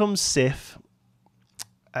 Jif becomes Sif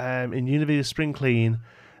in Unilever Spring Clean.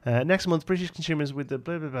 Next month, British consumers with the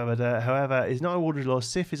blah, blah, blah, blah, however, is not awarded law.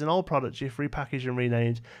 Sif is an old product Jif repackaged and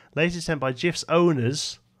renamed, later sent by Jif's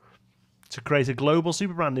owners to create a global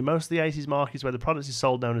super brand in most of the 80s markets where the product is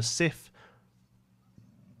sold, known as Sif.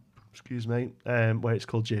 Excuse me, where it's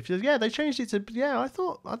called Jif. Yeah, they changed it to. Yeah, I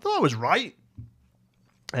thought I was right.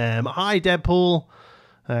 Hi, Deadpool.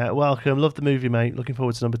 Welcome. Love the movie, mate. Looking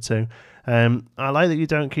forward to number 2. I like that you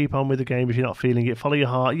don't keep on with the game if you're not feeling it. Follow your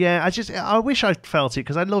heart. Yeah, I wish I felt it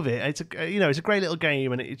because I love it. It's a great little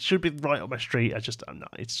game and it should be right up my street. I'm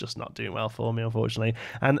not. It's just not doing well for me, unfortunately.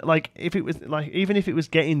 And even if it was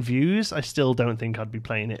getting views, I still don't think I'd be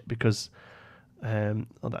playing it because,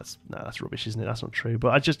 that's rubbish, isn't it? That's not true.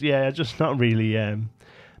 But I just not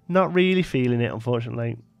really feeling it,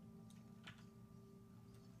 unfortunately.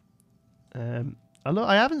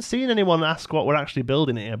 I haven't seen anyone ask what we're actually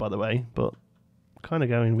building here, by the way, but kind of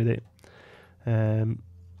going with it. Yeah,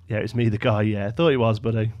 it's me, the guy. Yeah, I thought it was,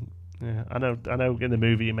 but yeah, I know. In the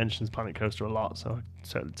movie, he mentions Planet Coaster a lot, so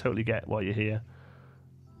I totally get why you're here.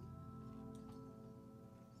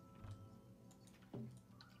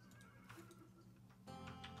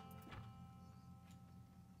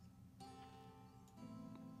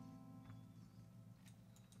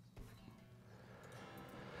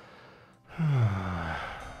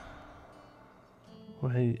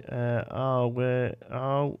 Wait,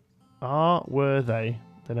 were they?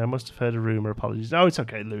 Then I must have heard a rumour. Apologies. Oh, it's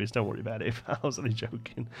okay, Lewis. Don't worry about it. I was only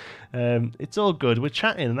joking. It's all good. We're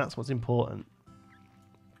chatting, and that's what's important.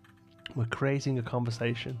 We're creating a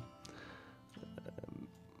conversation.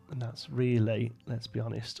 And that's really, let's be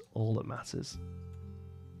honest, all that matters.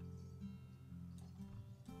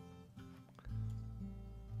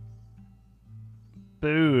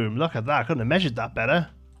 Boom. Look at that. I couldn't have measured that better.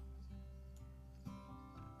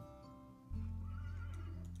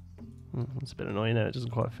 It's a bit annoying now. It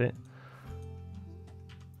doesn't quite fit.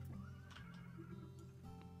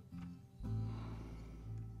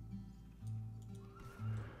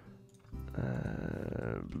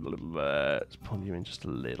 Let's pull you in just a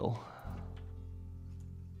little.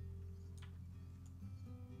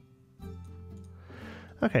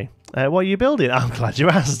 Okay. What are you building? I'm glad you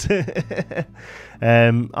asked.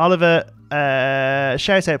 Oliver,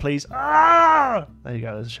 shout out, please. Ah! There you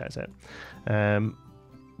go. There's a shout out.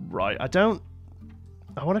 Right. I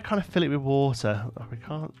want to kind of fill it with water. We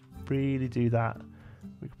can't really do that.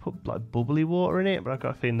 We could put like bubbly water in it, but I've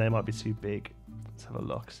got a feeling they might be too big. Let's have a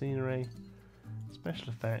look. Scenery, special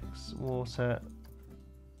effects, water.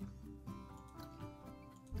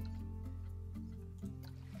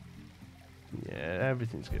 Yeah,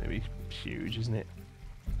 everything's going to be huge, isn't it?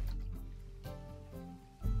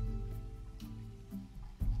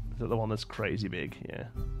 Is that the one that's crazy big? Yeah,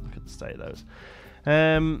 I could stay those.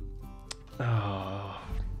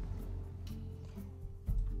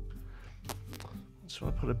 Just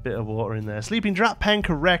want to put a bit of water in there. Sleeping drop pen,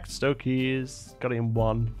 correct. Stokies got it in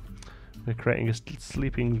 1. We're creating a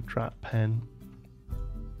sleeping drop pen.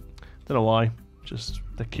 Don't know why. Just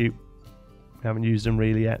they're cute. We haven't used them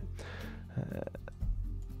really yet.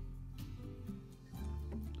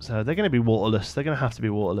 So they're going to be waterless. They're going to have to be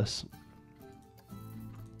waterless.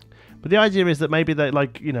 But the idea is that maybe they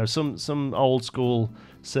some old school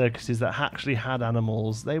circuses that actually had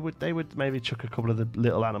animals, they would maybe chuck a couple of the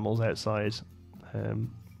little animals outside.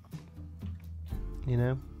 You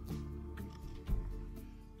know.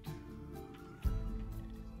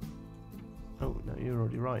 Oh no, you're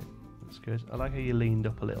already right. That's good. I like how you leaned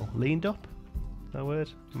up a little. Leaned up? No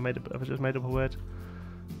word? I've just made up a word.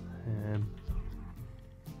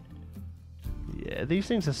 Yeah, these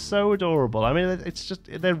things are so adorable. I mean, it's just,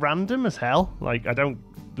 they're random as hell. Like, I don't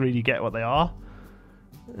really get what they are.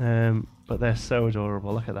 But they're so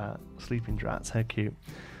adorable. Look at that. Sleeping drats, how cute.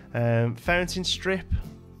 Fountain strip.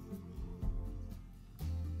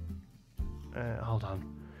 Hold on.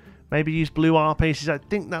 Maybe use blue art pieces. I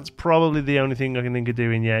think that's probably the only thing I can think of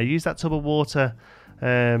doing. Yeah, use that tub of water.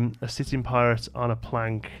 A sitting pirate on a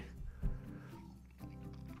plank.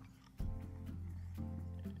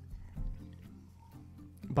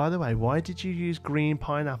 By the way, why did you use green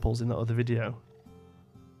pineapples in that other video?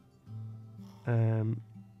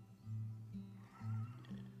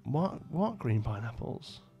 What green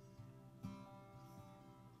pineapples?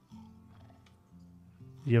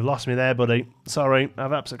 You've lost me there, buddy. Sorry,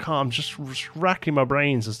 I'm just racking my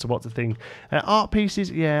brains as to what to think. Art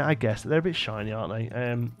pieces, yeah, I guess they're a bit shiny, aren't they?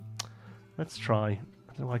 Let's try. I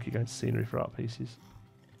don't know why I keep going to scenery for art pieces.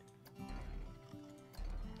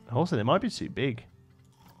 Also, they might be too big.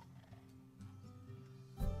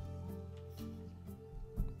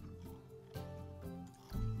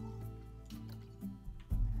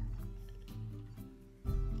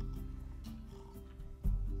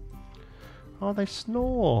 Oh, they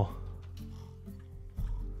snore.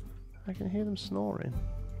 I can hear them snoring.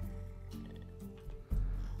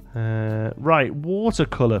 Right,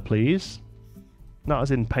 watercolour, please. Not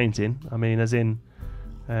as in painting. I mean, as in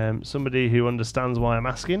somebody who understands why I'm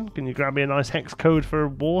asking. Can you grab me a nice hex code for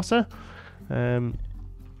water? Blaz?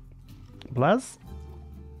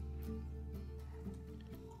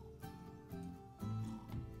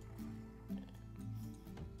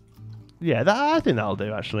 Yeah, I think that'll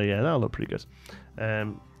do, actually. Yeah, that'll look pretty good. There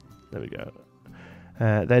we go.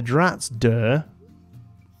 They're drats,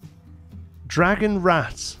 Dragon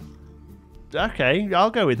rat. Okay,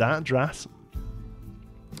 I'll go with that, drat.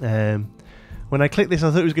 When I clicked this,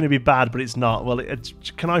 I thought it was going to be bad, but it's not. Well,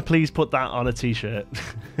 can I please put that on a t-shirt?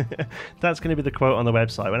 That's going to be the quote on the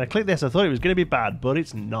website. When I clicked this, I thought it was going to be bad, but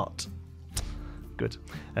it's not. Good.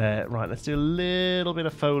 Right, let's do a little bit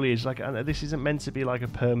of foliage. Like, this isn't meant to be like a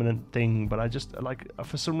permanent thing, but I just like,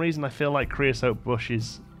 for some reason, I feel like creosote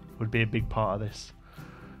bushes would be a big part of this.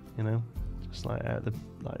 You know, just like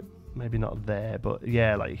like maybe not there, but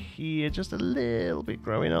yeah, like here, just a little bit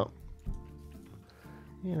growing up.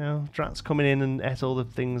 You know, drats coming in and ate all the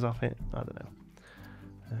things off it. I don't know.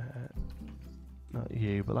 Not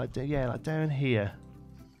you, but like, yeah, like down here.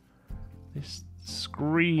 This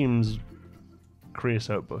screams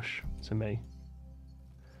creosote bush to me.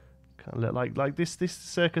 Kind of look like this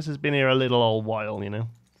circus has been here a little old while, you know.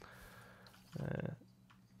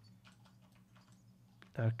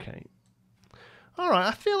 Okay. All right,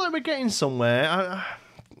 I feel like we're getting somewhere. I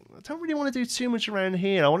don't really want to do too much around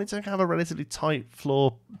here. I want it to have a relatively tight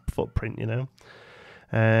floor footprint, you know.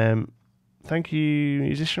 Thank you,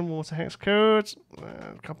 musician water hex code.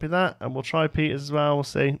 Copy that, and we'll try Peter's as well. We'll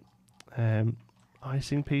see.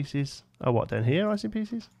 Icing pieces. Oh, what, down here? Icing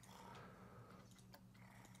pieces?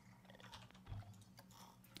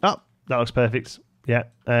 Oh, that looks perfect. Yeah.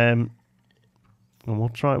 And we'll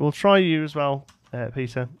try you as well,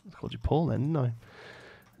 Peter. I called you Paul then, didn't I?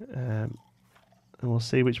 And we'll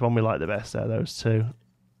see which one we like the best out of those two.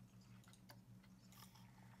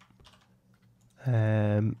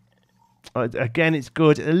 Again, it's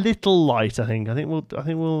good. A little light, I think. I think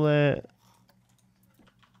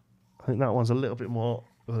that one's a little bit more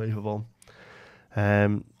believable.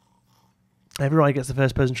 Everybody gets the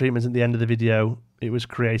first person treatment at the end of the video it was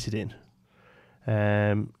created in.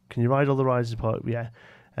 Can you ride all the rides apart? Yeah.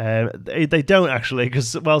 They don't actually,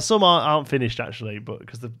 because, well, some aren't finished actually, but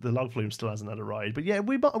because the log flume still hasn't had a ride. But yeah,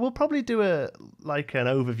 we'll probably do an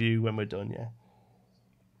overview when we're done.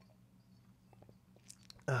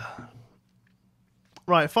 Yeah.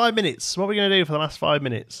 Right, 5 minutes. What are we going to do for the last 5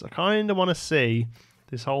 minutes? I kind of want to see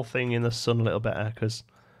this whole thing in the sun a little better, because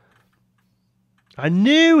I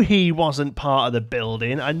knew he wasn't part of the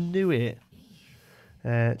building. I knew it.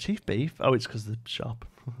 Chief Beef. Oh, it's because of the shop.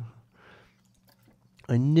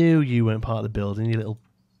 I knew you weren't part of the building, you little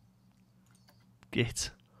git.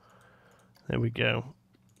 There we go.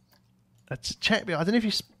 I don't know if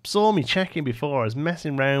you saw me checking before. I was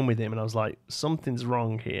messing around with him and I was like, something's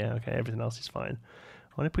wrong here. Okay, everything else is fine.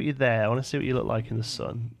 I want to put you there. I want to see what you look like in the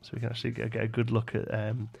sun, so we can actually get a good look at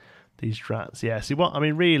these drats. Yeah, see what I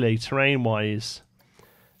mean. Really, terrain-wise,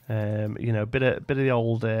 You know, bit of the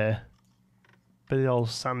old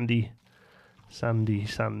sandy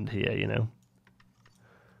sand here. You know,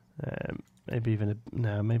 maybe even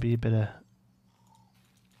maybe a bit of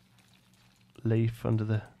leaf under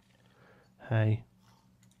the hay.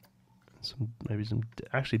 Maybe some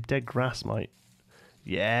actually dead grass might.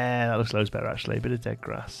 Yeah, that looks loads better actually. A bit of dead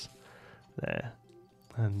grass there,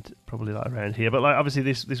 and probably like around here. But like obviously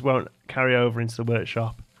this won't carry over into the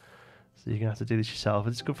workshop, so you're gonna have to do this yourself.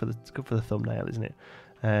 It's good for the thumbnail, isn't it?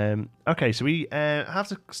 Okay, so we have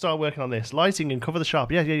to start working on this lighting and cover the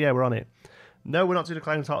shop. Yeah, we're on it. No, we're not doing a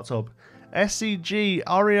clown's hot tub. SCG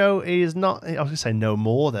Oreo is not. I was gonna say no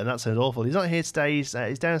more. Then that sounds awful. He's not here today. He's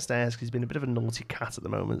downstairs because he's been a bit of a naughty cat at the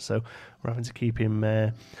moment. So we're having to keep him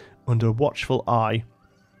under a watchful eye.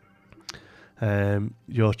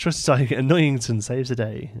 Your trusty sidekick Annoyington saves the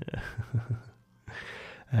day.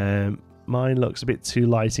 Mine looks a bit too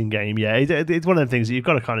light in game. Yeah, it's one of the things that you've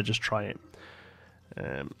got to kind of just try it.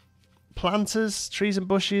 Planters, trees and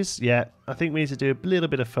bushes. Yeah, I think we need to do a little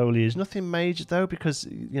bit of foliage. Nothing major though, because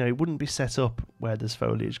you know it wouldn't be set up where there's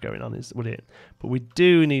foliage going on, would it? But we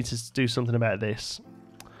do need to do something about this.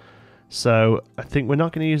 So I think we're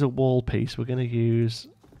not going to use a wall piece. We're going to use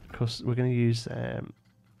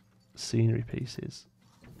scenery pieces.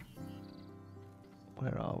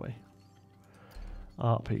 Where are we?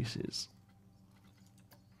 Art pieces.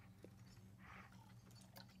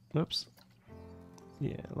 Oops.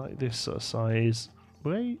 Yeah, like this sort of size.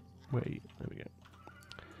 Wait, there we go.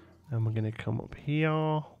 And we're going to come up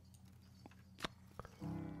here.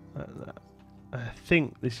 Like that. I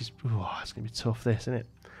think this is... Oh, it's going to be tough, this, isn't it?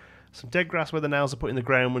 Some dead grass where the nails are put in the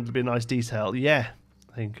ground would be a nice detail. Yeah,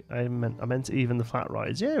 I think I meant to even the flat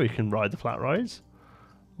rides. Yeah, we can ride the flat rides.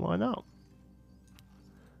 Why not?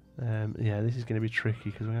 Yeah, this is going to be tricky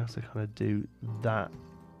because we have to kind of do that.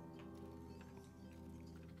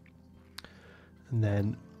 And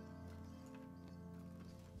then,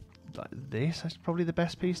 like this, that's probably the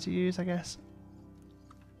best piece to use, I guess.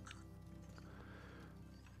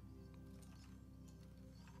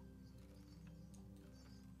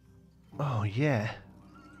 Oh, yeah.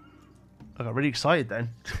 I got really excited then.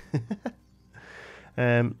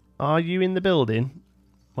 Are you in the building?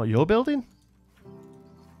 What, your building?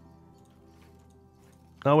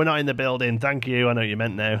 No, we're not in the building. Thank you. I know what you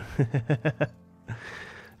meant now.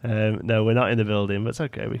 No, we're not in the building, but it's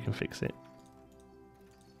okay. We can fix it.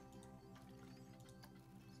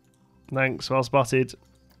 Thanks. Well spotted.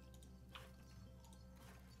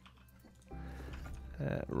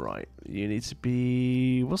 Right. You need to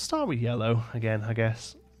be... We'll start with yellow again, I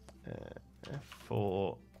guess.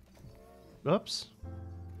 F4. Oops.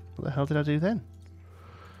 What the hell did I do then?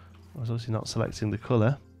 I was obviously not selecting the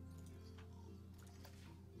colour.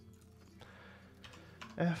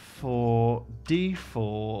 F4,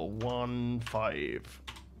 D4, 1, 5.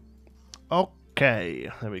 Okay,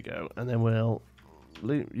 there we go. And then we'll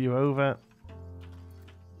loop you over.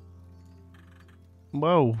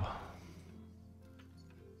 Whoa.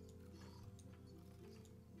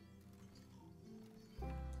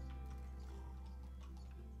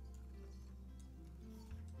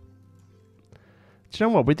 Do you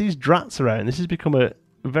know what? With these drats around, this has become a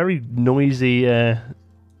very noisy area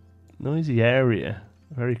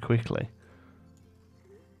very quickly.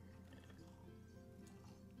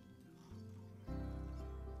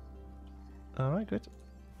 Alright, good.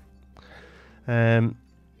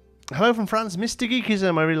 Hello from France, Mr.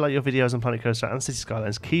 Geekism. I really like your videos on Planet Coaster and City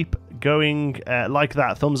Skylines. Keep going like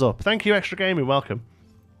that. Thumbs up. Thank you, Extra Gaming. Welcome.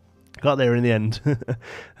 Got there in the end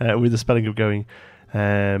with the spelling of going.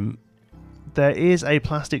 There is a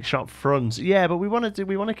plastic shop front. Yeah, but we want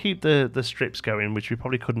to keep the strips going, which we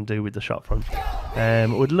probably couldn't do with the shop front.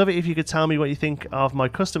 Would love it if you could tell me what you think of my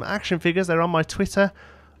custom action figures. They're on my Twitter.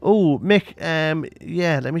 Oh, Mick,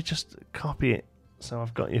 yeah, let me just copy it so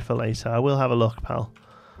I've got you for later. I will have a look, pal.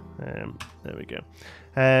 There we go.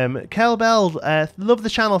 Kel Bell, love the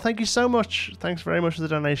channel. Thank you so much. Thanks very much for the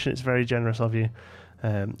donation. It's very generous of you.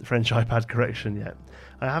 French iPad correction, yeah.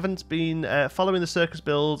 I haven't been following the Circus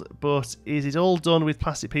build, but is it all done with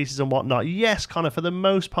plastic pieces and whatnot? Yes, Connor, for the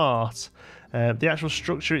most part. The actual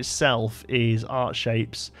structure itself is art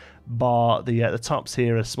shapes, bar the tops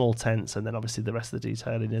here are small tents, and then obviously the rest of the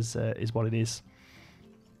detailing is what it is.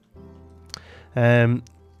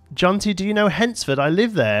 John T, do you know Hensford? I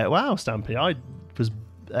live there. Wow, Stampy,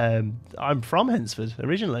 I'm from Hensford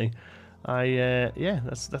originally. Yeah,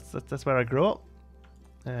 that's where I grew up.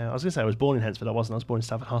 I was gonna say I was born in Hensford. I wasn't. I was born in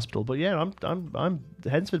Stafford Hospital. But yeah, I'm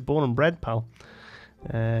Hensford born and bred, pal.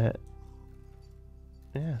 Yeah,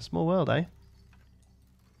 small world, eh?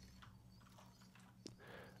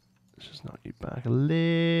 Let's just knock you back a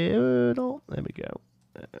little. There we go.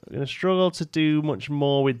 We're going to struggle to do much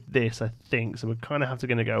more with this, I think. So we're kind of have to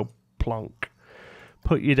go plonk.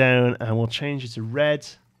 Put you down, and we'll change you to red,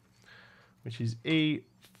 which is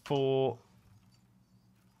E4.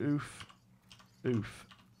 Oof. Oof.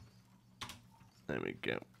 There we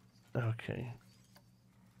go. Okay.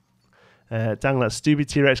 Dang, that stupid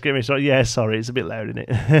T-Rex gave me. Yeah, sorry, it's a bit loud, isn't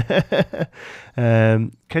it?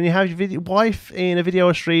 Can you have your wife in a video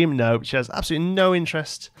or stream? No, she has absolutely no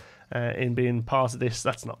interest in being part of this.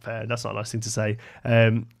 That's not fair. That's not a nice thing to say.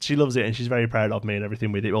 She loves it and she's very proud of me and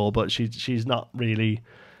everything with it all, but she's not really...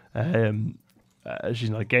 she's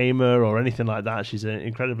not a gamer or anything like that. She's an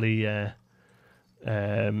incredibly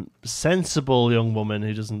sensible young woman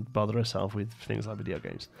who doesn't bother herself with things like video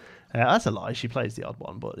games. That's a lie. She plays the odd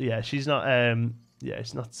one, but yeah, she's not. Yeah,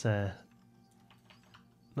 it's not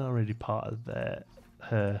really part of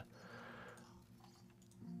her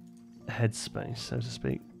headspace, so to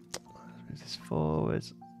speak. Let's move this forward.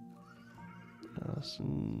 That's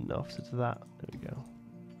enough to that. There we go.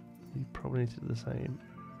 You probably need to do the same.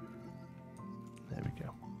 There we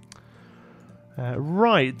go.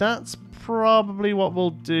 Right, that's probably what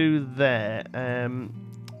we'll do there.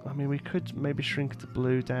 I mean, we could maybe shrink the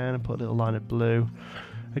blue down and put a little line of blue.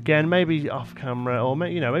 Again, maybe off camera, or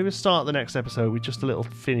maybe, maybe we'll start the next episode with just a little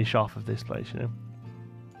finish off of this place,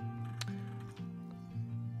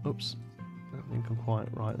 Oops, don't think I'm quite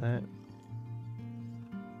right there.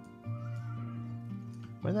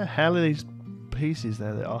 Where the hell are these pieces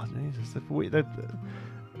there? They are. Jesus, the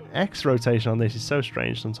X rotation on this is so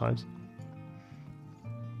strange sometimes.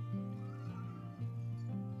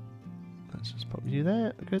 Let's just pop you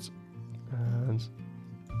there. Good. And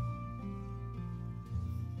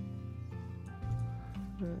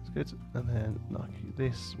that's good. And then knock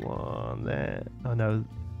this one there. Oh no.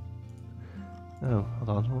 Oh, hold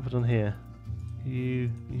on. What have I done here?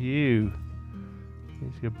 You need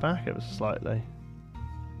to go back ever so slightly.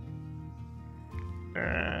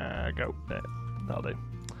 Go there. That'll do.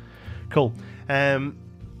 Cool.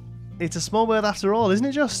 It's a small world after all, isn't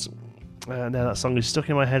it? Just now that song is stuck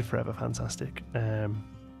in my head forever. Fantastic. I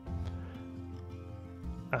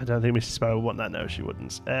don't think Mrs. Sparrow would want that. No, she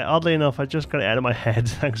wouldn't. Oddly enough, I just got it out of my head.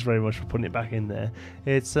 Thanks very much for putting it back in there.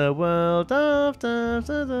 It's a world of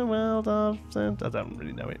the world of. I don't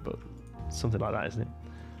really know it, but something like that, isn't it?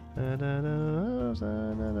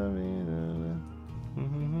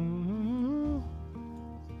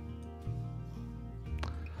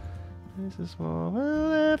 It's a small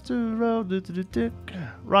world after road.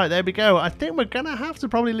 Right, there we go. I think we're gonna have to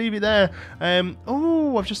probably leave it there.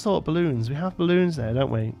 Oh, I've just thought balloons. We have balloons there,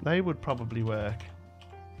 don't we? They would probably work.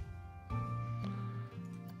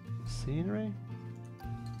 Scenery.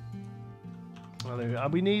 Well,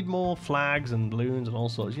 we need more flags and balloons and all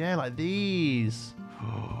sorts. Yeah, like these.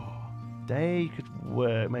 They could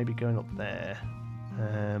work. Maybe going up there.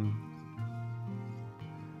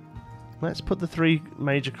 Let's put the three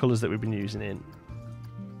major colours that we've been using in.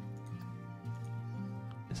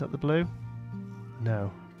 Is that the blue?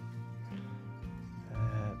 No.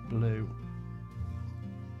 Blue.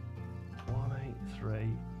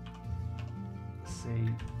 183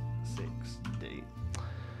 C6D.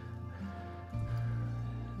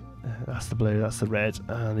 That's the blue, that's the red.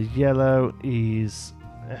 And the yellow is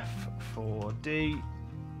F4D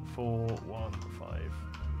 415.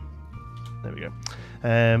 There we go.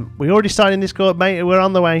 We already started in Discord, mate. We're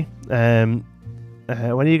on the way. When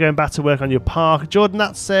are you going back to work on your park, Jordan?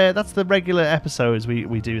 That's the regular episodes.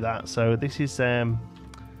 We do that. So these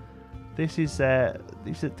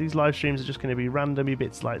live streams are just going to be randomly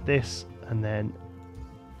bits like this, and then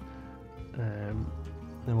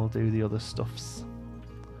we'll do the other stuffs.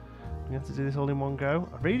 We have to do this all in one go.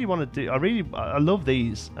 I really want to do. I love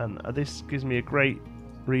these, and this gives me a great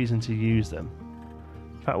reason to use them.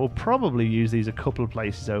 In fact, we'll probably use these a couple of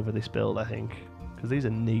places over this build, I think, because these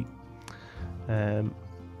are neat.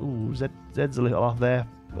 Ooh, Zed's a little off there.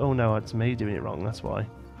 Oh no, it's me doing it wrong, that's why.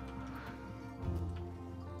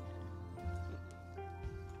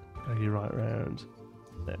 Drag you right round.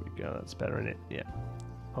 There we go, that's better, isn't it? Yeah.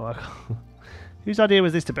 Oh, whose idea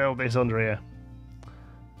was this to build this under here?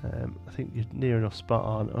 I think you're near enough spot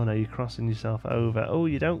on. Oh no, you're crossing yourself over. Oh,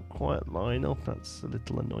 you don't quite line up. That's a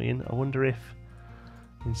little annoying. I wonder if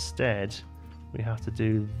instead we have to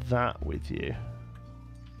do that with you.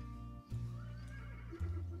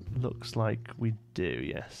 Looks like we do,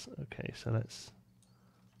 yes. Okay, so let's...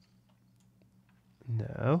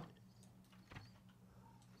 No.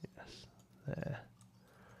 Yes, there.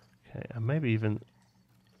 Okay, and maybe even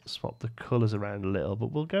swap the colours around a little,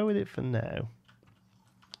 but we'll go with it for now.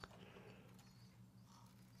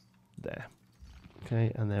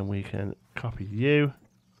 Okay, and then we can copy you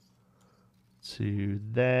to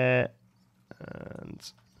there. And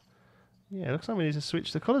yeah, it looks like we need to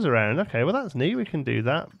switch the colours around. Okay, well that's neat. We can do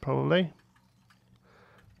that probably.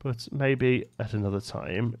 But maybe at another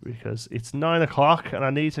time, because it's 9 o'clock and I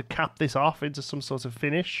need to cap this off into some sort of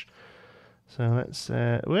finish. So let's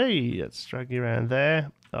drag you around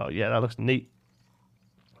there. Oh yeah, that looks neat.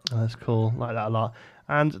 That's cool, like that a lot.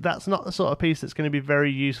 And that's not the sort of piece that's going to be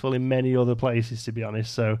very useful in many other places, to be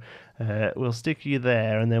honest. So we'll stick you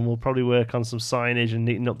there, and then we'll probably work on some signage and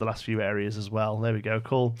neaten up the last few areas as well. There we go,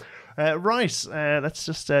 cool. Right, let's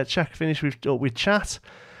just finish with chat.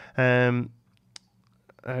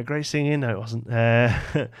 Great singing. No, it wasn't.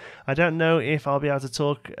 I don't know if I'll be able to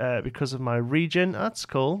talk because of my region. That's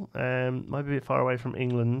cool. Might be a bit far away from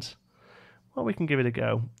England. Well, we can give it a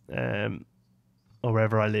go. Or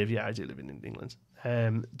wherever I live. Yeah, I do live in England.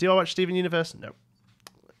 Do I watch Steven Universe? No.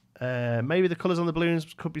 Maybe the colours on the balloons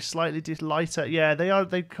could be slightly lighter. Yeah, they are.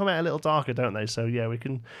 They come out a little darker, don't they? So yeah, we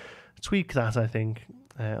can tweak that, I think.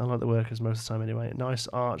 Unlike the workers most of the time anyway. Nice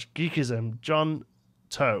arch. Geekism. John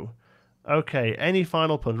Toe. Okay, any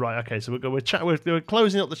final puns? Right, okay, so we're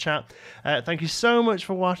closing up the chat. Thank you so much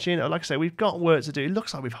for watching. Like I say, we've got work to do. It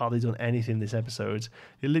looks like we've hardly done anything this episode.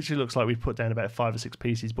 It literally looks like we've put down about 5 or 6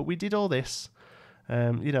 pieces, but we did all this.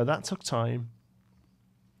 That took time.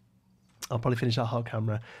 I'll probably finish that hot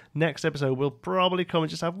camera. Next episode, we'll probably come and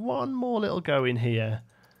just have one more little go in here.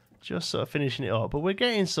 Just sort of finishing it up. But we're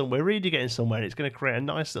getting somewhere, really getting somewhere. And it's going to create a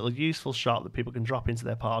nice little useful shot that people can drop into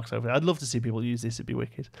their parks over there. I'd love to see people use this. It'd be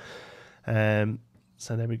wicked. So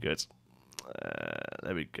there we go.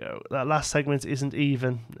 There we go. That last segment isn't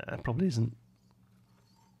even. Nah, probably isn't.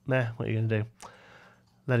 Nah, what are you going to do?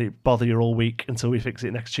 Let it bother you all week until we fix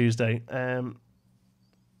it next Tuesday.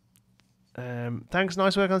 Thanks,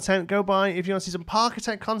 nice work on content. Go by if you want to see some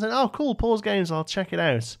Parkitect content. Oh, cool. Pause games. I'll check it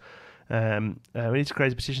out. We need to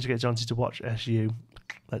create a petition to get Jonty to watch SU.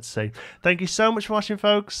 Let's see. Thank you so much for watching,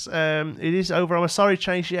 folks. It is over. I'm sorry,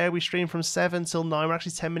 Chase. Yeah, we stream from 7 till 9. We're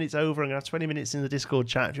actually 10 minutes over. I'm going to have 20 minutes in the Discord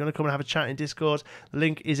chat. If you want to come and have a chat in Discord, the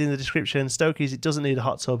link is in the description. Stokies, it doesn't need a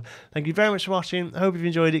hot tub. Thank you very much for watching. I hope you've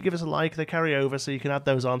enjoyed it. Give us a like. They carry over, so you can add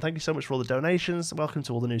those on. Thank you so much for all the donations. Welcome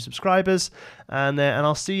to all the new subscribers. And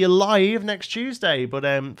I'll see you live next Tuesday. But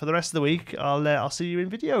for the rest of the week, I'll see you in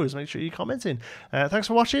videos. Make sure you're commenting. Thanks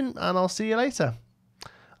for watching, and I'll see you later.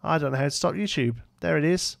 I don't know how to stop YouTube. There it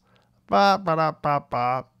is. Bye.